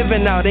bars they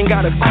giving out ain't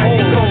got a call. I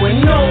ain't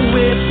going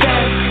nowhere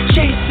fast.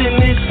 Chasing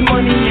this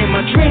money and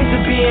my dreams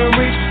of being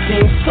rich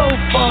seem so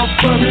far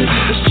from me.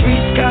 The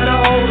streets got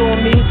a hold on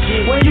me.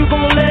 When you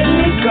gon' let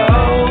me go?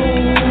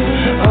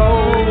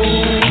 Oh,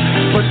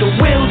 but the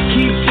wheels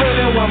keep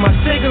turning while my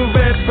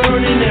cigarette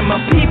burning and my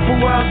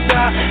people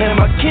outside and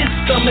my kids'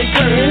 stomach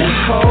hurting. It's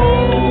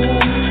cold.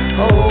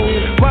 Oh,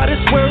 why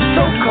this world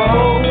so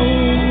cold?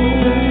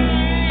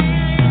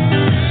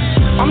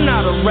 I'm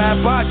not a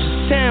rapper, I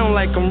just sound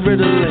like I'm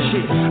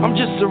riddling. I'm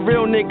just a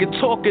real nigga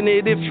talking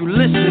it if you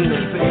listening.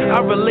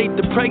 I relate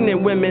to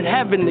pregnant women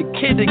having a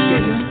kid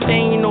again. It's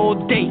pain all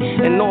day,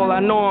 and all I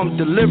know I'm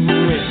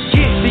delivering.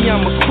 See,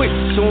 I'ma quit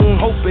soon,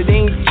 hope it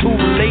ain't too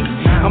late.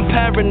 I'm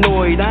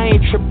paranoid, I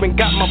ain't tripping,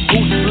 got my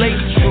boots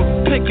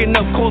laced. Picking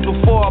up calls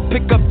before I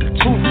pick up the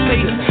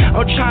toothpaste.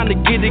 I'm trying to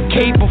get a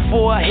K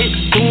before I hit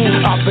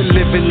doom. I've been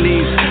living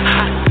these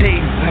hot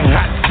days and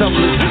hot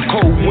summers,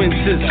 cold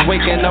winters,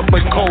 waking up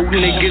with cold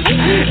niggas.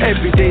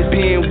 Every day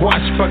being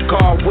watched by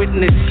God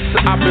witness.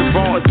 I've been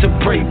wrong to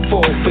pray for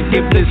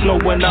forgiveness,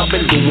 knowing I've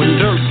been doing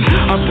dirt.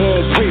 I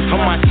won't pray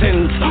for my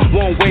sins,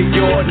 one way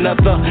or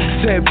another.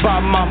 Said by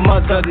my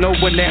mother,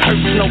 knowing it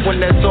hurts, knowing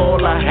that's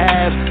all I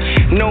have,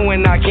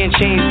 knowing I can't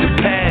change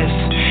the past.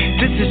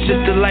 This is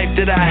just the life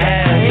that I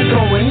have. I ain't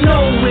going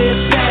nowhere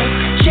back,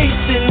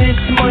 chasing this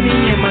money,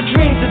 and my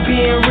dreams of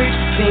being rich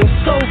seem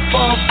so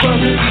far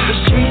from me. The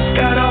streets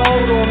got a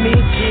hold on me.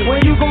 When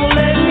you gon'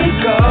 let me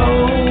go?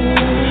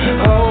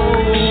 Oh,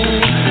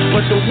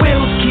 but the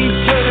wheels keep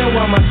turning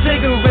while my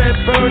cigarette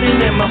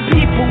burning, and my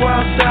people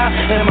outside,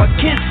 and my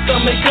kids'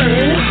 stomach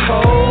hurting. It's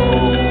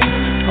cold.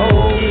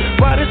 Oh,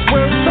 why this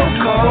world so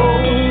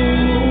cold?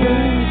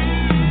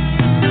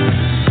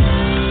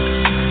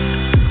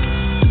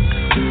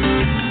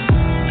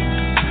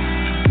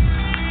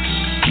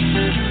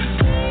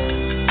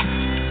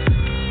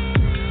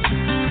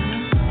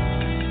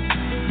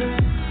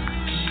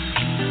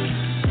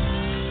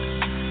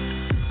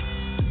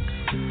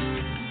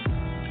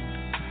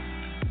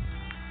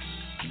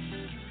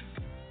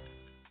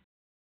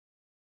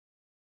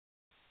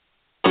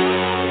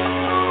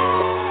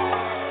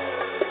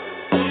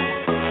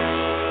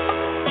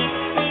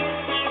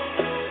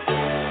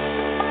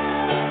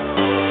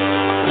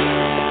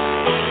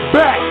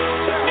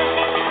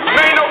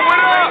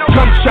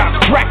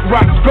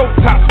 Go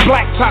tops,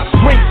 black tops,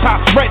 green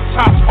tops, red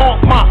tops,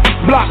 on my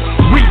block.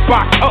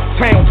 Reebok,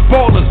 uptowns,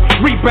 ballers,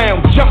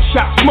 rebound, jump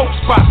shots, smoke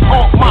spots,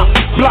 on my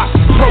block.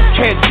 Broke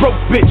heads, broke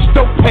bitch,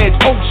 dope heads,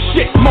 oh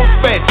shit, more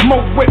feds,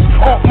 more whips,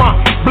 on my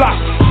block.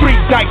 3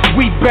 dice,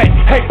 we bet,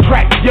 head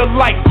crack, your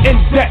life, in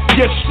depth,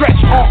 your stretch,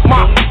 on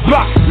my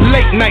block.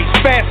 Late nights,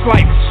 fast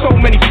life, so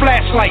many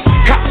flashlights.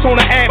 Cops on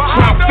the ab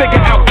trying to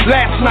figure out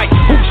last night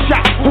who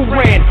shot, who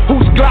ran,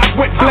 whose Glock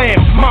went blam.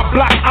 My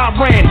block I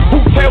ran,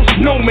 who tells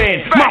no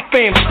man. My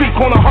fam speak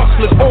on the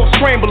hustlers, all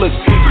scramblers.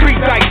 3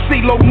 dice,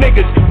 CeeLo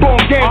niggas, born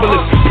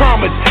gamblers.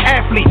 Promise,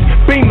 athletes,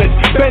 beamers,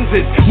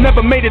 Benzes,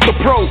 never made it to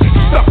pro.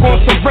 Stuck on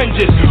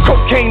syringes,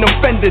 cocaine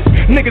offenders.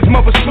 Niggas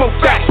mother smoke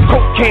that.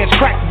 Coke cans,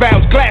 crack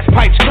valves, glass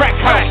pipes, crack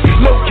house.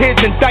 Low kids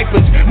in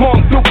diapers,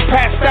 mom Duke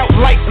passed out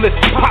lifeless.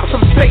 Pop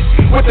some steak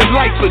with the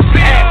lifeless.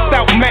 Assed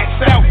out,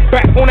 maxed out,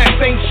 back on that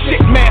same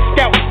shit. Mask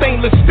out,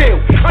 stainless steel.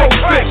 Oh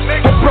six,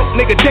 a broke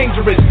nigga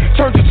dangerous,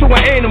 turns into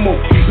an animal.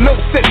 Low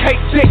sip,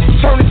 hate dick,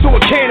 turn into a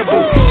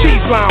cannibal.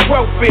 Cheese line,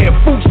 welfare,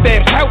 food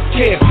stamps,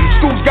 healthcare.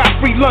 Schools got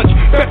free lunch,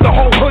 bet the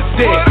whole hood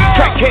there.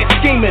 Crackhead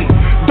scheming,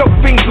 dope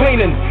fiends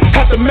leaning.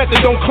 Had the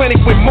methadone clinic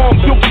with mom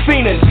Duke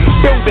fiending.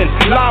 Building,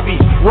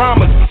 lobbies,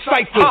 rhymers,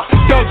 ciphers.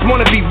 Thugs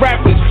wanna be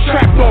rappers,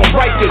 trapped on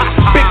righteous.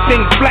 Big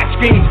things, black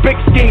schemes, big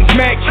schemes,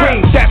 mad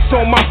cream. That's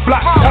on my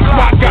block, that's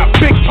why I got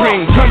big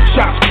dreams.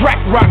 Gunshots, crack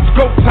rocks,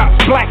 go tops,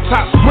 black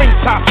tops, green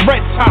tops,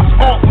 red tops,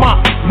 on my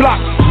block.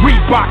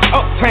 Reebok,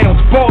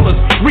 uptowns, ballers,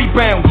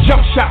 rebound,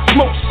 jump shots,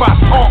 smoke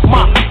spots, on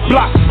my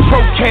block.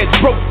 Broke heads,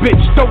 broke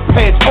bitch, dope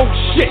heads, oh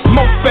shit,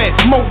 more feds,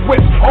 more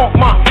whips, on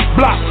my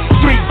block.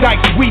 3 dice,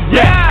 we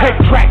bet, head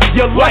crack,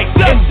 your life,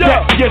 in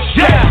depth, your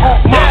shit,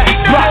 on my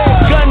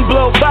block. Gun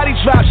blow, body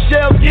drop,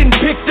 shells getting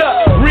picked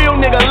up. Real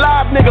nigga,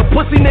 live nigga,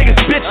 pussy niggas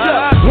bitched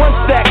up.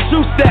 1 stack,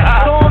 2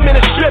 stack, throw 'em in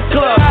a strip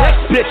club.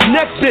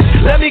 Next bitch,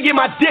 let me get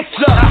my dick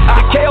sucked.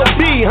 The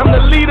KOB, I'm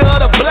the leader of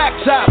the black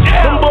top.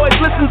 Them boys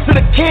listen to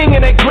the king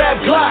and they grab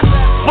Glocks.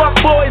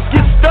 Fuck boys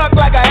get stuck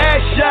like a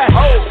ass shot.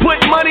 Put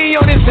money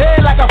on his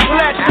head like a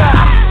flat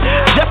top.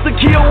 Just a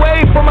key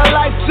away from a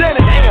life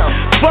sentence.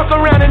 Fuck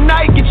around at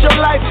night, get your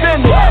life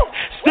ended.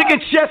 Stick a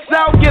chest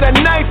out, get a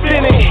knife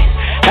in it.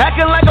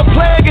 Acting like a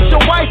player, get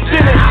your wife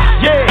in it.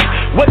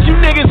 Yeah, what you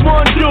niggas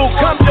wanna do,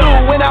 come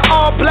through in an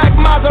all black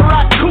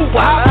Maserati coupe.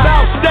 Hop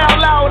out,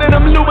 style out in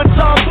them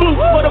Louboutin boots.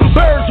 For them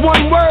birds,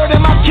 1 word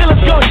and my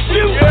killer's gonna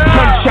shoot.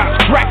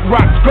 Gunshots, crack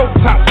rocks, go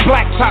tops,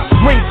 black tops,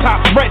 green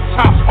tops, red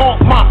tops,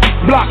 on my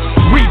block.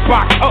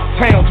 Reebok,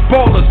 uptowns,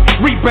 ballers,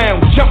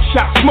 rebound, jump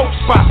shots, smoke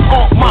spots,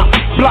 on my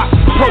block.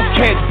 Broke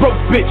heads, broke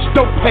bitch,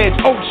 dope heads,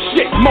 oh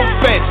shit, more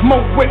feds,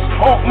 more whips,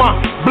 on my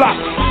block.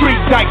 3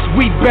 dice,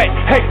 we bet,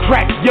 head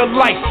crack, your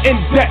life, in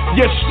depth,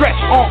 your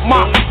stretch, on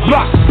my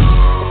block.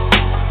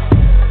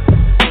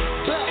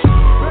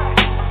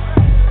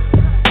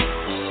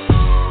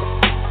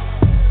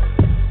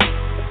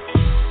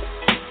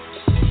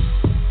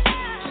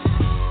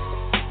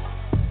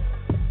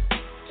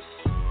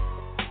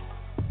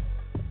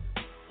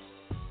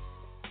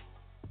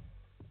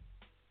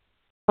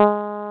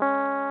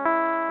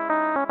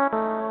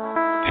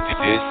 This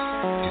is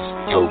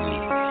your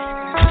music.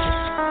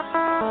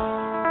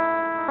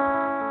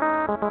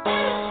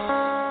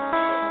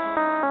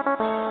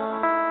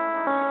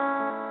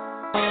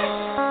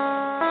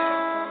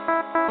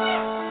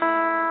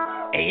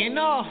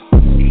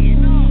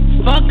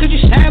 Fuck could you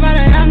say about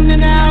a young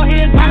nigga out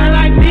here grinding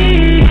like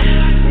me?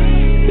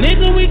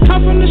 Nigga, we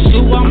come from the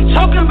sewer, I'm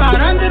talking about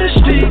under the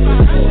street.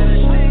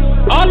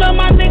 All of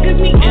my niggas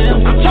need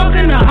M's, I'm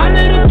talking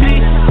 100 a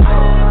piece.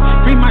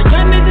 Bring my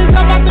young niggas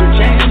up out them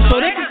jams so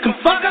they can come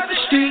fuck up the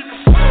streets.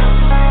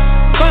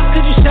 Fuck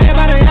could you say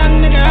about a young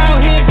nigga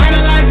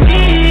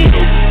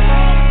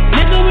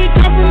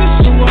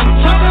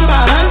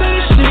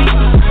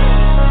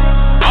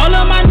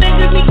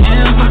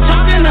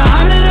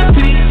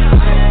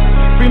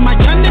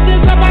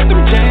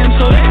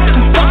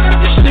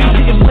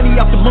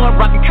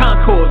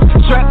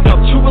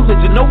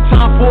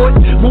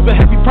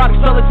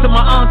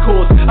my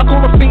encores. I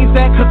call the fiends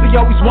that cause they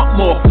always want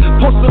more.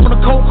 Posted on a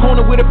cold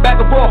corner with a bag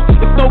of raw.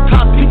 If no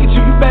cops peeking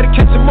you, you better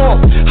catch them all.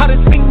 How to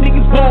think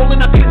niggas ball and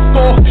I couldn't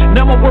score.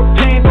 Now my work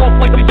paying off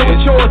like I'm doing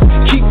chores.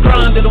 Keep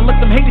grinding, don't let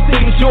them haters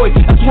say enjoy.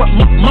 That's what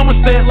mama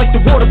said, like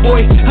the water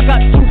boy. I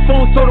got 2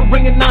 phones, so the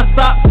ringing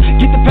non-stop.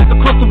 Get the pack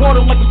across the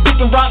water like a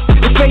sticking rock.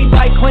 If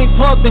anybody claims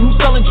plugs, then who's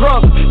selling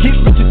drugs? Get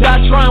rich or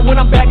die trying when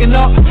I'm bagging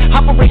up.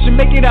 Operation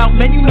make it out,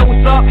 man, you know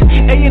what's up.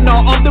 A&R,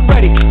 I'm the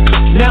ready.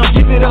 Now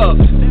give it up.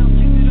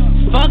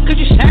 Fuck could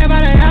you say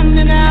about a young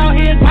nigga out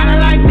here kinda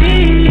like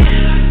me?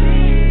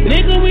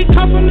 Nigga, we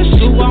come from the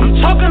sewer,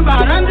 I'm talking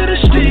about under the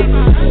street.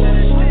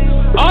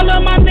 All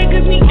of my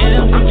niggas need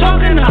M's, I'm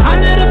talking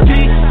 100 a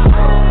piece.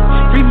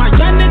 Free my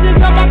young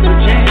niggas up out them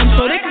jams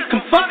so they can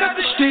come fuck up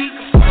the street.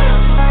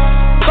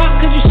 Fuck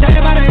could you say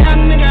about a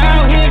young nigga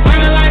out here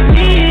kinda like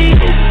me?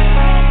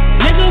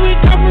 Nigga, we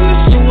come from the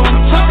sewer, I'm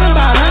talking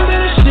about under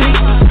the street.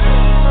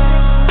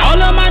 All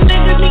of my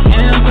niggas need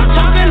M's, I'm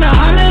talking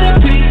 100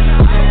 a piece.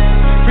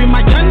 Free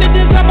my young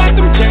niggas up out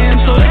them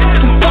jams so they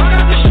can fuck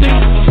up the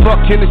street. Fuck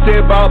can they say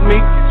about me?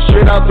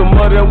 Straight out the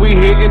mud and we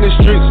hit in the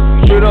streets.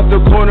 Straight off the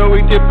corner,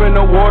 we dip in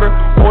the water.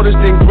 Orders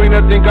think green,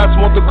 I think I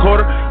smoked a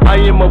quarter. I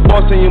am a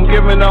boss and I'm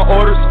giving out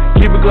orders.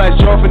 Keep a glass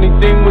off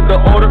anything with the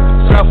order.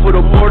 South for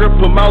the border,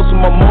 put mouse in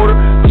my motor.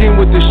 Team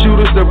with the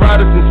shooters, the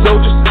riders and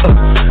soldiers.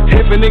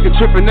 If a nigga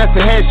trippin', that's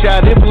a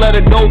headshot. If let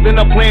it go, then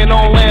I'm playing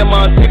on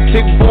landmine. Tick,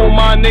 tick, boom,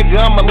 my nigga,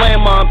 I'm a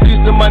landmine. Peace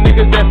to my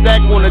niggas that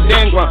stack on the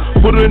dang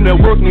grind. Put in the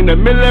work, need a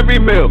mill every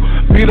meal.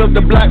 Beat up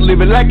the block,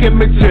 live it like in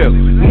McTill.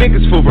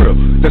 Niggas for real,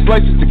 that's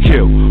license to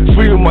kill.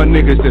 Free my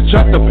niggas that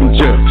trapped up in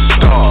jail.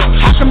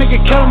 I can make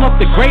a kill him off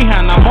the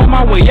Greyhound. I'm on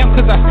my way up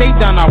cause I stay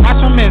down. I watch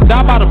my man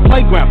die by the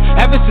playground.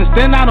 Ever since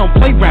then I don't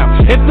play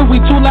round. If the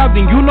weed too loud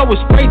then you know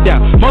it's sprayed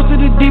down. Most of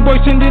the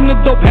D-boys sending the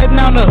dope heading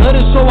down the hood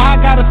is so I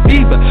got a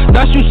fever.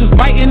 Dust juice is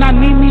biting, I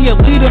need me a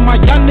leader.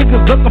 My young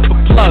niggas looking for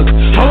plugs.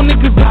 Whole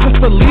niggas looking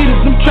for leaders.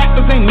 Them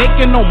trappers ain't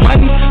making no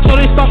money, so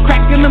they start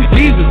cracking them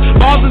visas.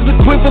 Balls is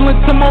equivalent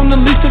to Mona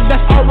Lisa.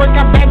 That's artwork,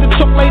 I bagged the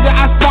choke later,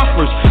 I spot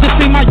first. To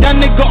see my young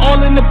nigga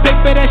all in the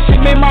paper, that shit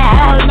made my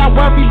heart hurt. Not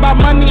worry about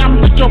money,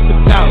 I'm rich off the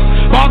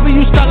town. Balls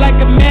you stuck like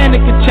a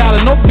mannequin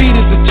child, no beat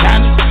is a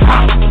challenge.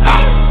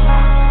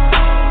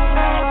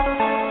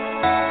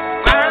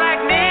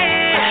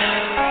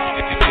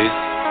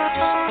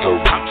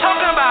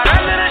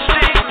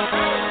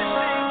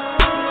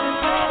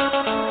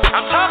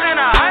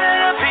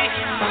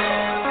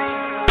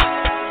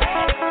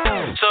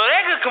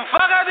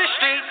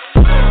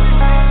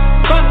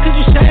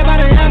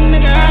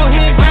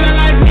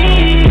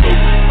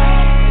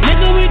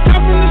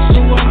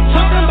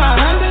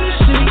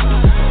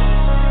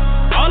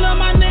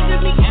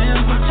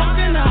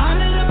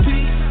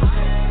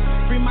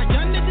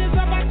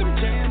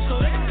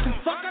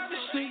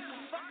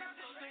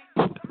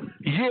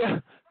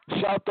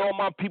 Shout out to all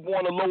my people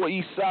on the Lower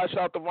East Side. Shout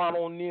out to Ron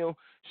O'Neal.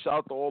 Shout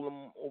out to all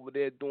them over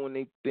there doing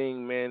their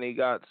thing, man. They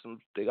got some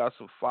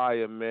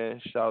fire,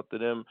 man. Shout out to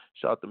them.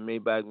 Shout out to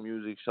Maybach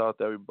Music. Shout out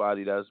to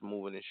everybody that's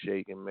moving and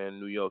shaking, man.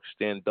 New York,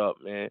 stand up,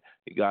 man.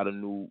 You got a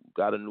new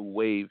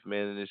wave,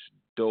 man, and it's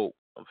dope.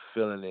 I'm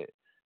feeling it.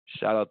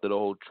 Shout out to the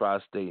whole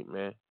tri-state,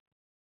 man.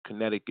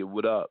 Connecticut,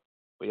 what up?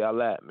 Where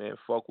y'all at, man?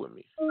 Fuck with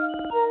me.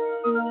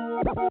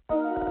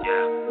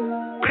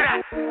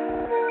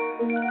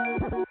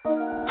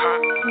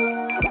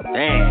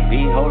 Damn,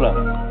 B, hold up.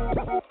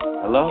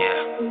 Hello?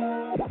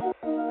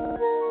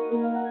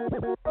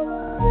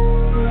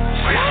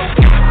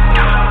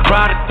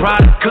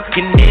 Product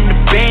cooking in the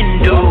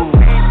bando.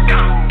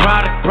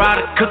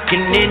 Product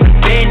cooking in the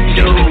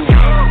bando.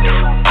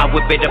 I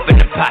whip it up in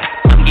the pot,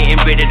 I'm getting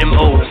rid of them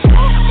O's.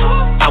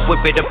 I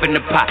whip it up in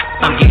the pot,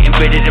 I'm getting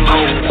rid of them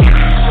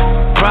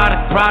O's.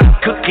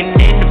 Product cooking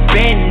in the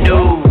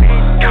bando.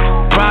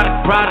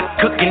 Product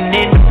cooking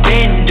in the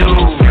bando.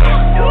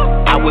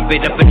 I whip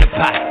it up in the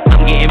pot,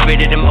 I'm getting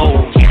rid of them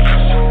O's.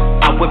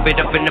 I whip it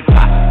up in the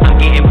pot, I'm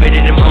getting rid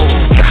of them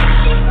O's.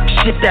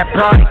 Shit, that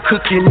product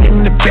cooking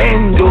in the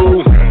bando.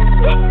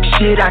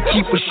 Shit, I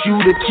keep a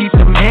shooter, keep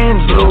them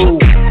hands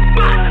low.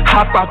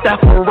 Hop out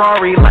that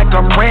Ferrari like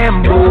I'm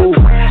Rambo.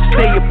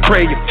 Say a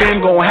prayer, your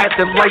fam gon' have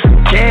to light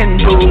some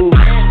candles.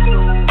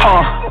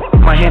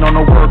 My hand on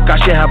the work, I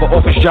should have an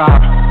office job.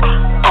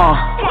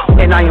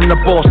 And I am the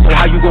boss, so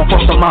how you gon'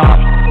 cross the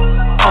mob?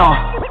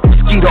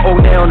 Skeeter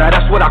O'Neal, now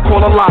that's what I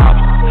call a lob.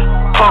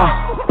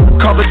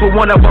 Covered with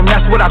one of them,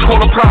 that's what I call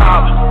a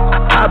prob.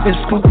 I've been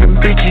scooping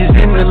bitches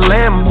in the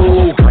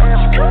Lambo.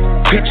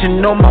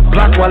 Pitching on my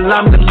block while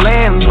I'm the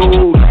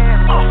landlord.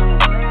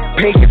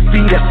 Pay your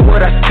fee, that's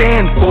what I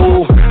stand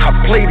for. I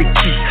play the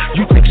key,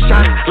 you take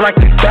shots like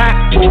a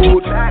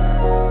backboard.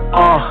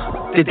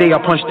 The day I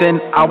punched in,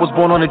 I was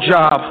born on the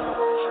job.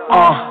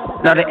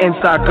 Now the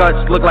inside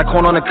guts look like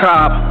corn on the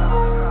cob.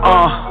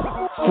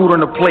 Food on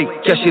the plate,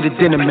 guess you the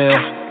dinner meal.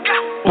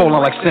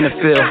 Bowling like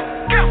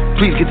Centerfield,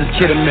 please get this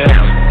kid a meal.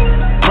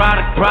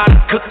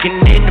 Product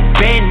cooking in the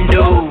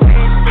bando.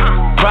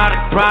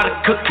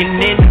 Product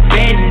cooking in the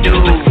bando.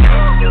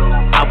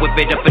 I whip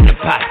it up in the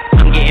pot,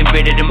 I'm getting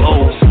rid of them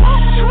O's.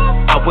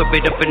 whip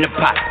it up in the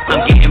pot.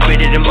 I'm getting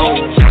rid of them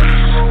old.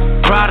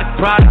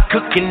 Product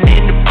cooking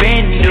in the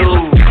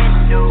bando.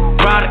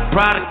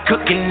 Product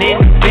cooking in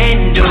the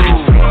bando.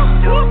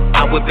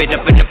 I whip it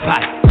up in the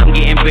pot. I'm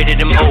getting rid of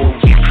them old.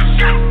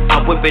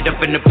 I whip it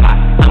up in the pot.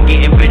 I'm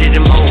getting rid of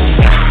them old.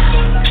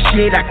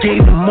 Shit, I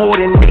gave them more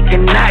than they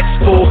can ask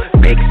for.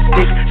 Big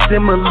stick,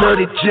 similar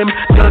to Jim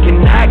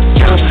Duggan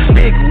action.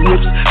 Big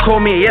whips, call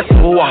me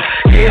SOR.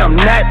 Yeah, I'm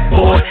that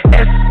boy.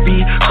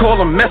 SB, call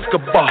him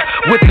Escobar.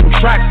 With them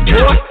tracks,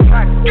 boy.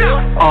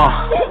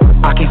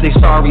 I can't say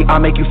sorry, I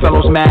make you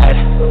fellows mad.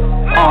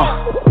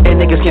 And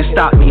niggas can't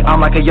stop me,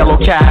 I'm like a yellow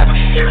cab.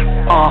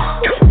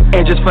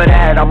 And just for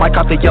that, I might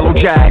cop the yellow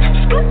jag.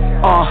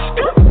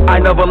 I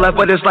never left,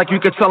 but it's like you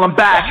could tell I'm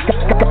back.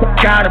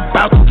 Got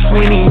about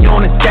 20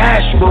 on the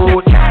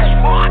dashboard.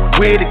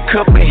 With a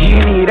cup of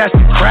Henny, that's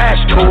the crash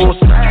course.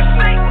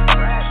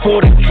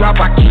 For the drop,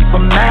 I keep a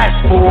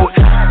mask for it.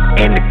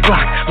 And the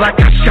Glock, like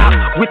I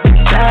shot with the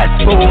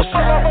task force.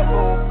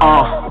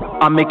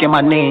 I'm making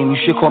my name, you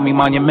should call me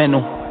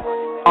monumental.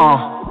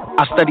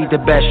 I studied the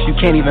best, you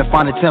can't even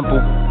find a temple.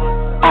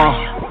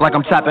 Like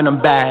I'm tapping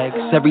them bags,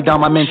 every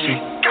dime I mention.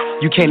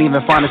 You can't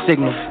even find a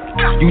signal.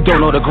 You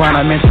don't know the grind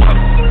I mentioned.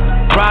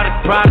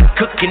 Product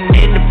cooking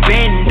in the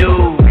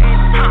bando.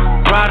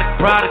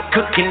 Product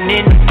cooking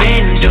in the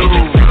bando.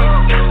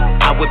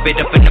 I whip it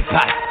up in the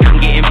pot. I'm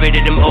getting rid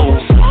of them old.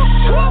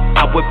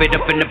 I whip it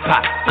up in the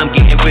pot. I'm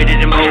getting rid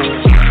of them old.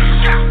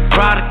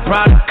 Product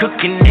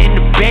cooking in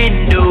the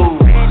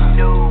bando.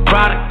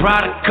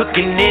 Product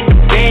cooking in the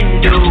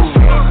bando.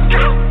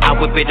 I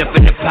whip it up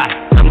in the pot.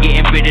 I'm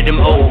getting rid of them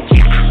old.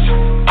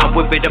 I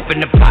whip it up in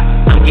the pot.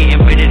 I'm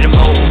getting rid of them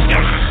old.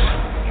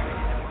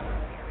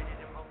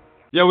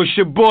 Yo, it's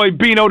your boy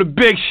Bino the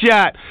Big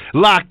Shot,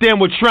 locked in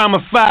with Trauma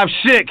 5-6.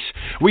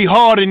 We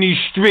hard in these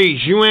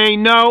streets. You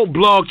ain't know?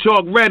 Blog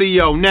Talk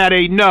Radio, now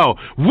they know.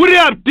 What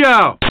up,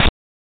 though?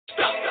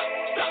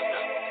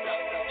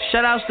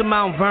 Shoutouts to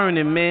Mount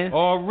Vernon, man.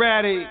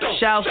 Already.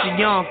 Shoutouts to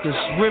Yonkers,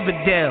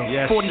 Riverdale,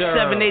 yes,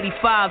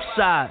 4785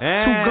 side.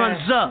 Two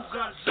guns up.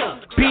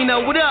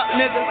 Bino, what up,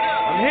 nigga?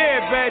 I'm here,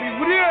 baby.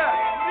 What up?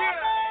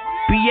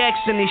 BX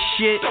in this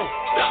shit.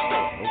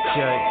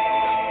 Okay.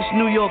 It's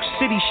New York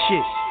City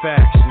shit.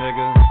 Facts,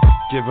 nigga.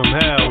 Give him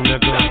hell,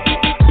 nigga.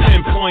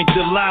 Pinpoint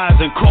the lies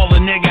and call a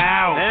nigga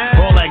out.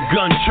 All that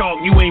gun talk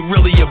you ain't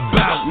really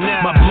about.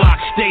 My block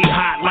stay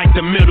hot like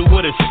the middle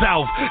of the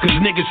South. Cause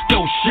niggas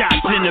throw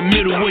shots in the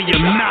middle of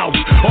your mouth.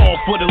 All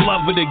for the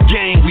love of the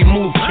game, we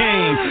move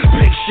cane.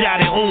 Big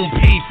shot at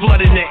OMP,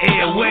 flooding the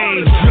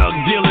airwaves. Drug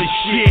dealer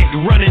shit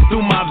running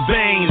through my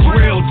veins.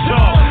 Real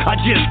talk, I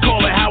just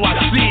call it how I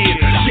see it.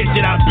 Shit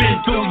that I've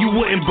been through, you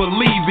wouldn't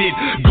believe it.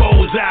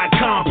 Goals I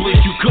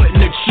accomplished, you couldn't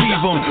achieve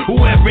them.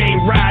 Whoever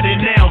ain't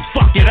riding now,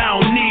 fuck it,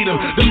 I don't need them.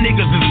 Them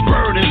niggas is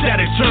burdens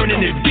that'll turn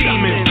into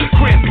demons.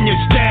 Cramping your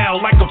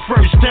style like a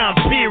first time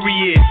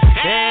period.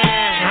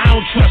 I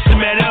don't trust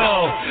them at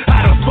all.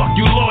 How the fuck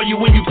you lawyer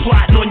when you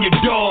plotting on your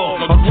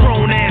dog? A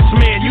grown ass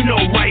man, you know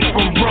right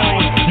from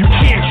wrong. You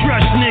can't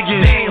trust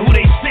niggas, they ain't who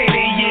they say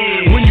they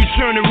is. When you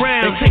turn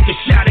around, they take a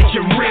shot at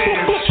your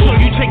ribs. So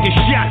you take a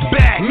shot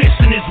back,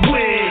 missing his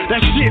wig.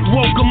 That shit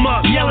woke him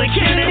up, yelling,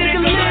 can a nigga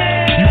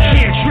live? You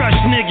can't trust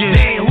niggas,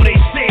 they ain't who they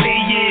say they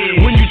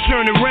is. When you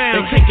turn around,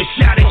 they take a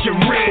shot at your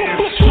ribs.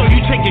 So you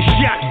take a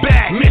shot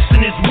back,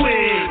 missing his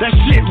wig. That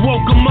shit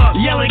woke him up,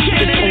 yelling,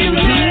 can a nigga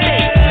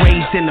live?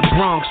 Raised in the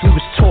Bronx, we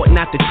was taught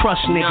not to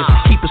trust niggas.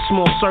 Keep a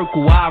small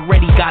circle, I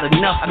already got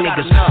enough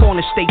niggas.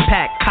 Corner stay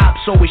packed, cops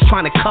always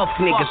trying to cuff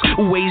niggas.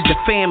 Who raised the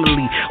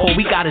family? All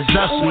we got is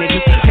us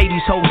niggas. Pay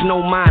these hoes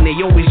no mind, they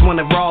always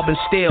wanna rob and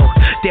steal.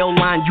 They'll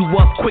line you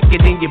up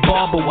quicker than your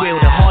barber will.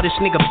 The hardest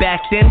nigga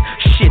back then,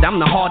 shit, I'm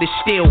the hardest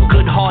still.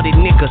 Good-hearted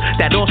nigga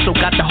that also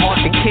got the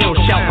heart to kill.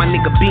 Shout my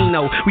nigga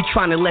Bino, we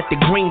tryna let the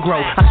green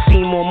grow. I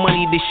seen more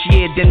money this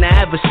year than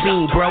I ever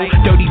seen, bro.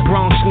 Dirty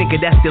Bronx nigga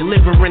that's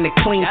delivering a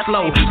clean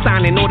flow.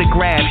 Signing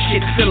autographs,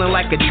 shit feeling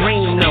like a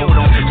dream, no.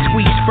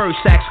 Squeeze first,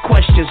 ask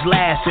questions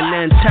last. In the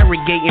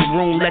interrogating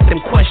room, let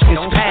them questions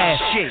pass.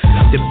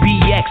 The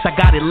BX, I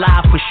got it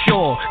live for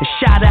sure. And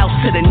shout out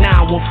to the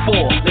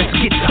 914. Let's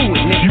get to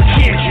it, nigga. You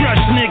can't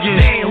trust niggas,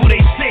 they ain't who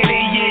they say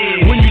they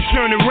is. When you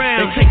turn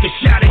around, they take a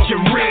shot at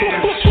your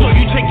ribs. So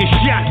you take a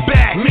shot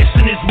back,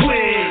 missing his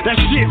wig. That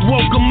shit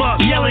woke him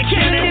up, yelling,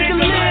 can a nigga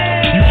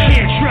live? You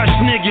can't trust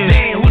niggas,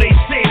 they ain't who they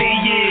say they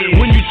is.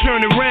 When you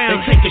turn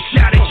around, they take a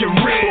shot at your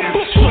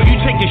ribs. So you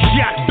take a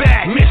shot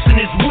back, missing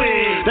his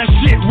wig. That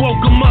shit woke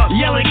him up,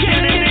 yelling,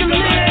 can a nigga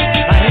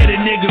live? I hit a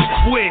nigga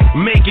quick,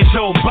 make his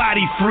whole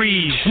body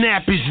freeze.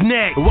 Snap his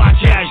neck, watch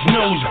how his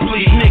nose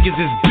bleed. Niggas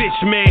is bitch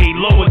made,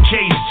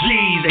 lowercase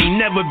G's. Ain't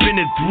never been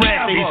a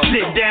threat, they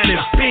sit down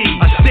and pee.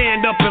 I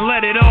stand up and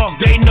let it off,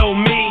 they know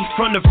me.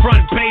 From the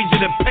front page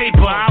of the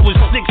paper, I was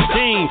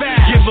 16.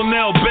 Give him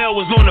L. Bell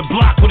was on the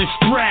block with a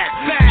strap.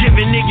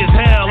 Giving niggas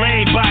hell,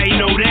 everybody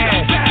know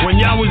that. When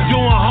y'all was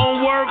doing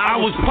homework, I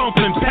was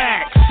pumping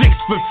packs. 6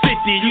 for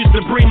 50, used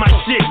to bring my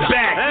shit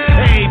back.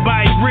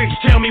 Everybody rich,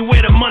 tell me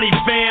where the money,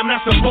 fam.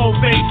 That's a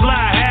bold-faced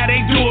lie, how they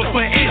do it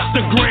for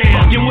Instagram.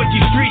 Fucking with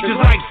these streets is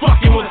like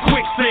fucking with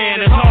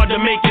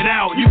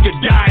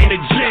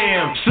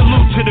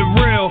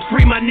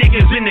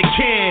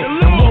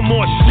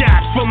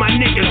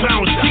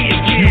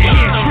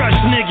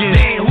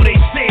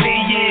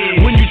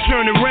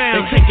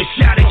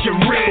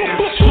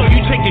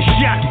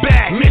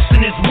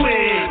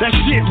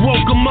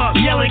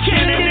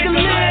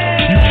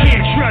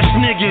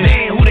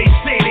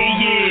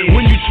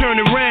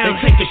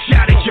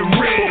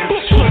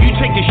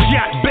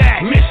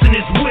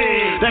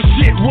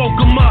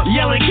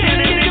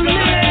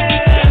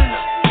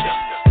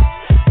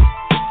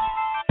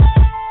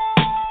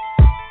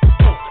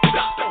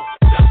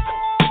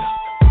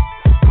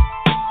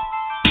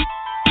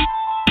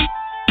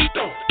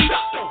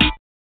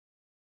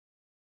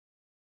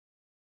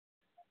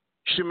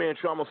your man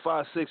Trauma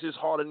 56. It's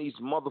hard in these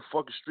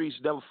motherfucking streets.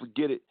 Never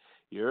forget it.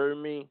 You heard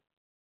me?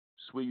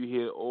 It's where you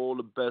hear all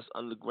the best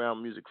underground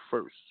music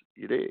first.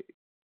 You there?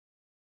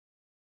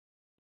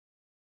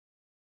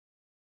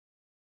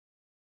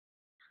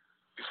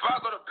 Before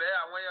I go to bed,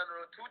 I want y'all to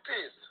know two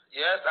things.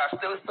 Yes, I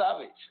still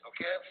savage.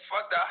 Okay?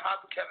 Fuck that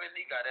hot Kevin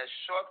nigga. That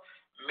short,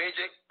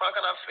 major, back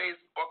on her face,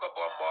 buck up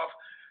her mouth,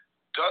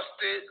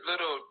 dusted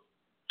little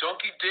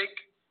donkey dick,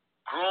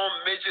 grown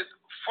midget.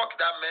 Fuck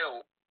that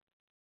man.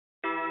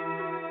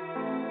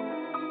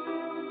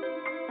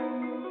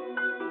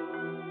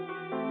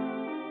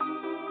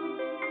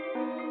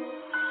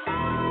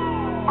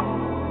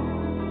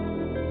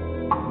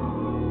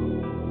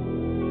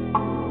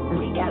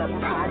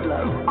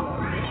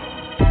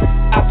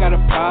 I got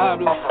a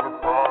problem.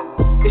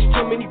 It's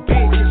too many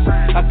bitches.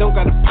 I don't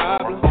got a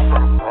problem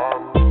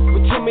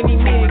with too many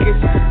niggas.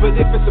 But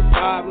if it's a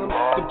problem,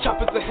 them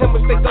choppers and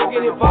hammers, they don't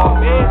get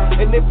involved, man.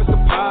 And if it's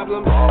a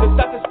problem, the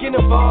doctors get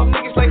involved.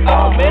 Niggas like,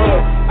 oh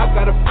man, I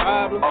got a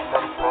problem.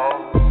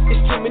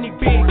 It's too many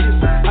bitches.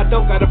 I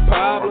don't got a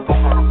problem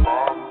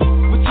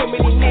with too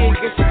many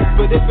niggas.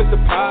 But if it's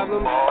a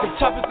problem, the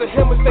choppers and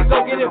hammers, they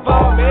gon' get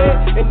involved,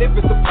 man. And if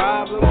it's a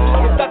problem,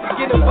 the doctors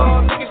get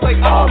involved. Niggas like,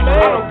 oh man,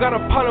 I don't got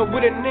a partner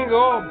with a nigga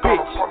or a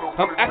bitch.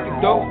 I'm acting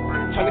dope,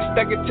 tryna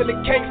stack it till it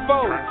can't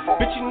fold.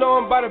 Bitch, you know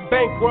I'm by the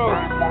bankroll.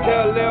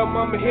 Tell Lil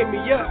Mama hit me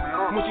up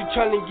when you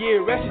tryna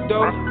get arrested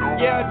though.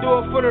 Yeah, I do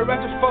it for the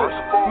ratchet folks.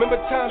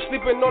 Remember time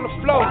sleeping on the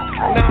floor.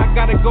 Now I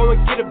gotta go and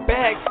get a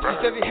bag. She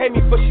says she hate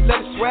me, but she let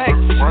it swag.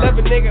 She love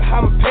a nigga,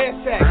 how my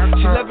pants sack.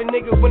 She love a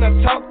nigga when I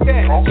talk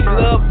that. She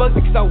love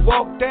Bugsy cause I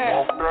walk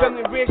that.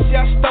 Family rich,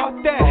 yeah, I start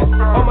that.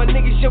 All my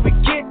niggas, yeah, we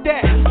get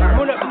that.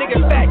 Run up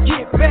nigga fat,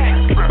 get back.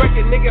 Break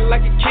a nigga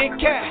like a Kit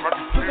Kat.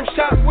 Put some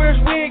shots where his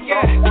wig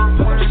at.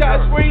 Put some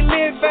shots where he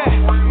live at.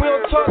 We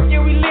don't talk,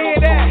 yeah, we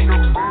live at.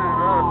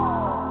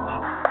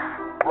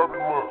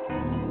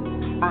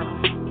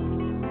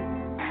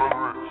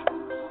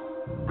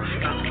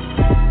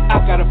 I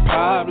got a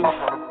problem.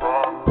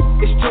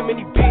 It's too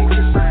many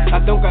bitches. I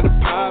don't got a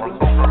problem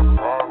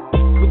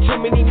with too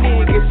many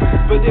niggas.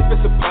 But if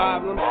it's a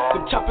problem,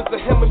 them choppers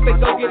and hammers, they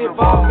don't get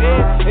involved,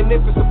 man. And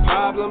if it's a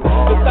problem,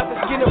 the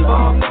doctors get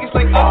involved. Niggas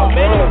like, oh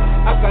man,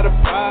 I got a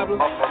problem.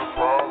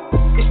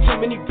 It's too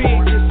many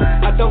bitches.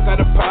 I don't got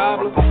a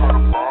problem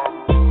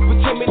with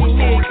too many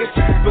niggas.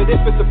 But if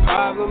it's a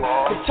problem,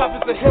 the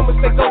choppers and hammers,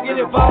 they gon' get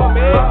involved,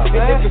 man.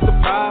 And if it's a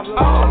problem,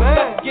 oh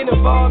man, get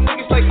involved.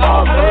 Niggas like,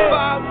 oh man,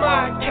 find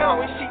my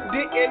account and she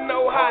didn't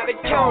know how to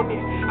count it.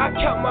 I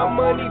count my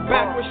money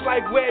backwards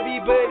like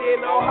Webby, but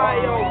in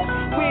Ohio.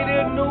 With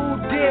a new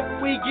dip,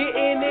 we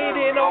getting it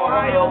in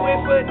Ohio.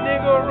 If a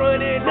nigga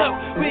running up,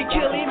 we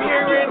kill him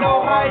here in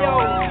Ohio.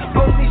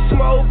 Only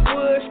smoke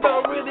woods,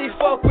 don't really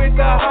fuck with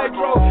the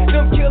hydro.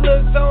 Them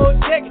killers on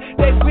deck,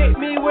 they with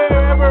me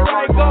wherever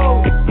I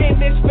go. In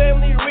this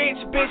family rich,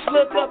 bitch,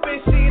 look up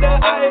and see the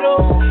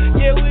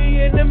idols. Yeah,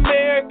 we in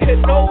America,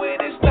 no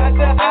it is not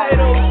the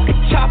idol.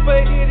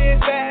 Chopper hit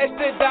his ass,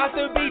 the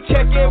doctor be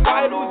checking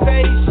vitals,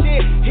 ain't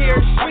shit.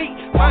 Here street,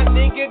 my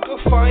nigga go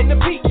find the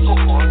beach.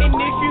 And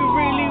if you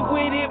really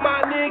with it,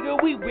 my nigga,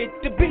 we with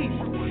the beef.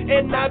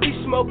 And I be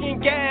smoking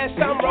gas,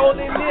 I'm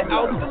rolling it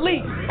out the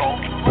leaf.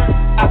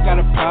 I got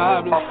a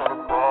problem.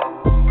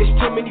 It's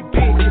too many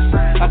bitches.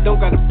 I don't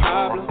got a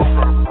problem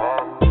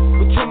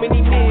with too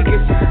many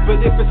niggas.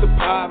 But if it's a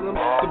problem,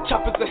 them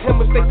choppers and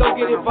hammers, they don't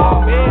get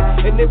involved,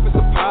 man. And if it's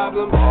a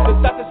problem, the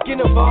doctors get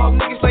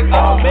involved. Niggas like,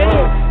 oh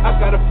man, I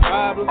got a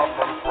problem.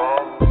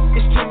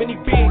 It's too many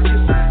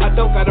bitches. I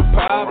don't got a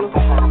problem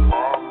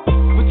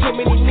with too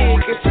many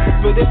niggas.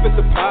 But if it's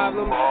a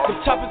problem, the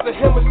choppers and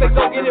hammers, they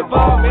don't get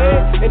involved,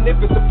 man. And if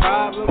it's a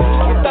problem,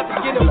 the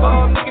doctors get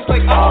involved. Niggas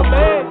like, oh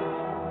man.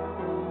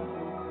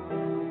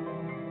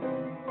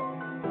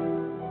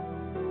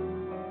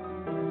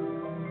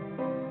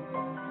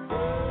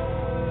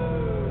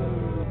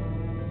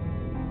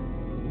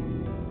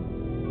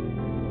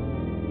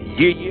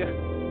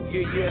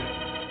 Yeah.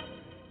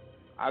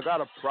 I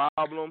got a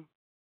problem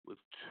with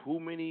too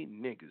many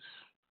niggas.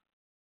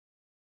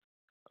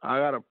 I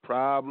got a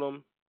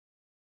problem.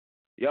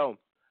 Yo,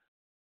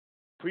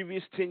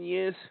 previous 10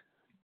 years,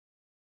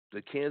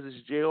 the Kansas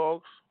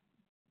Jayhawks,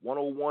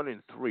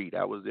 101-3.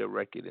 That was their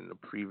record in the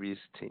previous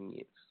 10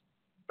 years.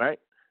 Right?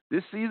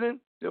 This season,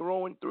 they're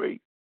 0-3.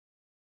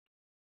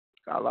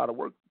 Got a lot of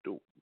work to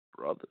do,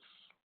 brothers.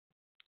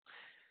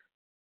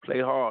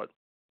 Play hard.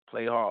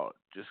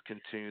 Just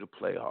continue to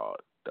play hard.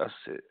 That's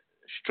it.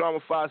 Trauma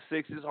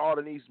 56 is hard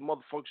in these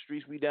motherfucking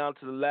streets. We down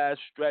to the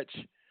last stretch.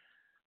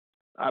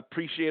 I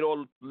appreciate all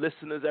the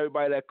listeners,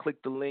 everybody that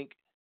clicked the link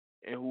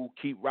and who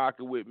keep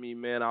rocking with me,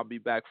 man. I'll be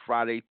back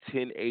Friday,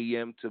 10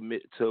 a.m. to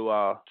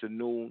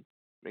noon.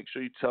 Make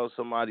sure you tell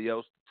somebody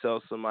else.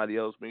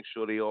 Make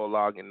sure they all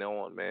logging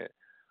on, man.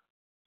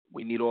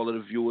 We need all of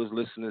the viewers,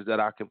 listeners that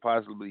I can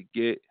possibly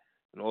get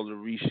and all the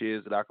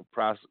reshares that I could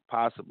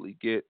possibly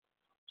get.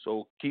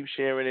 So keep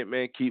sharing it,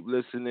 man. Keep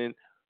listening.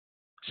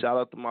 Shout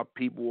out to my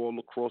people all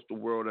across the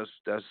world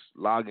that's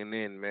logging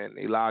in, man.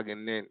 They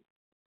logging in.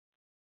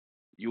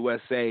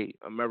 USA,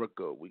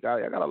 America.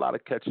 I got a lot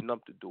of catching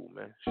up to do,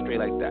 man. Straight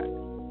like that.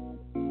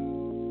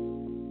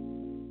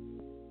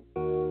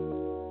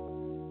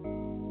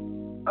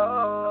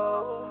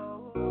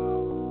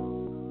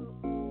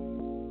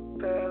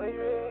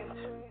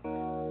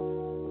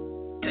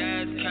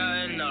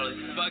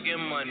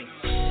 Money.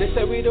 They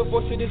say we the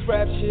voice of this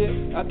rap shit.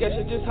 I guess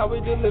it's just how we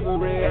deliver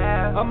it.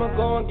 I'ma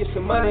go and get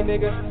some money,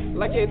 nigga.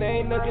 Like it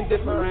ain't nothing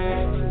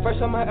different.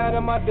 First I'ma add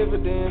up my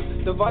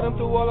dividends, divide them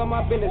through all of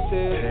my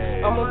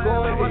businesses. I'ma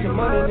go and get some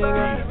money,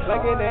 nigga.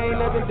 Like it ain't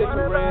nothing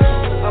different.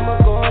 I'ma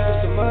go and get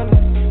some money.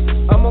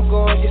 I'ma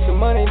go and get some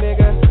money,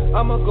 nigga.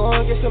 I'ma go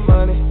and get some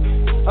money.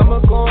 I'ma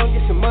go and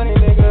get some money,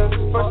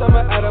 nigga. First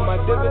I'ma add up my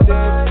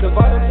dividends,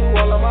 divide them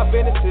through all of my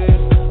businesses.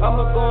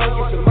 I'ma go and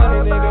get some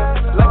money, nigga.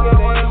 Like it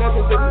ain't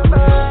nothing different.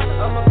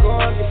 I'ma go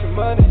and get some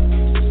money.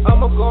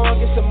 I'ma go and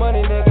get some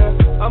money, nigga.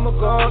 I'ma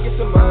go and get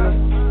some money.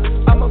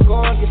 I'ma go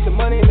and get some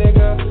money,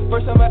 nigga.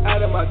 First I'ma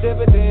add up my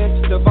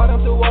dividends, divide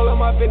them through all of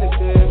my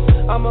businesses.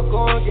 I'ma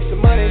go and get some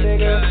money,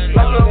 nigga.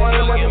 Like it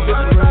ain't nothing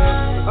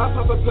different. I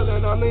pop a pill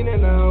and I'm leaning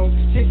now.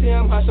 She see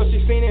I'm hot, so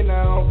she fiending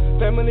now.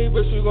 Family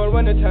rich, we gon'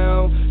 run the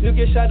town. You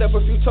get shot up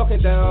if you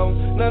talking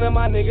down. None of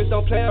my niggas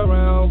don't play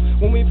around.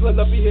 When we pull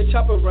up, you hear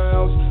chopper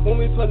rounds. When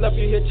we pull up,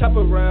 you hear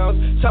chopper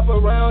rounds. Chopper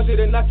rounds,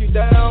 it'll knock you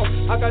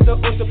down. I got the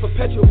oyster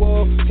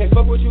perpetual. Can't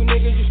fuck with you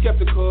niggas, you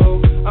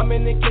skeptical. I'm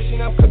in the kitchen,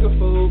 I'm cooking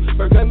food.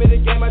 Burger me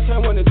the game, I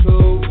turn 1 to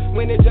 2.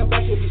 When they jump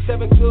back, it be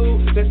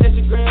 7-2. That's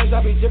Instagrams,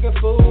 I be jigging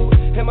food.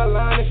 Hit my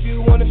line if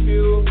you want a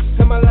few.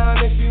 Hit my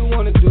line if you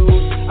wanna do.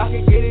 I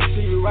can get it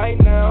to you right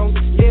now.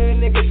 Yeah,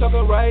 nigga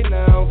talking right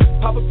now.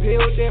 Pop a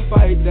pill, then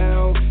fight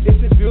down. It's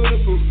a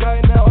beautiful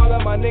sight now. All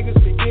of my niggas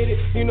forget it.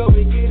 You know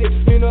we get it.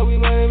 You know we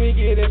learn and we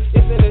get it.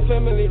 It's in the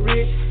family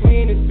rich.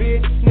 We in this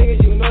bitch.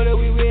 Niggas, you know that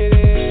we with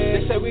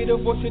it. They say we the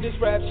voice of this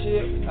rap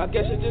shit. I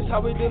guess it's just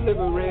how we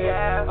deliver it.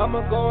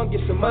 I'ma go and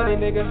get some money,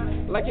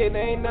 nigga. Like it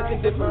ain't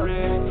nothing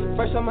different.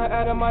 First I'ma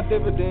add up my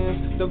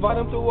dividends, divide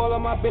them through all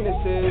of my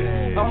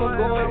businesses. I'ma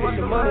go and get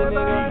some money,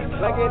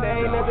 nigga. Like it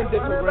ain't nothing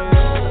different.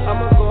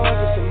 I'ma go and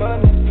get some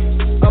money.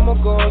 I'ma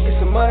go and get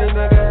some money,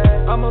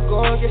 nigga. I'ma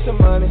go and get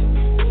some money.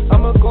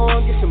 I'ma go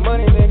and get some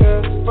money,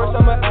 nigga. First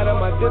I'ma add up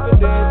my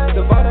dividends,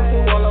 divide them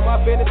through all of my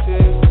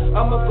businesses.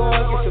 I'ma go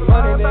and get some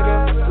money,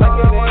 nigga.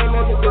 Like it ain't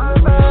nothing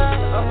different.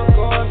 I'ma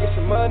go and get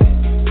some money.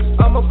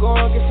 I'ma go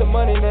and get some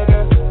money, nigga.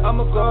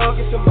 I'ma go and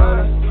get some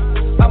money.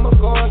 I'ma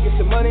go and get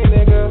some money,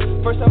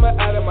 nigga. First I'ma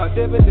add up my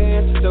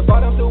dividends,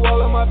 divide them through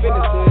all of my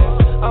businesses.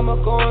 I'ma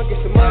go and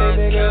get some money,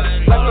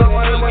 nigga. Like it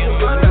ain't nothing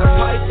different.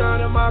 Python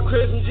in my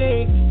crisp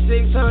jeans,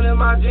 600 in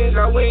my jeans,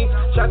 got wings.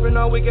 Shopping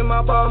all week in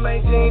my ball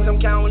made jeans.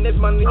 I'm counting this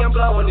money, I'm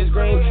blowing this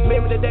green.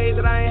 Remember the days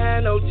that I ain't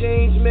had no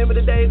jeans. Remember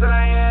the days that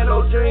I ain't had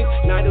no dreams.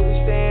 Now that we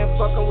stand,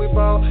 fucking we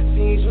ball.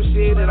 Seen some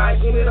shit that I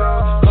seen it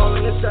all.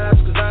 Calling the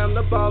shots, cause I am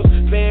the boss.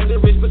 Family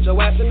rich, put your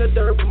ass in the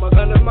dirt. Put my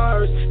gun in my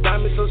hearse.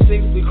 Diamond so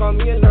sick, we call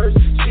me a nurse.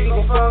 She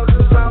gon' fall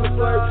cause I'm a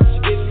flirt.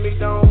 She giving me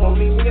down, won't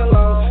leave me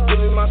alone. Give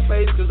me my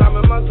space cause I'm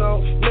in my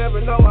zone.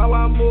 Never know how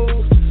I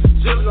move,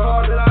 just the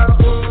heart that I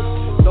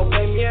prove. Don't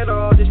blame me at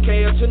all, this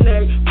chaos to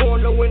neck.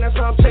 Born to win, that's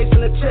how I'm chasing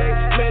the check.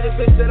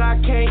 Medicine that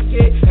I can't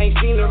get, ain't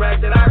seen the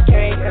rack that I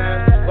can't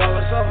have.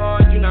 Ballin' so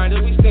hard,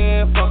 united we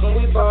stand, fucking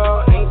we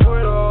ball. Ain't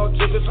for it all,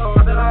 just as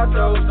hard that I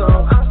dozed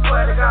off. I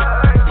swear to God,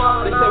 I ain't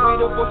falling. They say we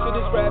the voice of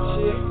this rap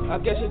shit, I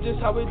guess it's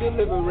just how we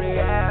deliver it.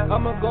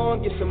 I'ma go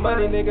and get some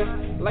money,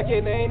 nigga. Like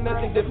it ain't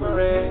nothing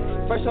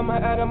different. First I'ma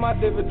add up my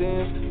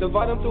dividends,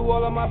 divide them through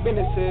all of my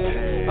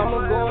businesses. I'ma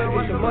go and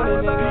get some money,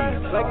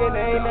 nigga. Like it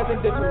ain't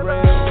nothing different.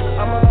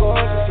 I'ma go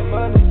and get some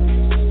money.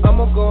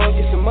 I'ma go and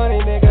get some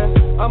money, nigga.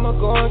 I'ma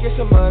go and get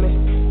some money.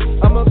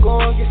 I'ma go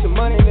and get some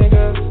money,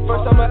 nigga.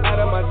 First I'ma add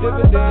up my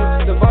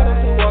dividends, divide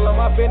them through all of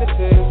my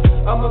businesses.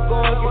 I'ma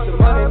go and get some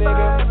money,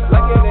 nigga.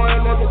 Like it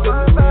ain't nothing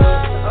different.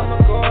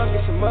 I'ma go and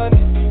get some money.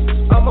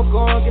 I'ma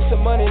go and get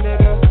some money,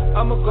 nigga.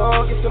 I'ma go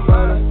and get some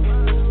money.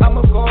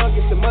 I'ma go and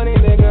get some money,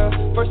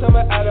 nigga. First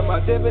I'ma add up my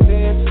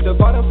dividends,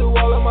 divide them through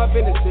all of my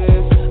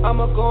businesses.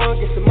 I'ma go and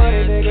get some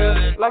money,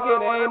 nigga. Like it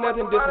ain't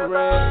nothing different.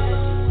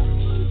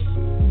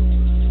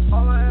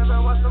 All I ever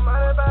want some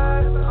money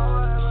back. All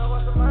I ever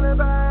want some money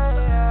back.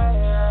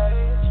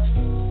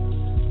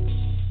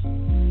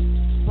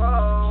 Whoa,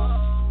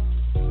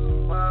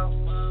 whoa,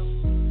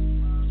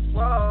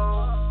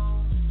 whoa.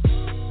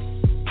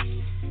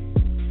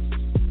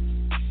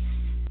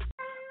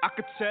 I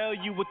could tell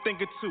you were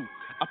thinking too.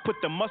 I put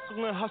the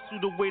muscle and hustle,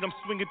 the weight I'm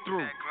swinging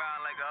through.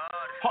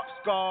 Heart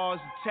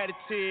scars and tatted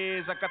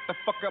tears. I got to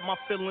fuck up my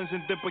feelings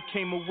and then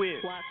became aware.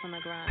 On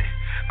the grind.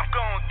 I'm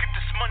gonna get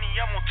this money,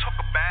 I won't talk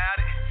about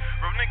it.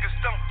 Real niggas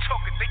don't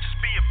talk it, they just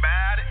be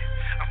about it.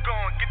 I'm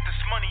gonna get this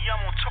money, I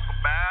won't talk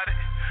about it.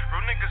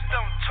 Real niggas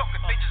don't talk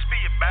it, they just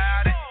be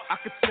about it. I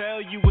could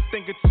tell you were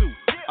thinking too.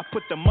 I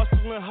put the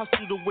muscle and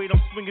hustle, the weight I'm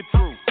swinging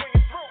through.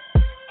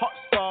 Heart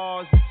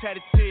scars and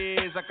tatted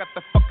tears. I got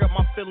to fuck up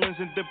my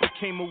feelings and then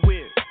became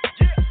aware.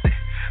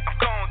 I'm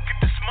gonna get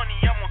this money,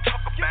 I won't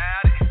talk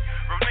about it.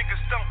 Real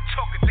niggas don't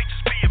talk it, they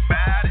just be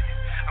about it.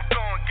 I'm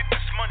gonna get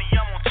this money,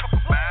 I won't talk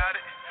about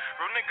it.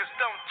 Real niggas niggas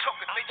don't talk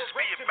it, they just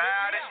be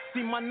about it.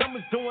 See my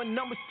numbers doing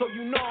numbers, so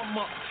you know I'm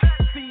up.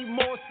 See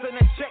more than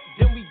a check,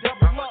 then we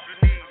double up.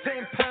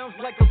 10 pounds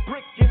like a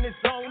brick in his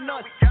own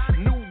nuts.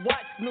 New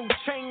watch, new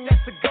chain, that's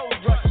a gold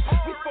rush.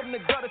 We from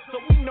the gutter, so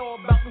we know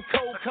about them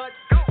cold cuts.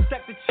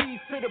 Stack the cheese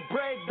to the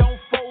bread,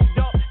 don't fold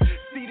up.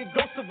 See the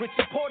ghost of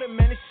Richard Porter,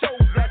 man, it shows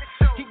us.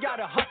 He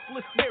got a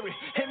hustler spirit,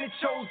 and it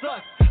chose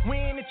us. We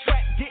in the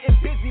trap, getting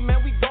busy,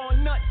 man, we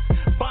going nuts.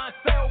 Buy and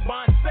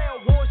sell,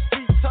 Wall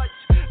Street touch.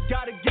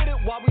 Gotta get it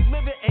while we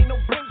live it, ain't no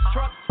Brinks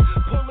trucks.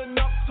 Pulling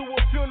up to a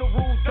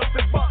funeral,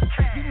 dumping bucks.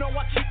 You know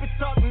I keep it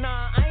up,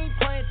 nah, I ain't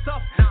playing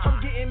tough. I'm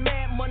getting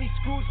mad, money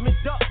screws me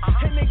duck.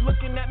 And they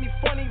looking at me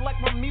funny like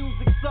my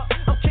music sucks.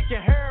 I'm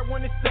kicking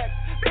heroin and sex.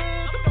 Bitch,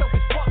 I'm dope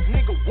as fuck,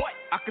 nigga, what?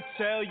 I could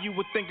tell you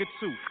were thinking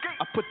too.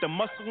 I put the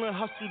muscle and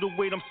hustle the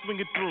weight I'm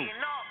swinging through.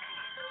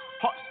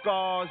 Heart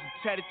scars and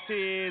tatted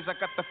tears. I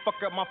got the fuck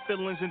up my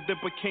feelings and then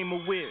became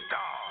aware.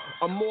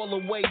 I'm all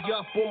the way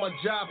up on my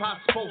job, how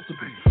it's supposed to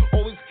be.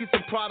 Always keep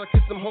some product,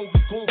 get some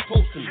hungry goons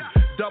close to me.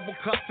 Double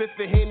cup, fifth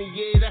and Henny,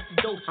 yeah, that's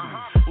the dose of me.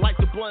 Like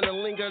the blunt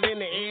and lingered in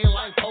the air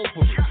like hope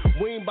of me.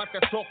 We ain't about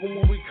that talking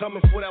when we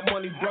coming for that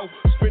money, bro.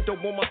 Sprint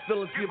up on my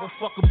feelings, give a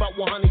fuck about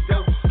what honey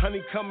go.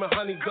 Honey come and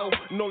honey go.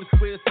 Know the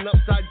squares and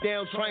upside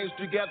down triangles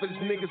together.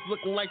 These niggas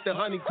looking like the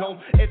honeycomb.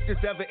 If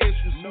there's ever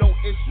issues, no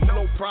issue,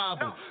 no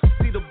problem.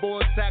 See the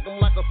boys tag them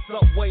like a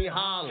subway in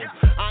Harlem.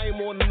 I am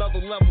on another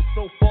level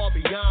so far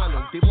beyond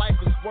them. Their life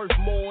is worth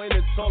more and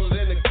it's taller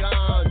than a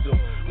condom.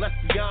 Let's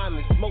be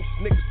honest, most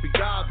niggas be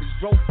garbage.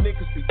 Broke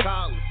niggas be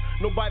college.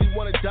 Nobody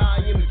wanna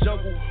die in the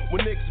jungle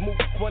when niggas move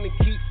funny,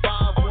 keep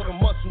 5 for the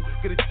muscle.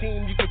 Get a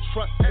team you can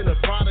trust and a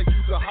product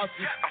you can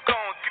hustle. I'm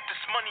gonna get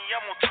this money, I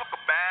won't talk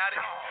about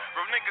it.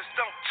 Real niggas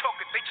don't talk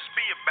it, they just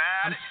be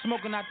about it. I'm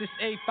smoking out this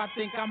eighth, I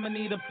think I'ma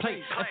need a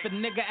plate. If a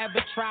nigga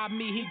ever try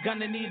me, he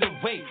gonna need a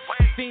wait.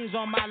 Fiends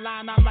on my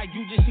line, I'm like,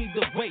 you just need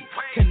to wait.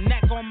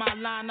 Connect on my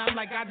line, I'm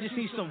like, I just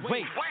need some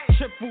weight.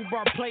 Triple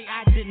bar play,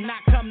 I did not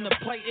come to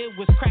play. It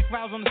was crack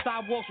rounds on the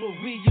sidewalks where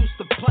we used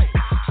to play.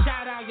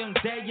 Shout out Young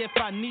Day, if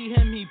I need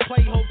him, he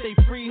play. Hope they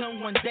free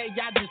him one day,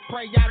 I just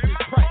pray.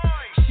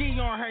 She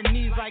on her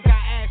knees like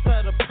I asked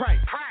her to pray.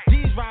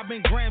 These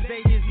robbing grams,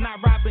 they is not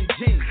robbing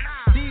jeans.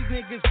 These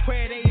niggas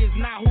queer, they is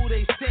not who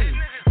they seem.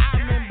 I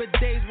remember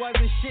days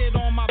wasn't shit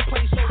on my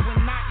plate, so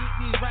when I eat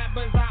these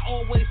rappers, I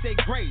always say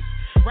grace.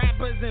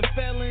 Rappers and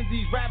felons,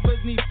 these rappers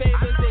need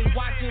favors. They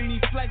watching me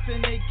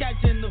flexing, they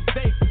catching the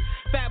vapors.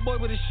 Fat boy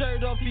with his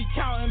shirt off, he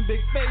counting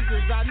big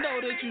faces. I know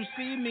that you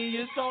see me,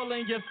 it's all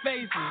in your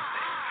faces.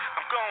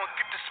 I'm gonna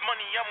get this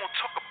money, I won't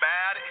talk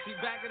about it. See,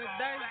 back in the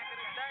day,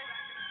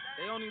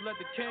 they only let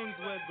the kings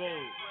wear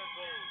gold.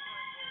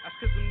 That's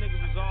cause them niggas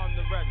was armed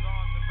and ready.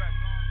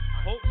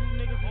 I hope you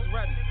niggas is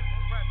ready.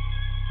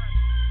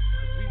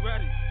 Cause we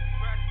ready.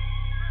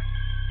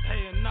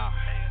 Hey and nah.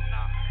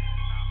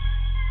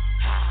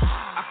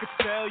 I could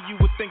tell you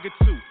were thinking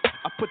too.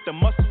 I put the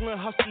muscle and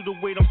hustle the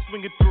weight I'm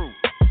swinging through.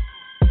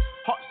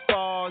 Heart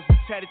scars and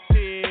tatted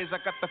tears.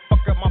 I got the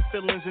fuck up my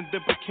feelings and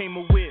then became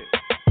aware.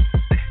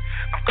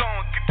 I'm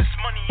gonna get this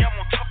money, I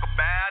won't talk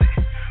about it.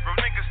 Real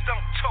niggas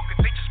don't talk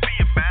it, they just be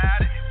about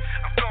it.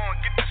 I'm gonna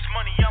get this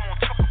money, I won't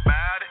talk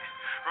about it.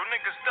 Real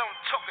niggas don't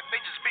talk it, they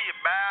just be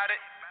about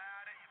it.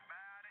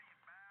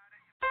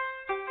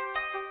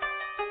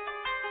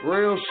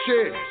 Real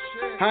shit.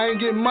 I ain't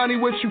getting money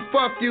with you,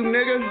 fuck you,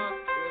 nigga.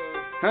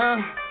 Huh?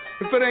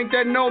 If it ain't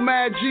that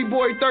Nomad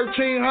G-Boy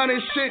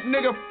 1300 shit,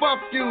 nigga,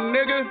 fuck you,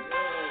 nigga.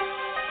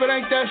 If it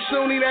ain't that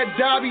Sunni, that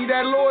Dobby,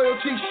 that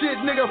loyalty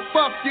shit, nigga,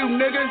 fuck you,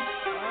 nigga.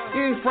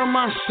 You ain't from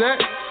my set.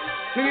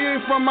 Nigga, you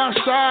ain't from my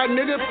side,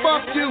 nigga,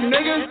 fuck you,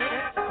 nigga.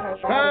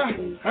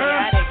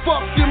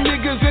 Fuck them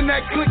niggas in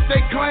that clique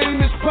they claim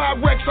it's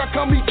Pyrex. I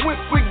come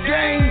equipped with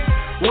game.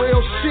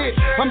 Real shit,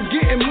 I'm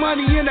getting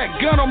money in that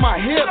gun on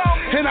my hip,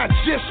 and I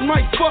just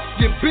might fuck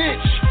your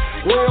bitch.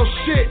 Real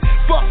shit,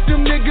 fuck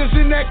them niggas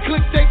in that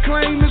clique they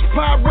claim it's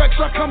Pyrex.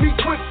 I come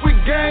equipped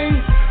with game.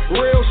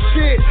 Real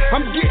shit,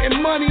 I'm getting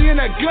money in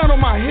that gun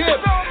on my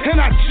hip, and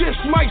I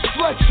just might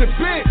slut your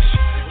bitch.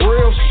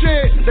 Real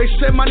shit, they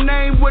said my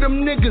name where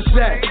them niggas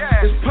at.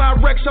 It's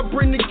Pyrex, I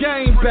bring the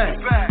game back.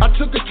 I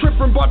took a trip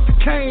and bought the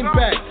cane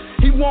back.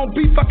 He won't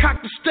beef, I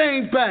cock the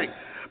stain back.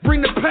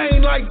 Bring the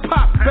pain like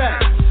pop back.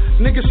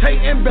 Niggas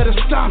hating, better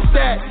stop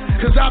that.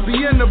 Cause I be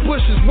in the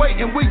bushes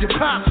waiting where your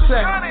pop's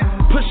at.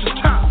 Push the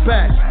top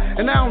back,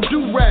 and I don't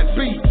do rap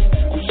beat.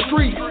 I'm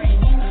street.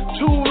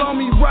 Tool on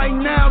me right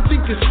now,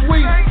 think it's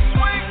sweet.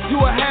 You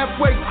a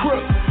halfway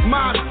crook,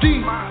 mob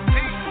deep.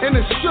 And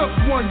a shook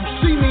one, you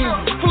see me in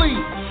the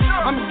fleet.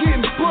 I'm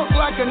getting booked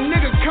like a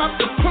nigga cop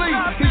the plea.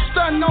 He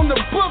stunting on the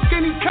book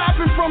and he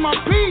copping from my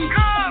peak.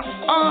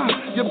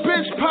 Your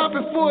bitch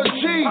popping for a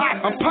G.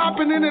 I'm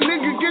popping in a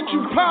nigga, get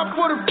you popped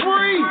for the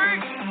free.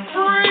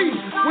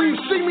 When you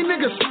see me,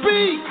 nigga,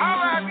 speak.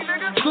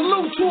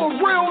 Salute to a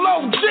real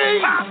OG.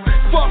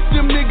 Fuck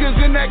them niggas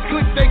in that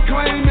clique they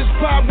claim it's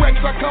Pyrex.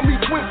 I come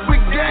equipped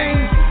with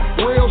game.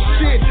 Real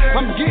shit,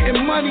 I'm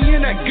getting money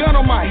in that gun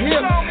on my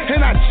hip,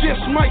 and I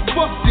just might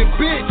fuck your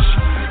bitch.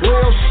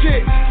 Real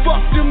shit,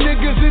 fuck them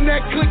niggas in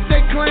that clique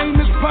they claim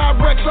is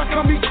Pyrex. I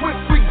come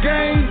equipped with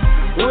game.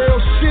 Real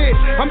shit,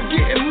 I'm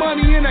getting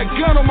money and a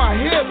gun on my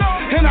hip,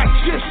 and I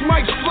just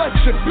might flex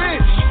a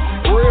bitch.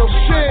 Real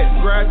shit,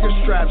 grab your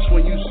straps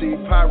when you see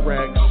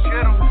Pyrex.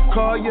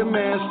 Call your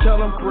mans, tell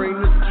them bring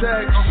the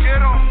text.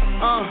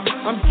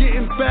 I'm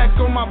getting back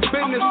on my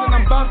business and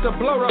I'm about to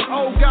blow the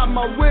O, got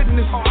my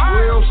witness.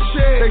 Real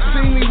shit, they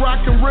see me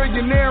rockin'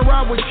 Millionaire,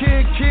 ride with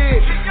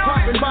Kid,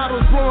 popping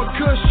bottles, blowing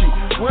cushy,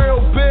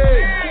 real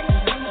big.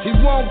 He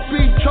won't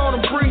be told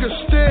him bring a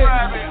stick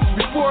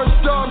before his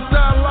dog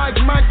die like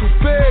Michael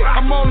Vick.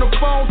 I'm on the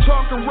phone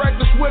talking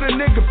reckless with a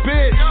nigga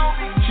bitch.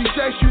 She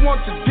says she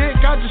wants the dick,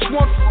 I just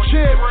want the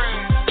chip.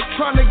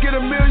 Trying to get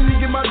 $1 million,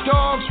 get my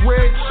dogs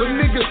rich. The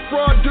niggas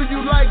fraud, do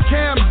you like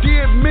Cam?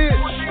 Did Mitch?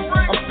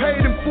 I'm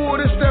paid in full,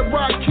 this that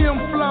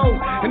Rakim flow.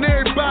 And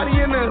everybody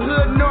in the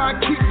hood know I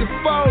keep the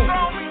phone.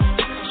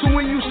 So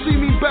when you see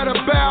me, better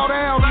bow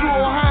down to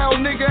Ohio,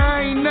 nigga,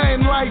 I ain't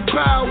nothing like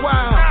Bow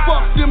Wow.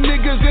 Fuck them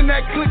niggas in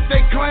that clique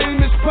they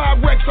claim is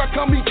Pyrex. I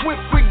come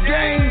equipped with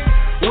game.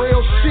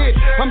 Real shit,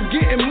 I'm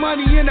getting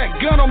money and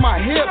that gun on my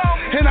hip,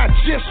 and I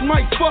just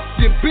might fuck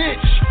your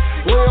bitch.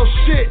 Real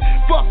shit,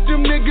 fuck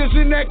them niggas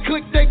in that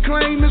clique they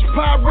claim is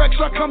Pyrex.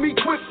 I come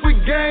equipped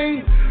with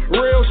game.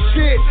 Real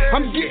shit,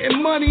 I'm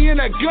getting money and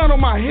that gun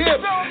on my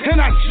hip, and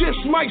I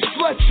just might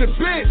slut your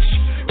bitch.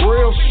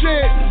 Real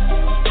shit.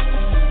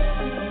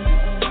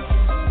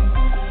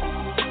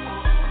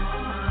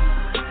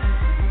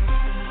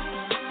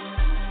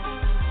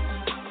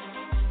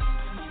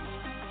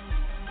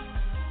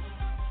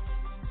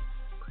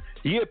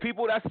 Yeah,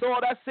 people, that's all.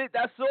 That's it.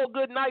 That's all.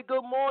 Good night.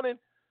 Good morning.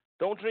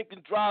 Don't drink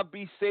and drive.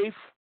 Be safe.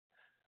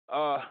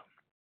 Love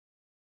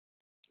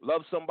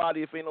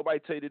somebody. If ain't nobody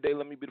tell you today,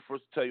 let me be the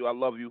first to tell you I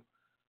love you.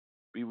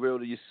 Be real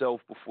to yourself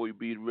before you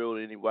be real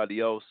to anybody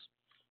else.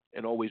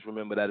 And always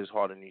remember that it's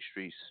hard in these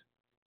streets.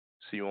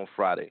 See you on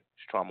Friday.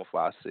 It's Trauma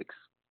 5-6.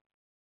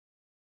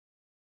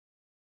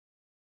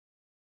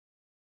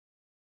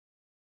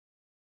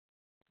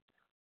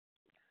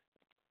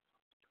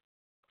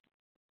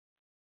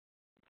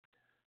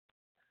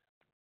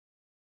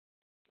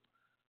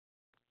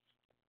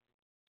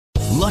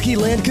 Lucky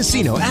Land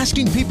Casino,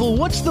 asking people,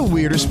 what's the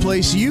weirdest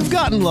place you've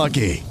gotten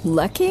lucky?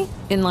 Lucky?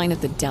 In line at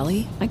the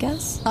deli, I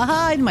guess?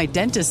 Aha, in my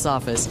dentist's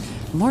office.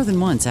 More than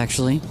once,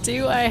 actually.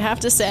 Do I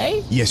have to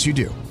say? Yes, you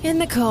do. In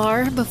the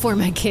car before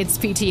my kids'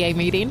 PTA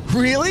meeting.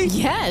 Really?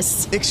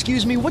 Yes.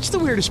 Excuse me, what's the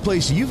weirdest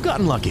place you've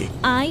gotten lucky?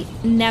 I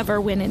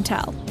never win and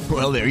tell.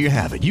 Well, there you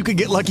have it. You can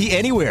get lucky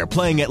anywhere,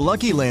 playing at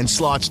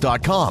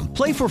LuckyLandSlots.com.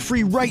 Play for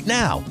free right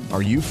now.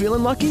 Are you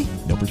feeling lucky?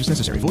 No purchase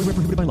necessary. Void where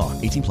prohibited by law.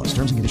 18+.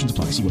 Terms and conditions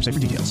apply. See website for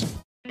details.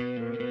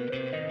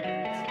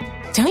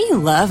 Don't you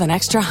love an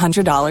extra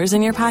 $100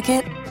 in your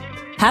pocket?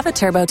 Have a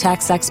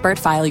TurboTax expert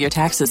file your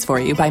taxes for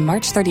you by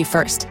March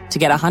 31st to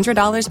get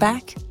 $100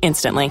 back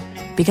instantly.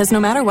 Because no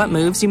matter what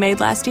moves you made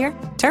last year,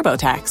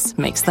 TurboTax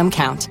makes them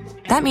count.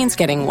 That means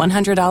getting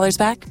 $100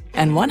 back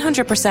and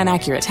 100%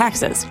 accurate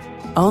taxes,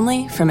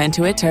 only from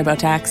Intuit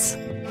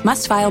TurboTax.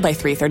 Must file by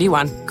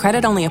 3/31.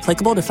 Credit only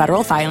applicable to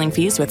federal filing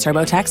fees with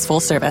TurboTax full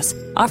service.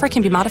 Offer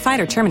can be modified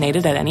or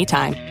terminated at any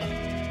time.